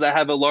continents that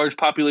have a large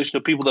population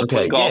of people that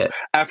play golf,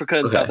 Africa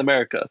and South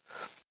America.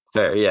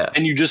 Fair, yeah.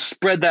 And you just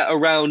spread that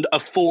around a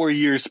 4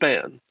 year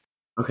span.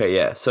 Okay,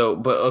 yeah. So,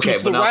 but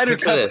it's the Ryder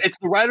Cup. It's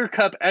the Ryder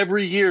Cup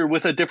every year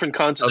with a different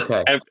continent,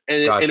 and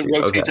it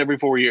rotates every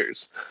 4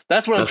 years.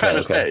 That's what I'm trying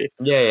to say.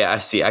 Yeah, I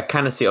see. I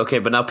kind of see. Okay,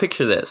 but now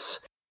picture this: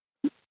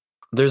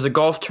 there's a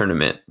golf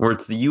tournament where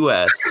it's the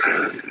U.S.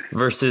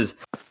 versus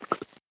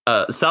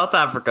South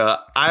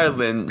Africa,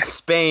 Ireland,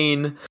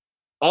 Spain,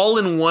 all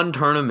in one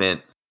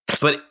tournament,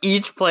 but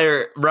each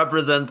player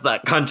represents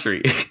that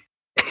country.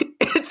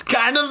 It's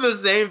kind of the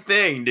same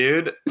thing,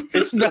 dude.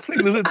 It's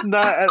nothing. It's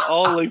not at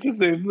all like the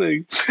same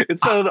thing.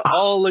 It's not at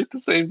all like the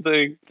same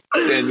thing,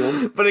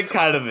 Daniel. But it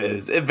kind of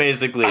is. It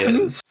basically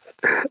is.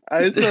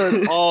 It's not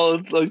at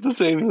all like the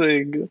same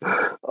thing.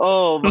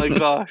 Oh my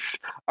gosh!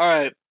 All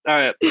right.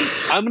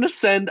 I'm gonna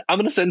send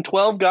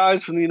 12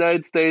 guys from the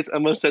United States.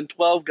 I'm gonna send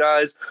 12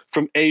 guys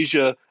from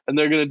Asia, and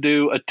they're gonna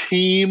do a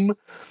team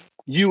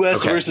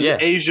U.S. versus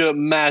Asia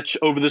match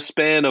over the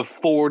span of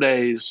 4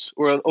 days,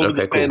 or over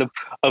the span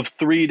of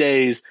 3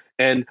 days.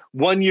 And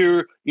 1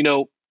 year,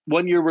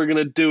 we're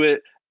gonna do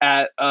it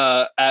at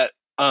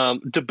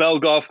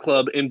DeBell Golf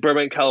Club in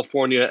Burbank,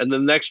 California, and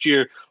then next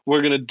year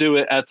we're gonna do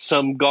it at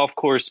some golf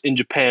course in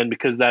Japan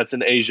because that's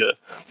in Asia.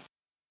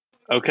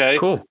 Okay,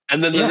 cool.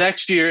 And then the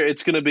next year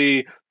it's gonna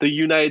be the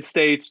United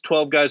States,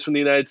 12 guys from the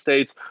United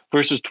States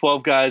versus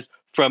 12 guys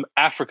from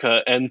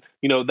Africa. And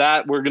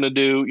that we're going to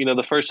do,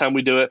 the first time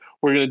we do it,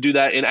 we're going to do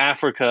that in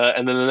Africa.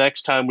 And then the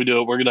next time we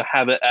do it, we're going to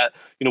have it at,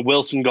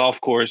 Wilson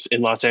Golf Course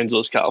in Los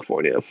Angeles,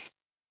 California.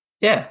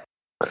 Yeah.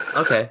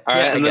 Okay. All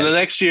right, Yeah, and then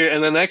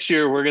the next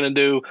year we're gonna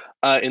do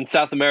in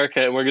South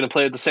America, and we're gonna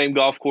play at the same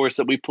golf course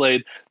that we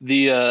played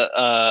we're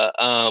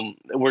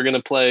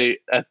gonna play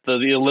at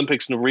the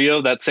Olympics in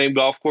Rio. That same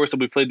golf course that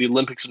we played the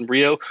Olympics in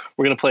Rio,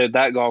 we're gonna play at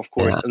that golf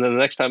course, and then the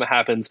next time it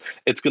happens,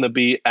 it's gonna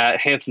be at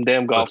Hanson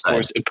Dam Golf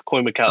Course in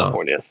Pacoima,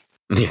 California.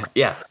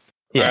 Yeah.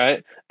 All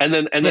right, and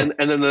then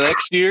the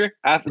next year,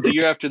 after the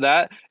year after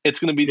that, it's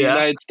going to be the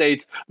United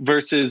States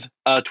versus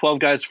 12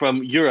 guys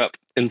from Europe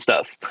and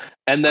stuff,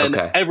 and then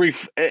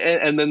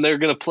and then they're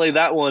going to play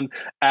that one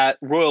at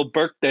Royal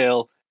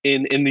Birkdale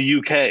in the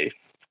UK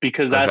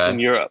because that's in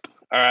Europe.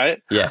 All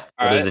right,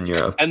 it is in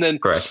Europe, and then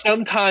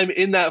sometime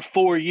in that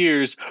 4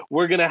 years,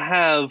 we're going to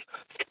have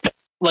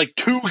like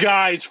 2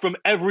 guys from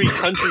every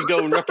country go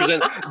and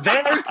represent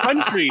their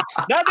country,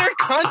 not their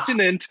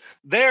continent,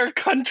 their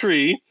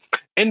country,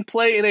 and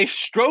play in a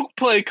stroke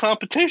play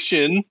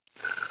competition.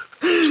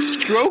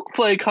 That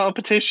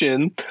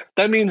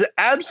means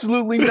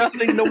absolutely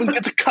nothing. No one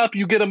gets a cup.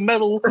 You get a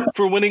medal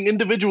for winning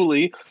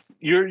individually.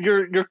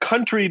 Your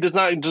country does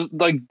not just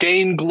like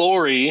gain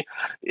glory.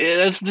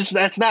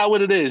 That's not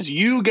what it is.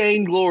 You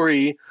gain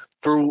glory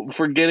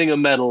for getting a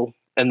medal,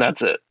 and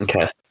that's it.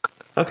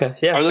 Okay.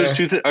 Yeah. Are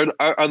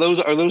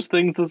those are those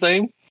things the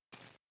same?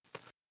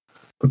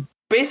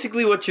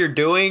 Basically, what you're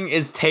doing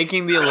is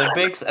taking the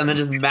Olympics and then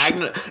just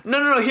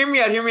No. Hear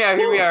me out, man.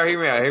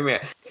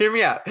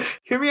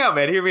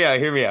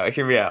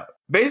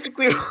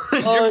 Basically, you're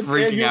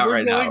freaking out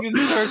right now. We're going in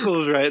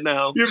circles right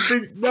now.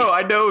 No,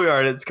 I know we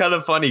are. It's kind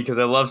of funny because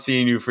I love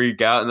seeing you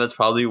freak out, and that's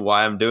probably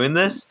why I'm doing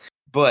this.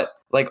 But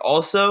like,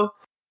 also,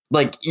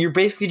 like, you're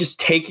basically just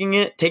taking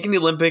the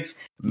Olympics,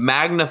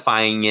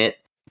 magnifying it,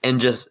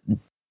 and just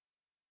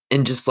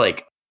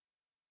like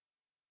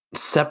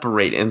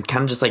separate and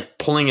kind of just like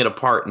pulling it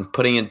apart and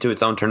putting it into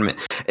its own tournament.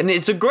 And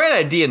it's a great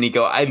idea,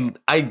 Nico. I'm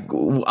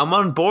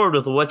on board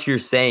with what you're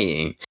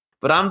saying,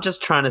 but I'm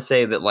just trying to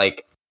say that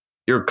like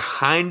you're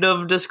kind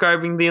of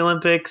describing the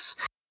Olympics,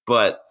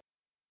 but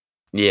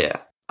yeah,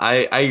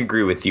 I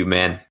agree with you,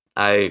 man.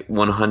 I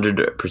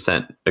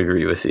 100%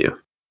 agree with you.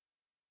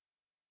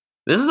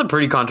 This is a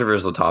pretty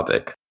controversial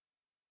topic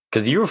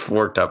because you're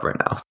worked up right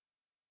now.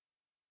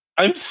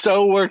 I'm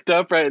so worked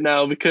up right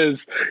now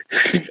because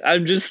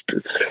I'm just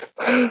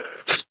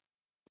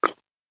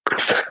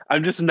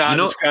not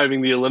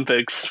describing the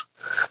Olympics.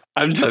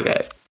 I'm just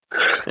okay.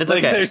 It's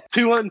like okay.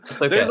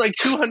 There's like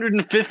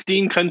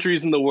 215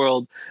 countries in the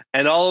world,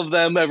 and all of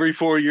them every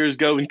 4 years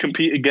go and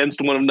compete against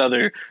one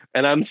another.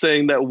 And I'm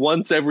saying that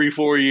once every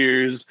 4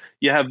 years,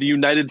 you have the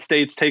United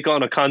States take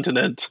on a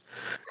continent.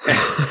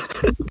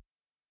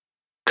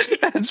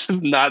 It's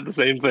just not the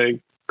same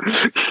thing.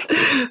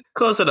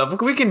 Close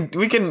enough. We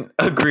can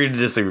agree to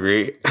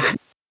disagree.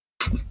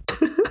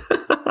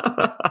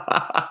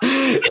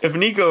 If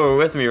Nico were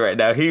with me right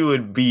now, he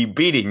would be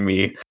beating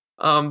me.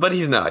 But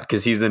he's not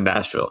because he's in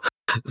Nashville.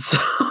 So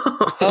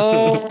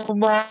oh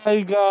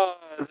my god.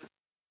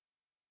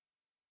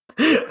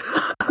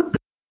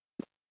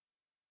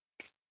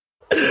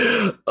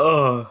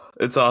 Oh,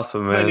 it's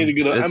awesome, man. I need to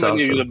get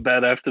to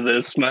bed after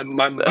this. My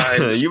mind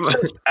is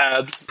just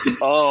abs.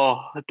 Oh,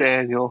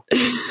 Daniel.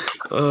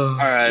 All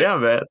right. Yeah,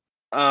 man.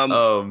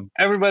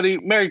 Everybody,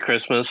 Merry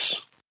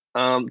Christmas.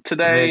 Today,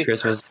 Merry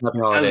Christmas. Happy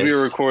holidays. As we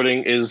were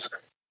recording, is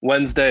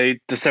Wednesday,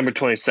 December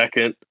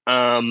 22nd.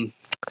 I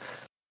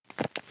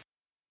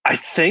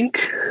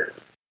think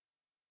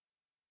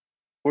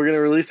we're going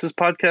to release this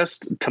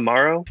podcast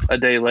tomorrow, a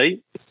day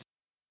late.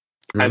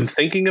 Mm-hmm. I'm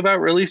thinking about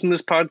releasing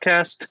this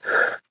podcast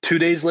 2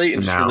 days late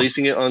and just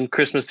releasing it on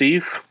Christmas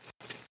Eve.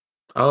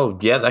 Oh,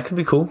 yeah, that could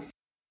be cool.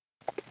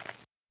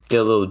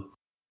 Get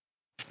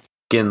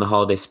in the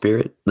holiday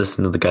spirit.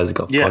 Listen to the Guys That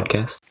Golf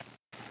podcast.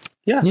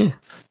 Yeah. Yeah,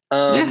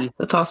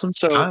 that's awesome.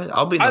 So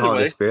I'll be in the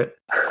holiday spirit.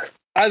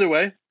 Either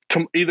way,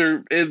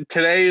 either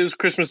today is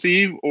Christmas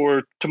Eve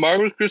or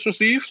tomorrow is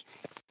Christmas Eve.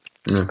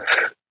 Mm.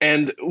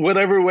 And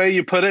whatever way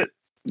you put it,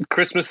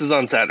 Christmas is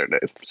on Saturday.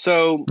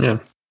 So yeah.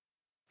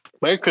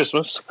 Merry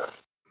Christmas.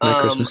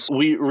 Merry Christmas.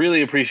 We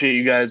really appreciate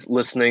you guys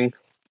listening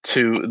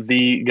to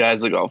the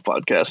Guys That Golf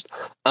podcast.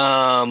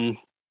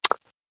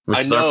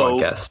 Which is our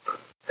podcast.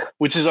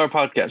 Which is our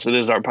podcast. It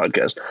is our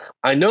podcast.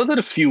 I know that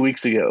a few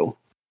weeks ago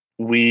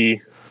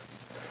we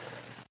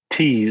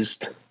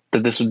teased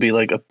that this would be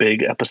like a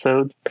big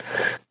episode,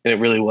 and it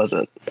really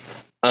wasn't.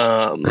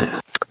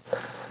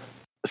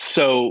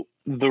 So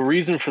the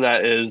reason for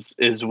that is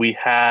we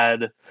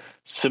had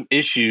some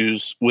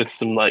issues with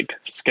some like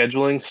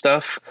scheduling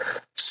stuff.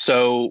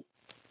 So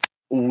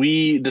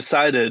we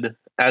decided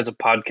as a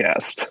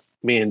podcast,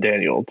 me and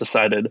Daniel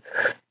decided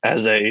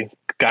as a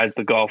Guys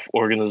The Golf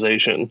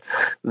organization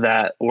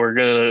that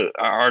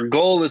our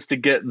goal is to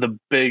get the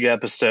big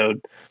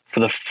episode for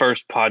the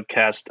first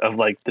podcast of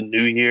like the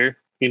new year.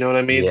 You know what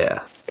I mean?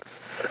 Yeah.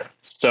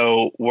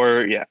 So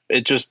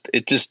it just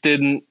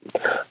didn't,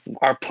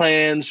 our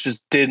plans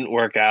just didn't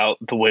work out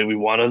the way we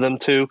wanted them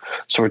to.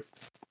 So we're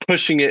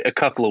pushing it a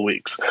couple of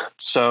weeks.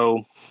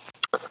 So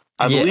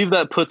I believe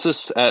that puts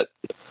us at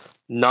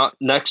not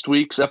next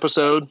week's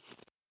episode,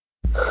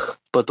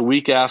 but the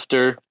week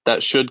after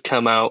that should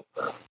come out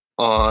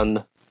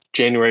on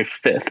January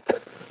 5th.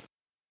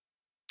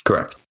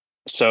 Correct.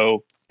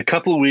 So a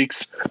couple of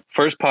weeks,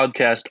 first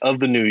podcast of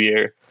the new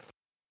year.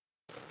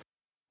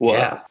 What?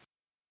 Yeah.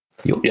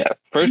 Yeah,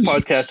 first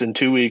podcast in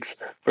 2 weeks.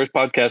 First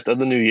podcast of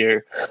the new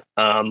year.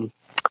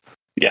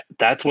 Yeah,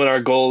 that's what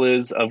our goal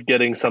is of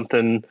getting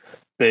something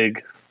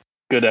big,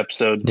 good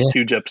episode,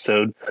 huge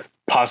episode,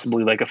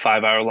 possibly like a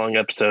 5-hour long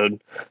episode.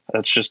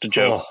 That's just a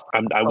joke.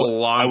 A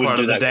long wouldn't part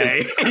do of the that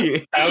day.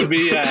 that would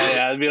be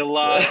that'd be a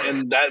lot,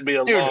 and that'd be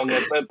a long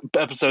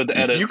episode to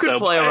edit. You could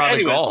play a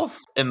round of golf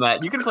in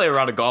that. You can play a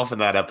round of golf in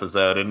that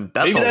episode, and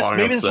that's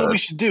maybe that's what we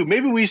should do.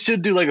 Maybe we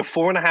should do like a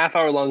 4.5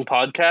 hour long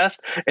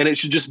podcast, and it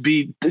should just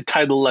be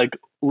titled like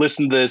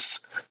 "Listen to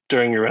this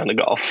during your round of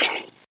golf."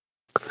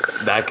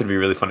 That could be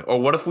really funny. Or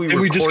what if we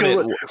record just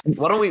it?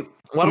 Why don't we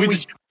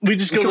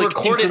just go like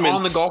record it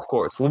on the golf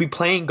course? We'll be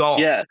playing golf.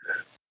 Yeah.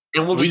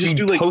 And we'll just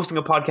be posting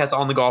a podcast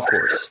on the golf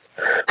course.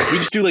 We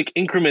just do like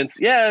increments.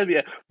 Yeah.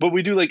 But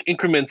we do like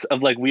increments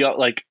of like we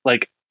like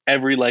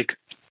every like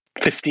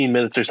 15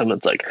 minutes or something.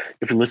 It's like,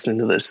 if you're listening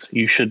to this,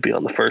 you should be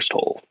on the first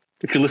hole.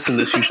 If you listen to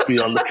this, you should be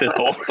on the 5th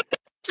hole.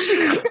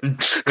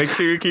 Make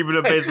sure you're keeping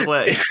a pace of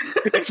play.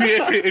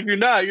 if you're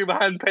not, you're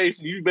behind pace.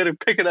 You better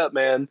pick it up,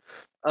 man.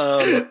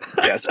 So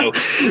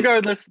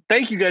regardless,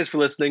 thank you guys for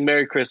listening.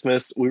 Merry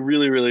Christmas. We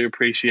really, really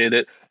appreciate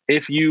it.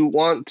 If you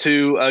want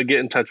to get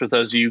in touch with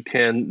us, you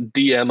can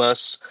DM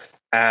us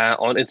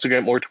on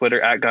Instagram or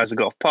Twitter at Guys of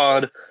Golf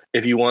Pod.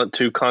 If you want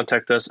to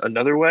contact us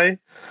another way,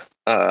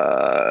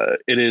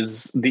 it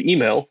is the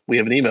email. We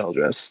have an email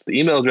address. The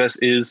email address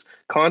is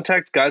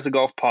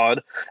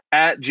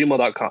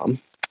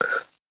contactguysofgolfpod@gmail.com.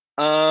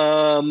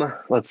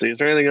 Let's see. Is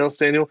there anything else,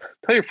 Daniel?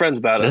 Tell your friends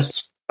about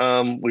us.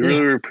 We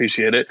really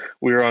appreciate it.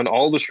 We are on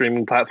all the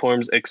streaming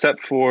platforms except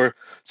for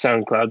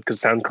SoundCloud,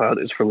 because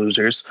SoundCloud is for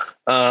losers.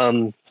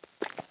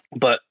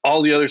 But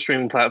all the other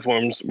streaming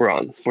platforms we're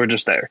on. We're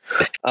just there.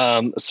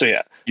 We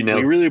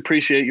really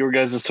appreciate your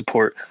guys'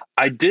 support.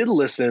 I did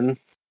listen.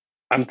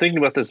 I'm thinking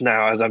about this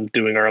now as I'm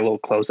doing our little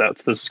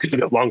closeouts. This is going to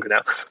go longer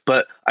now.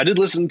 But I did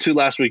listen to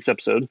last week's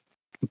episode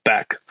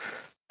back,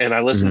 and I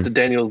listened to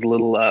Daniel's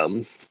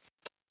little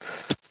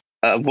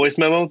voice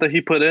memo that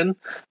he put in.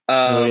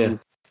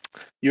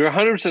 You're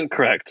 100%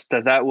 correct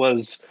that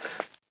was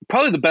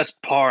probably the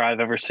best par I've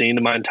ever seen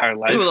in my entire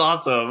life. It was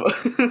awesome.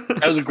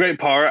 That was a great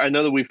par. I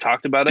know that we've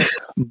talked about it,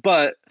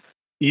 but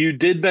you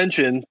did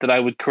mention that I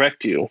would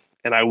correct you,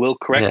 and I will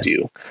correct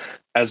you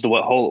as to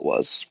what hole it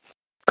was.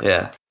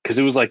 Yeah. Because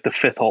it was like the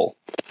 5th hole.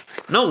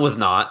 No, it was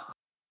not.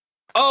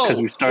 Oh,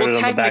 because we started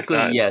on the back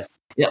nine. Yes.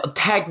 Yeah,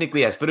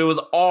 technically, yes, but it was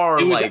our.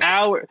 It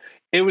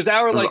was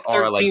our like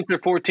 13th or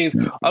 14th.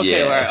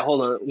 Okay, all right,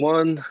 hold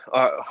on.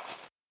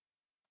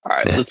 All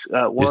right, let's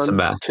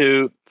 1,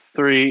 2,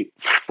 3,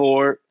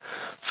 4,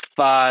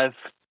 5,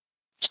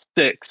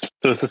 6. So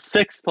it's the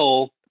 6th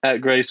hole at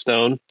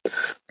Greystone,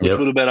 which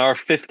would have been our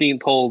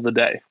 15th hole of the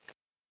day.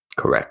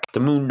 Correct. The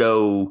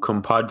Mundo,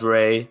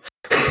 compadre.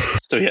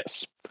 So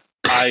yes,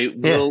 I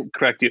will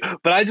correct you.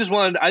 But I just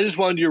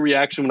wanted your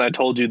reaction when I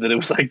told you that it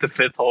was like the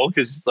 5th hole,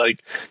 because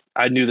like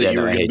I knew that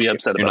you were going to be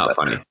upset about that. You're not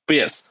funny. But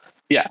yes,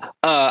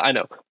 I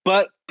know.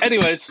 But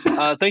anyways,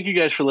 thank you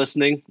guys for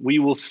listening. We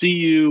will see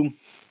you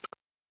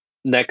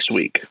next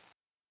week.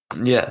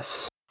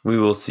 Yes, we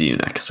will see you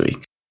next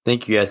week.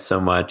 Thank you guys so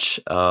much.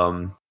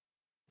 All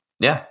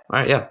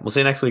right, we'll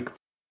see you next week.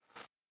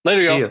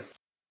 Later, y'all.